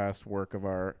world-class work of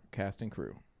our cast and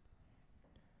crew.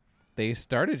 They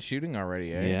started shooting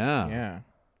already, eh? Yeah. Yeah.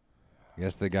 I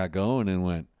guess they got going and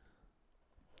went,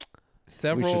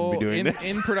 Several be doing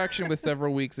this. in production with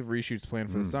several weeks of reshoots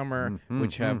planned for the summer,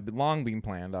 which have long been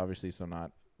planned, obviously, so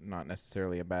not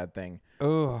necessarily a bad thing.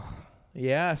 Oh,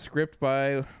 Yeah, script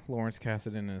by Lawrence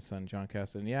Kasdan and his son John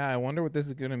Kasdan. Yeah, I wonder what this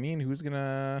is gonna mean. Who's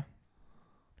gonna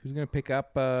pick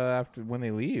up after when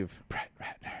they leave? Brett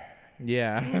Ratner.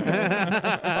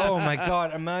 Yeah. oh my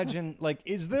God! Imagine, like,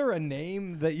 is there a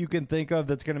name that you can think of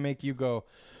that's going to make you go,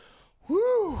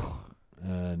 "Whoo"?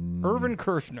 Irvin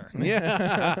Kershner.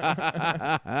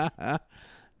 yeah.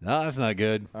 No, that's not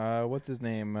good. What's his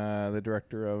name? The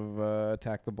director of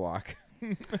Attack the Block.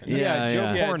 Joe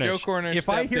Yeah, Cornish. Joe Cornish If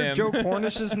I stepped hear in. Joe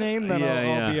Cornish's name, then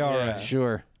I'll be all right.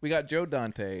 Sure. We got Joe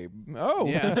Dante. Oh,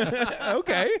 Yeah.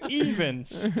 okay. Even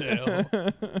still.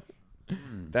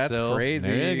 That's So, crazy.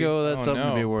 There you go. That's Oh, something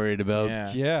no. to be worried about.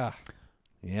 Yeah. Yeah.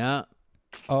 Yeah.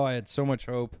 Oh, I had so much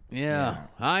hope. Yeah.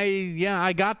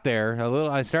 I got there a little.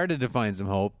 I started to find some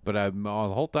hope, but the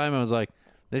whole time I was like,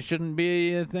 this shouldn't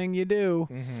be a thing you do.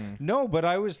 No, but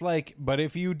I was like, but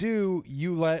if you do,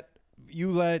 you let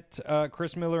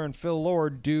Chris Miller and Phil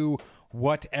Lord do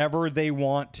whatever they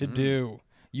want to do.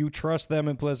 you trust them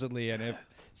implicitly, and if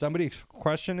somebody's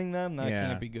questioning them, that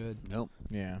can't be good. Nope.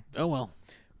 Yeah. Oh well.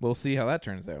 We'll see how that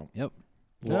turns out. Yep.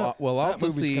 We'll also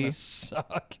that movie's gonna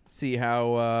suck. see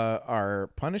how our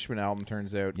Punishment album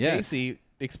turns out. Yes. Casey,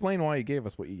 explain why you gave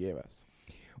us what you gave us.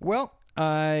 Well,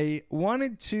 I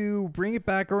wanted to bring it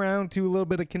back around to a little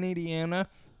bit of Canadiana.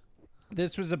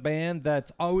 This was a band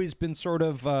that's always been sort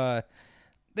of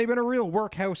they've been a real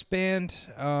workhouse band.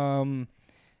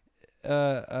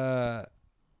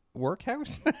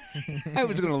 Workhouse? I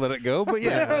was going to let it go, but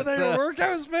yeah. Are they a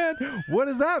workhouse band? What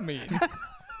does that mean?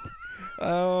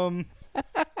 A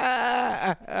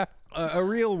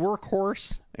real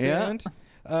workhorse band.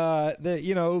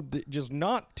 That just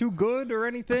not too good or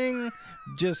anything.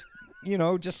 Just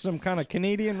some kind of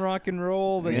Canadian rock and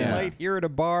roll that you might hear at a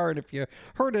bar, and if you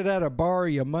heard it at a bar,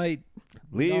 you might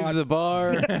leave the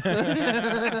bar.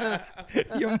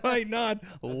 You might not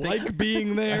like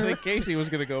being there. I think Casey was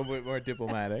going to go a bit more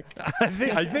diplomatic.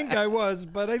 I think I was,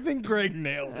 but I think Greg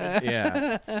nailed it.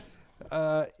 Yeah.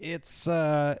 And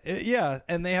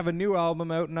they have a new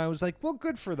album out, and I was like, well,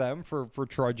 good for them for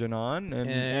trudging on.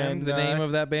 And the name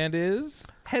of that band is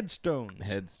Headstones.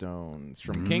 Headstones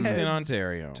from Kingston,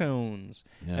 Ontario. Headstones.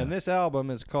 Yeah. And this album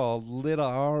is called Little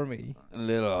Army.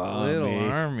 Little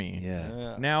Army.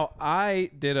 Yeah. Now,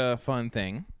 I did a fun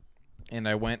thing, and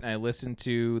I went and I listened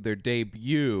to their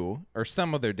debut, or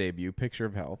some of their debut, Picture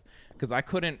of Health, because I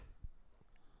couldn't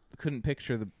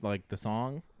picture the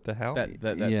song. The hell?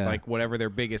 That like whatever their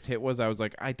biggest hit was, I was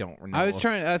like, I don't remember. I was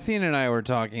trying. Athena and I were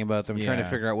talking about them, trying to Yeah.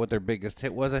 figure out what their biggest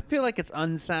hit was. I feel like it's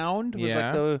Unsound. Was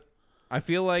Yeah. like I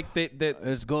feel like that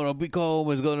it's gonna be calm.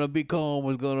 It's gonna be calm.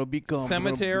 It's gonna be calm.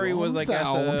 Cemetery was, I guess,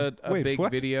 a Wait, big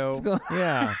what? video.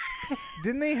 Yeah.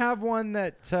 Didn't they have one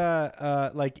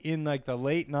that like in like the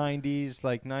late 90s,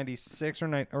 like 96 or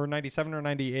 97 or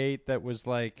 98, that was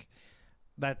like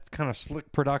that kind of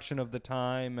slick production of the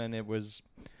time, and it was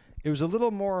a little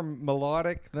more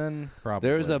melodic than Probably.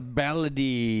 There's a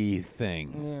ballady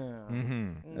thing.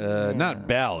 Not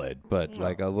ballad, but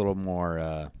like a little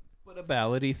more. But a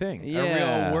ballady thing. Yeah.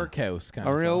 A real workhouse kind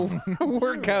A of real song.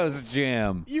 workhouse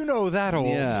jam. that old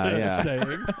Yeah.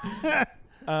 saying.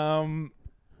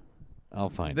 I'll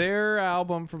find it. Their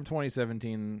album from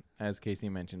 2017, as Casey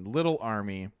mentioned, Little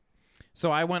Army.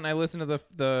 So I went and I listened to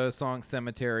the song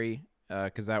Cemetery,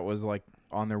 because that was like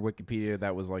on their Wikipedia.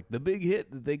 That was like the big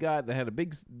hit that they got. They had a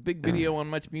big video on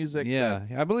Much Music. Yeah,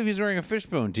 I believe he's wearing a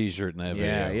Fishbone T-shirt in that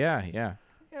video.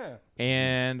 Yeah.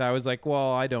 And I was like,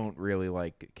 well, I don't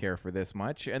really care for this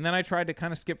much. And then I tried to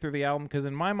kind of skip through the album, because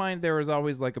in my mind there was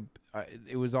always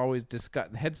it was always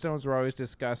discussed. Headstones were always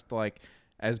discussed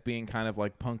as being kind of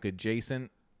like punk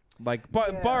adjacent,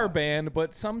 bar band,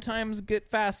 but sometimes get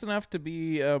fast enough to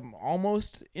be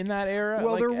almost in that era.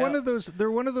 Well, they're one of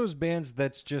those bands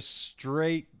that's just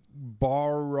straight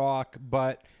bar rock,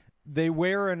 but they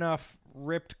wear enough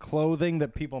ripped clothing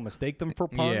that people mistake them for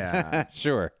punk. Yeah.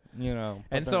 Sure.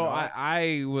 And so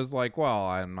I was like, well,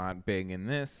 I'm not big in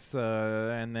this.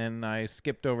 And then I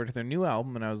skipped over to their new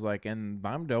album, and I was like, and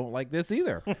I don't like this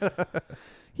either.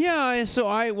 Yeah, so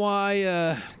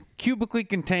Cubically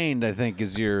Contained, I think,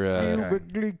 is your...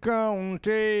 Cubically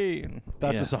Contained.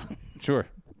 That's Yeah. a song. Sure.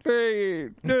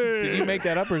 Did you make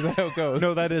that up, or is that how it goes?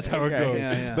 No, that is how it goes.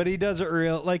 Yeah. But he does it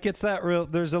real, it's that real.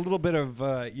 There's a little bit of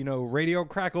radio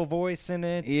crackle voice in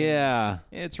it. Yeah.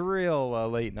 It's real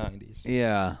late 90s.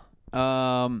 Yeah.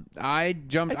 I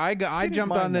jumped didn't on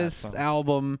mind that this song.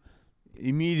 album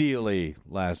immediately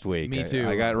last week. Me too.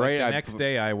 I got the next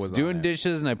day I was doing on it.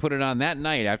 dishes, and I put it on that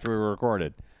night after we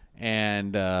recorded.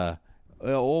 And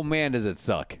oh man, does it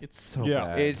suck. It's so Yeah.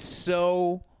 bad. It's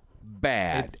so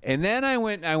bad. And then I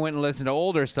went and listened to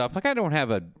older stuff. I don't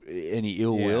have any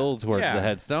ill will towards Yeah. the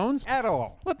Headstones At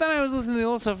all. But then I was listening to the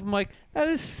old stuff. I'm like,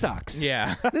 this sucks.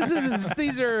 Yeah. This isn't.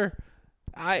 These are.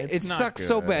 It not sucks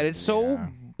so good. bad. It's so Yeah.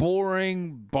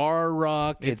 boring bar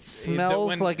rock. It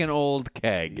smells like an old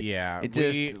keg. Yeah, It's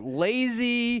just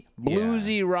lazy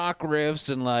bluesy rock riffs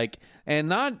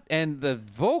and the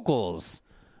vocals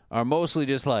are mostly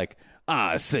just like,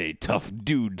 I say tough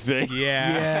dude thing.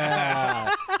 Yeah.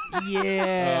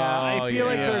 Yeah. Oh, I feel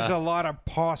like yeah. there's a lot of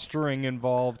posturing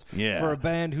involved for a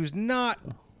band who's not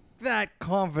that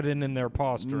confident in their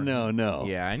posturing. No.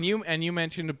 Yeah, and you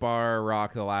mentioned bar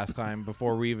rock the last time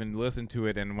before we even listened to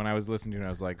it, and when I was listening to it,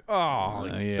 I was like,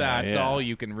 that's all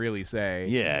you can really say.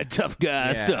 Yeah, tough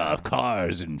guy Yeah. stuff,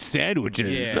 cars and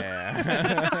sandwiches.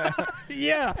 Yeah.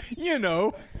 Yeah,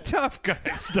 tough guy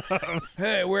stuff.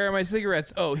 Hey, where are my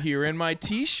cigarettes? Oh, here in my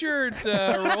T-shirt,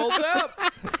 rolled up.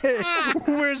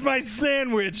 Where's my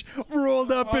sandwich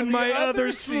rolled up in On my the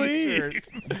other sleeve?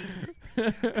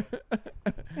 T-shirt.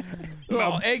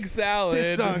 Oh, egg salad.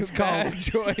 This song's Bad called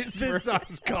choice. This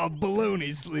song's called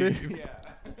Baloney Sleeve.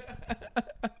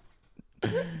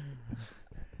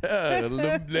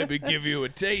 Let me give you a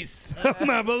taste.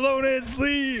 My baloney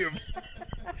sleeve.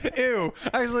 Ew.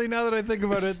 Actually, now that I think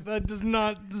about it, this is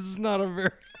not a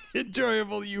very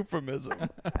enjoyable euphemism.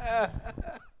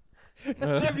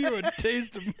 Give you a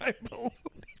taste of my baloney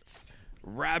sleeve.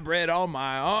 Rye bread on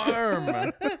my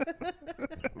arm.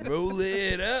 Roll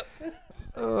it up.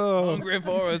 Hungry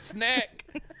for a snack.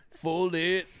 Fold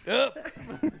it up.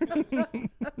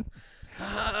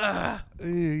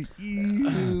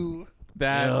 Ew. It's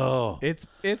bad. Ooh, it's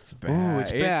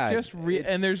bad. Just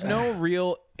and there's no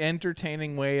real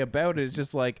entertaining way about it. It's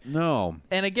just like No.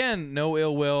 And again, no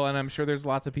ill will, and I'm sure there's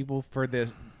lots of people for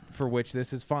which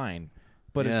this is fine.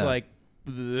 But it's like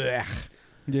blech.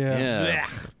 Yeah.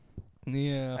 Blech.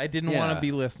 Yeah. I didn't want to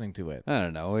be listening to it. I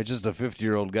don't know. It's just a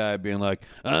 50-year-old guy being like,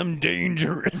 I'm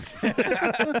dangerous.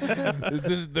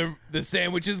 the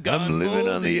sandwich is gone. I'm living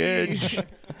on the edge.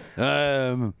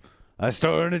 I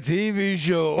star in a TV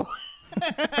show.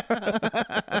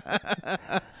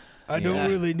 I don't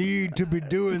really need to be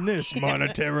doing this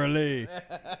monetarily.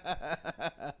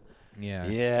 Yeah.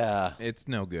 Yeah. It's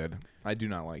no good. I do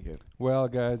not like it. Well,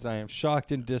 guys, I am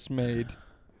shocked and dismayed.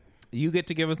 You get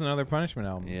to give us another punishment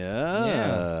album.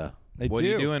 Yeah. What are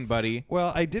you doing, buddy?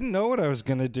 Well, I didn't know what I was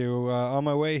going to do. On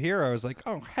my way here, I was like,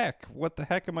 oh, heck, what the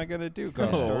heck am I going to do?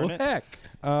 Gosh darn it. Heck.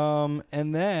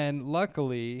 And then,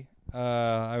 luckily,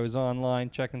 I was online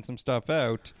checking some stuff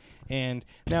out. And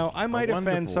now I might offend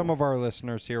wonderful. some of our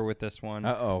listeners here with this one.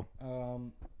 Uh-oh.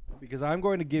 Because I'm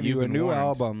going to give You've you a been new warned.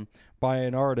 album by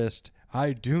an artist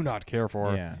I do not care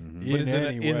for Yeah. in But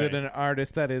any way. is it an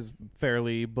artist that is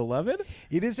fairly beloved?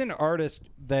 It is an artist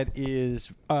that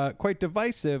is quite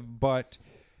divisive, but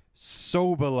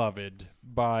so beloved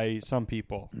by some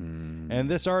people. And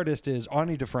this artist is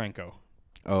Ani DeFranco.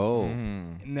 Oh.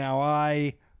 Now,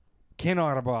 I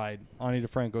cannot abide Ani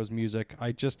DeFranco's music.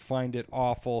 I just find it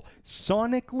awful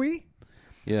sonically,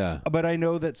 Yeah. but I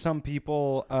know that some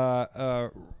people...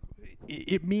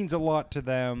 it means a lot to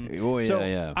them. Oh, yeah, so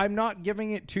yeah. I'm not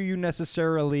giving it to you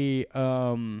necessarily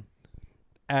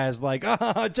as like,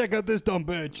 check out this dumb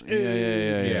bitch.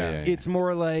 Yeah. It's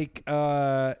more like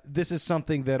this is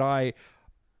something that I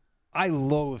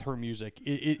loathe her music.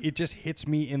 It just hits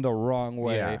me in the wrong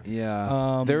way. Yeah.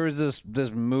 Yeah. There was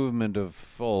this movement of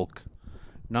folk,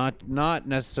 not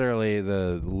necessarily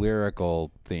the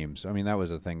lyrical themes. I mean, that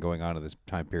was a thing going on at this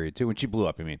time period too when she blew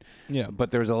up. I mean, Yeah.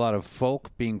 But there was a lot of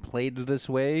folk being played this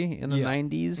way in the Yeah.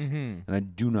 90s, and I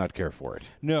do not care for it.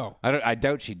 No. I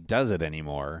doubt she does it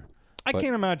anymore. I but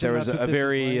can't imagine there was that's a what this is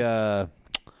very. like.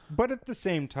 But at the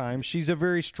same time, she's a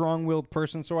very strong-willed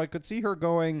person, so I could see her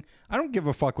going, I don't give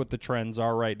a fuck what the trends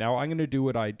are right now. I'm going to do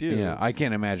what I do. Yeah, I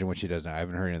can't imagine what she does now. I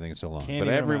haven't heard anything in so long. Can't But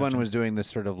even everyone imagine. was doing this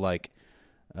sort of like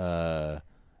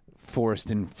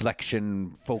forced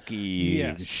inflection, folky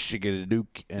Yes.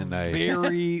 shigadook, and I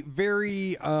Very,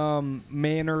 very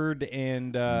mannered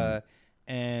and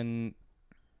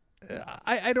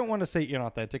I don't want to say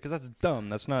inauthentic because that's dumb.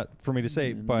 That's not for me to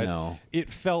say, but No.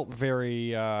 it felt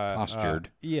very Postured.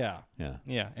 Yeah,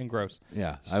 yeah, and gross.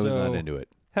 yeah. I was not So- into it.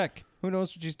 Heck, who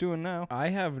knows what she's doing now? I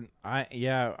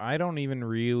don't even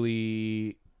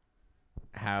really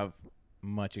have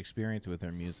much experience with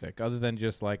her music other than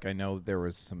just like I know there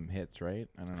was some hits, right?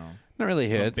 I don't know. Not really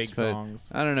Some hits, big but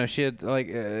songs. I don't know. She had like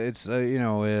it's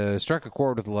struck a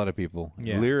chord with a lot of people.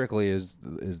 Yeah. Lyrically is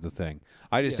the thing.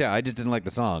 I just didn't like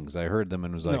the songs. I heard them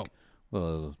and was like, No.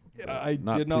 well, I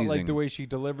not did not like pleasing. the way she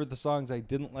delivered the songs. I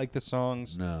didn't like the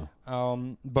songs. No.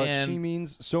 But And- she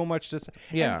means so much to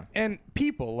Yeah. and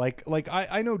people like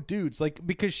I know dudes like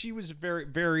because she was very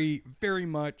very very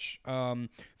much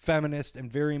feminist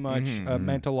and very much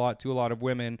meant a lot to a lot of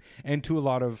women and to a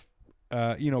lot of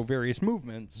various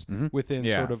movements within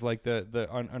Yeah. sort of like the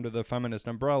under the feminist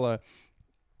umbrella.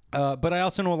 But I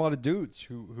also know a lot of dudes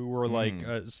who were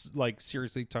like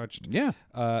seriously touched. Yeah.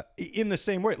 In the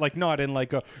same way, like not in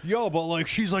like a but like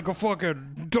she's like a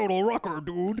fucking total rocker,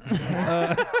 dude.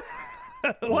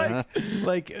 What?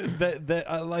 Like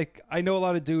that? Like I know a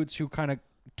lot of dudes who kind of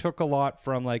took a lot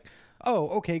from like, oh,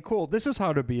 okay, cool. This is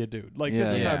how to be a dude. Like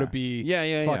this is how to be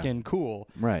fucking cool.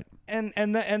 Right. And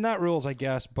that rules, I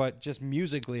guess. But just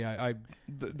musically,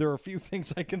 there are a few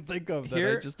things I can think of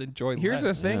that I just enjoy. Here's the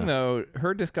less. thing, though.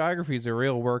 Her discography is a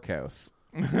real workhouse.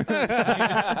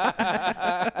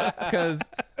 Because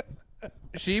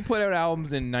She put out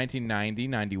albums in 1990,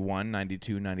 91,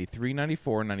 92, 93,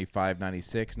 94, 95,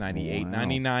 96, 98,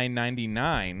 99,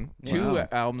 99. Two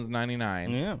albums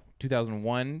 99. Yeah.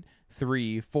 2001,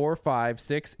 3, 4, 5,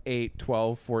 6, 8,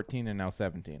 12, 14, and now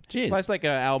 17. Jeez. That's like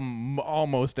an album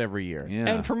almost every year. Yeah.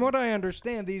 And from what I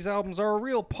understand, these albums are a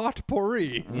real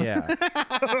potpourri Yeah.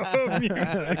 of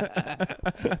music.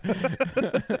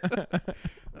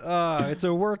 It's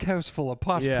a workhouse full of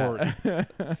potpourri.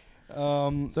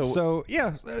 So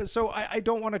I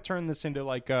don't want to turn this into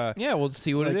like a Yeah, we'll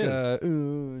see what it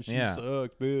is. She Yeah.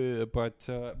 sucked,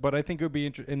 but I think it would be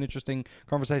an interesting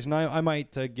conversation. I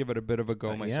might give it a bit of a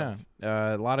go myself.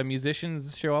 Yeah. A lot of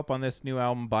musicians show up on this new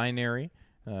album, Binary.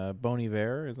 Bon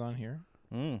Iver is on here.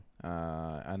 We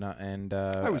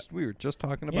were just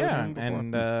talking about him before.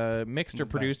 and mixed or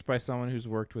produced by someone who's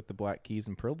worked with the Black Keys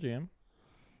and Pearl Jam.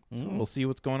 So we'll see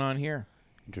what's going on here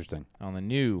Interesting. on the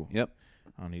new Yep.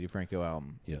 Ani DeFranco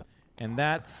album. Yeah. And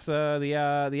that's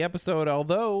the episode,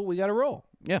 although we got to roll.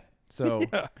 Yeah. So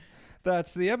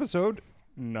That's the episode.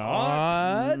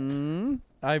 Not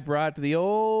I brought the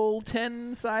old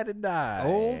 10-sided die.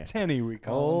 old Tenny, we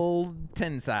call Old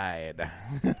 10-side.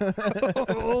 him.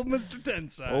 Old Mr.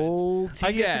 Ten-Sides. Old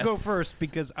I get to go TS. first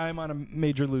because I'm on a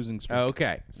major losing streak.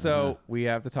 Okay, so we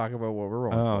have to talk about what we're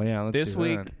rolling Oh, for. yeah, let's This do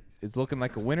week that. is looking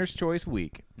like a winner's choice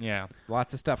week. Yeah.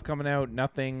 Lots of stuff coming out.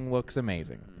 Nothing looks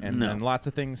amazing. And then lots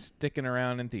of things sticking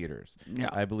around in theaters. Yeah.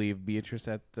 I believe Beatrice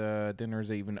at Dinner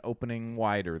is even opening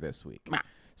wider this week.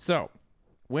 So,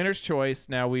 winner's choice.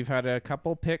 Now, we've had a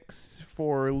couple picks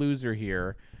for loser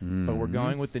here, but we're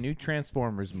going with the new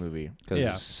Transformers movie. Because Yeah.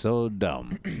 it's so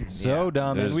dumb. So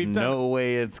dumb. There's And we've no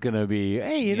way it's going to be,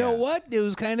 hey, you know what? It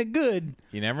was kind of good.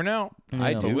 You never know.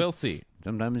 I But do. we'll see.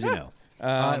 Sometimes you know.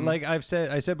 like I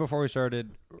said before we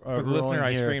started. For the listener,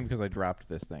 I here, screamed because I dropped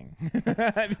this thing.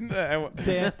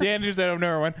 Dan just out of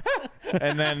nowhere went,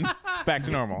 and then back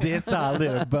to normal. This a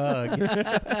little bug.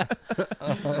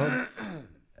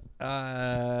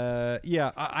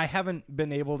 I haven't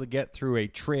been able to get through a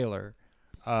trailer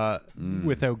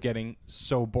without getting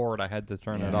so bored I had to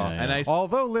turn it off. yeah. And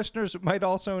Although listeners might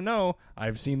also know,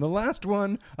 I've seen the last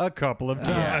one a couple of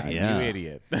times. Yeah. You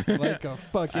idiot. Like a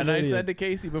fucking And idiot. I said to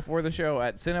Casey before the show,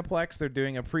 at Cineplex, they're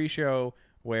doing a pre-show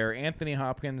where Anthony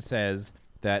Hopkins says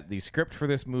that the script for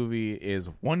this movie is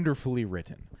wonderfully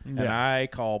written. And I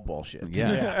call bullshit.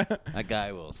 Yeah. That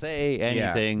guy will say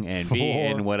anything and be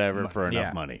in whatever for enough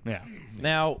Yeah. money. Yeah.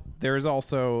 Now, there is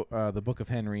also the Book of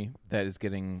Henry that is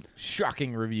getting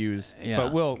shocking reviews, Yeah.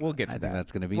 but we'll get to I that. think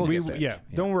that's going to be We'll next get week. there.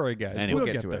 Don't worry, guys. Anyway. We'll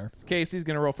Get get to there. it. Casey's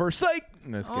going to roll first. Psych!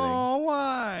 No, just kidding. Oh,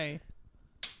 why?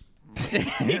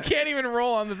 He can't even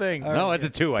roll on the thing. No, it's a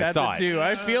 2. I That's saw a it. 2.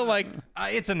 I feel like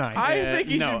It's a 9. I think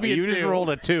he no, should be you a 2. just rolled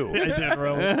a 2. I did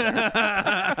roll it.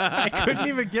 I couldn't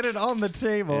even get it on the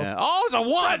table. Yeah. Oh, it's a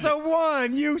 1. That's a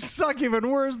 1. You suck even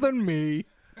worse than me.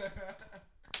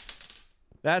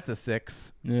 That's a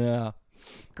 6. Yeah.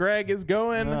 Greg is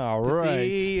going All to right.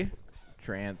 see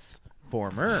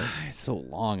Transformers. It's so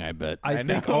long, I bet. I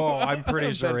think. know. Oh, I'm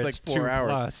pretty sure That's it's like 4 2 hours.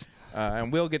 plus.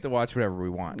 And we'll get to watch whatever we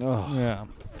want. oh, Yeah.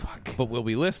 fuck. But we'll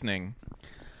be listening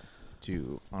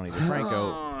to Ani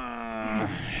DeFranco.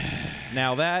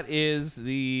 Now, that is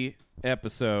the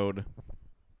episode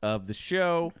of the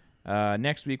show.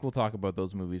 Next week, we'll talk about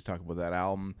those movies, talk about that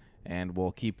album, and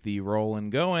we'll keep the rolling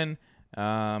going.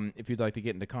 If you'd like to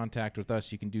get into contact with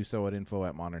us, you can do so at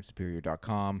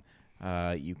info@modernsuperior.com.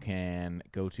 You can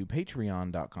go to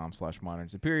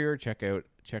patreon.com/modernsuperior.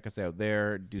 Check us out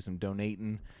there. Do some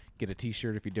donating. Get a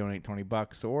T-shirt if you donate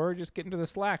 $20, or just get into the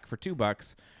Slack for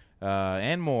 $2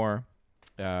 and more.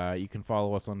 You can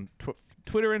follow us on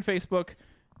Twitter and Facebook,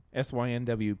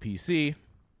 SYNWPC,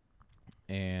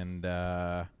 and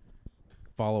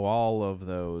follow all of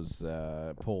those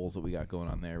polls that we got going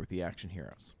on there with the Action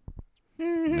Heroes.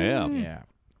 Yeah. Yeah.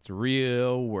 It's a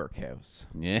real workhouse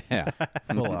Yeah.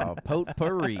 full of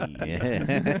potpourri.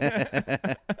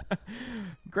 Yeah.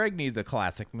 Greg needs a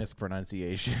classic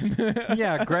mispronunciation.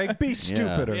 Yeah, Greg, be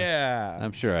stupider. Yeah.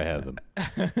 I'm sure I have them.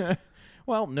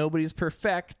 Well, nobody's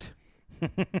perfect.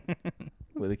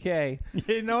 With a K.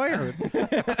 Yeah, no, I heard.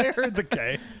 I heard the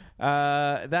K.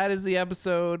 That is the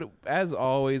episode. As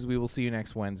always, we will see you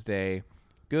next Wednesday.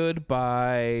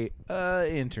 Goodbye,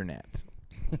 Internet.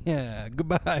 Yeah,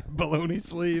 goodbye, baloney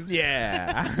sleeves.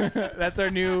 Yeah, that's our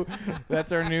new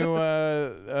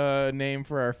name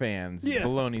for our fans. Yeah.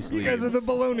 Baloney sleeves. You guys are the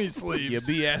baloney sleeves.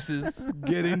 You BS's.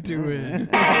 Get into it.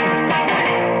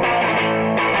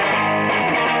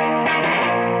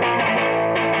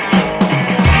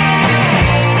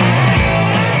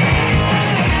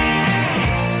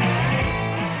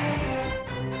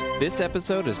 This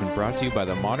episode has been brought to you by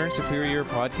the Modern Superior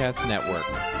Podcast Network.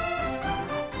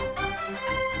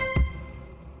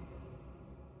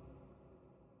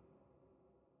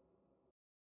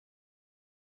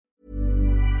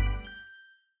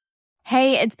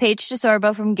 Hey, it's Paige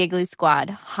DeSorbo from Giggly Squad.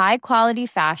 High quality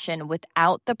fashion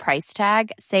without the price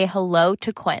tag. Say hello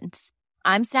to Quince.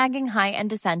 I'm snagging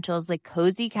high-end essentials like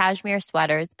cozy cashmere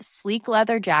sweaters, sleek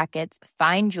leather jackets,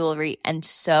 fine jewelry, and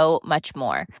so much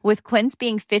more. With Quince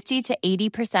being 50 to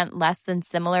 80% less than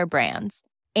similar brands.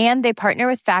 And they partner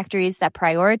with factories that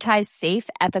prioritize safe,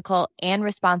 ethical, and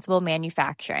responsible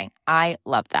manufacturing. I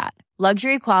love that.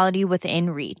 Luxury quality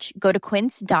within reach. Go to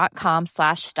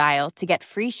quince.com/style to get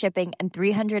free shipping and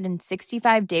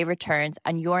 365-day returns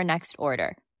on your next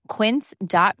order.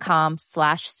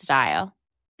 Quince.com/style.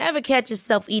 Ever catch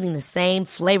yourself eating the same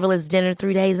flavorless dinner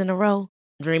 3 days in a row?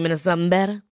 Dreaming of something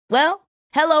better? Well,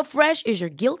 HelloFresh is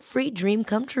your guilt-free dream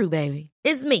come true, baby.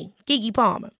 It's me, Keke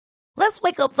Palmer. Let's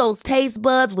wake up those taste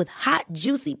buds with hot,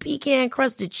 juicy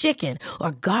pecan-crusted chicken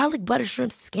or garlic butter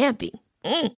shrimp scampi.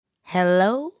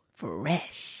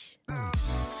 HelloFresh.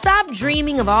 Stop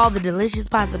dreaming of all the delicious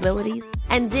possibilities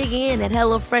and dig in at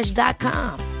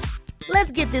HelloFresh.com.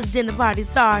 Let's get this dinner party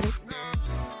started.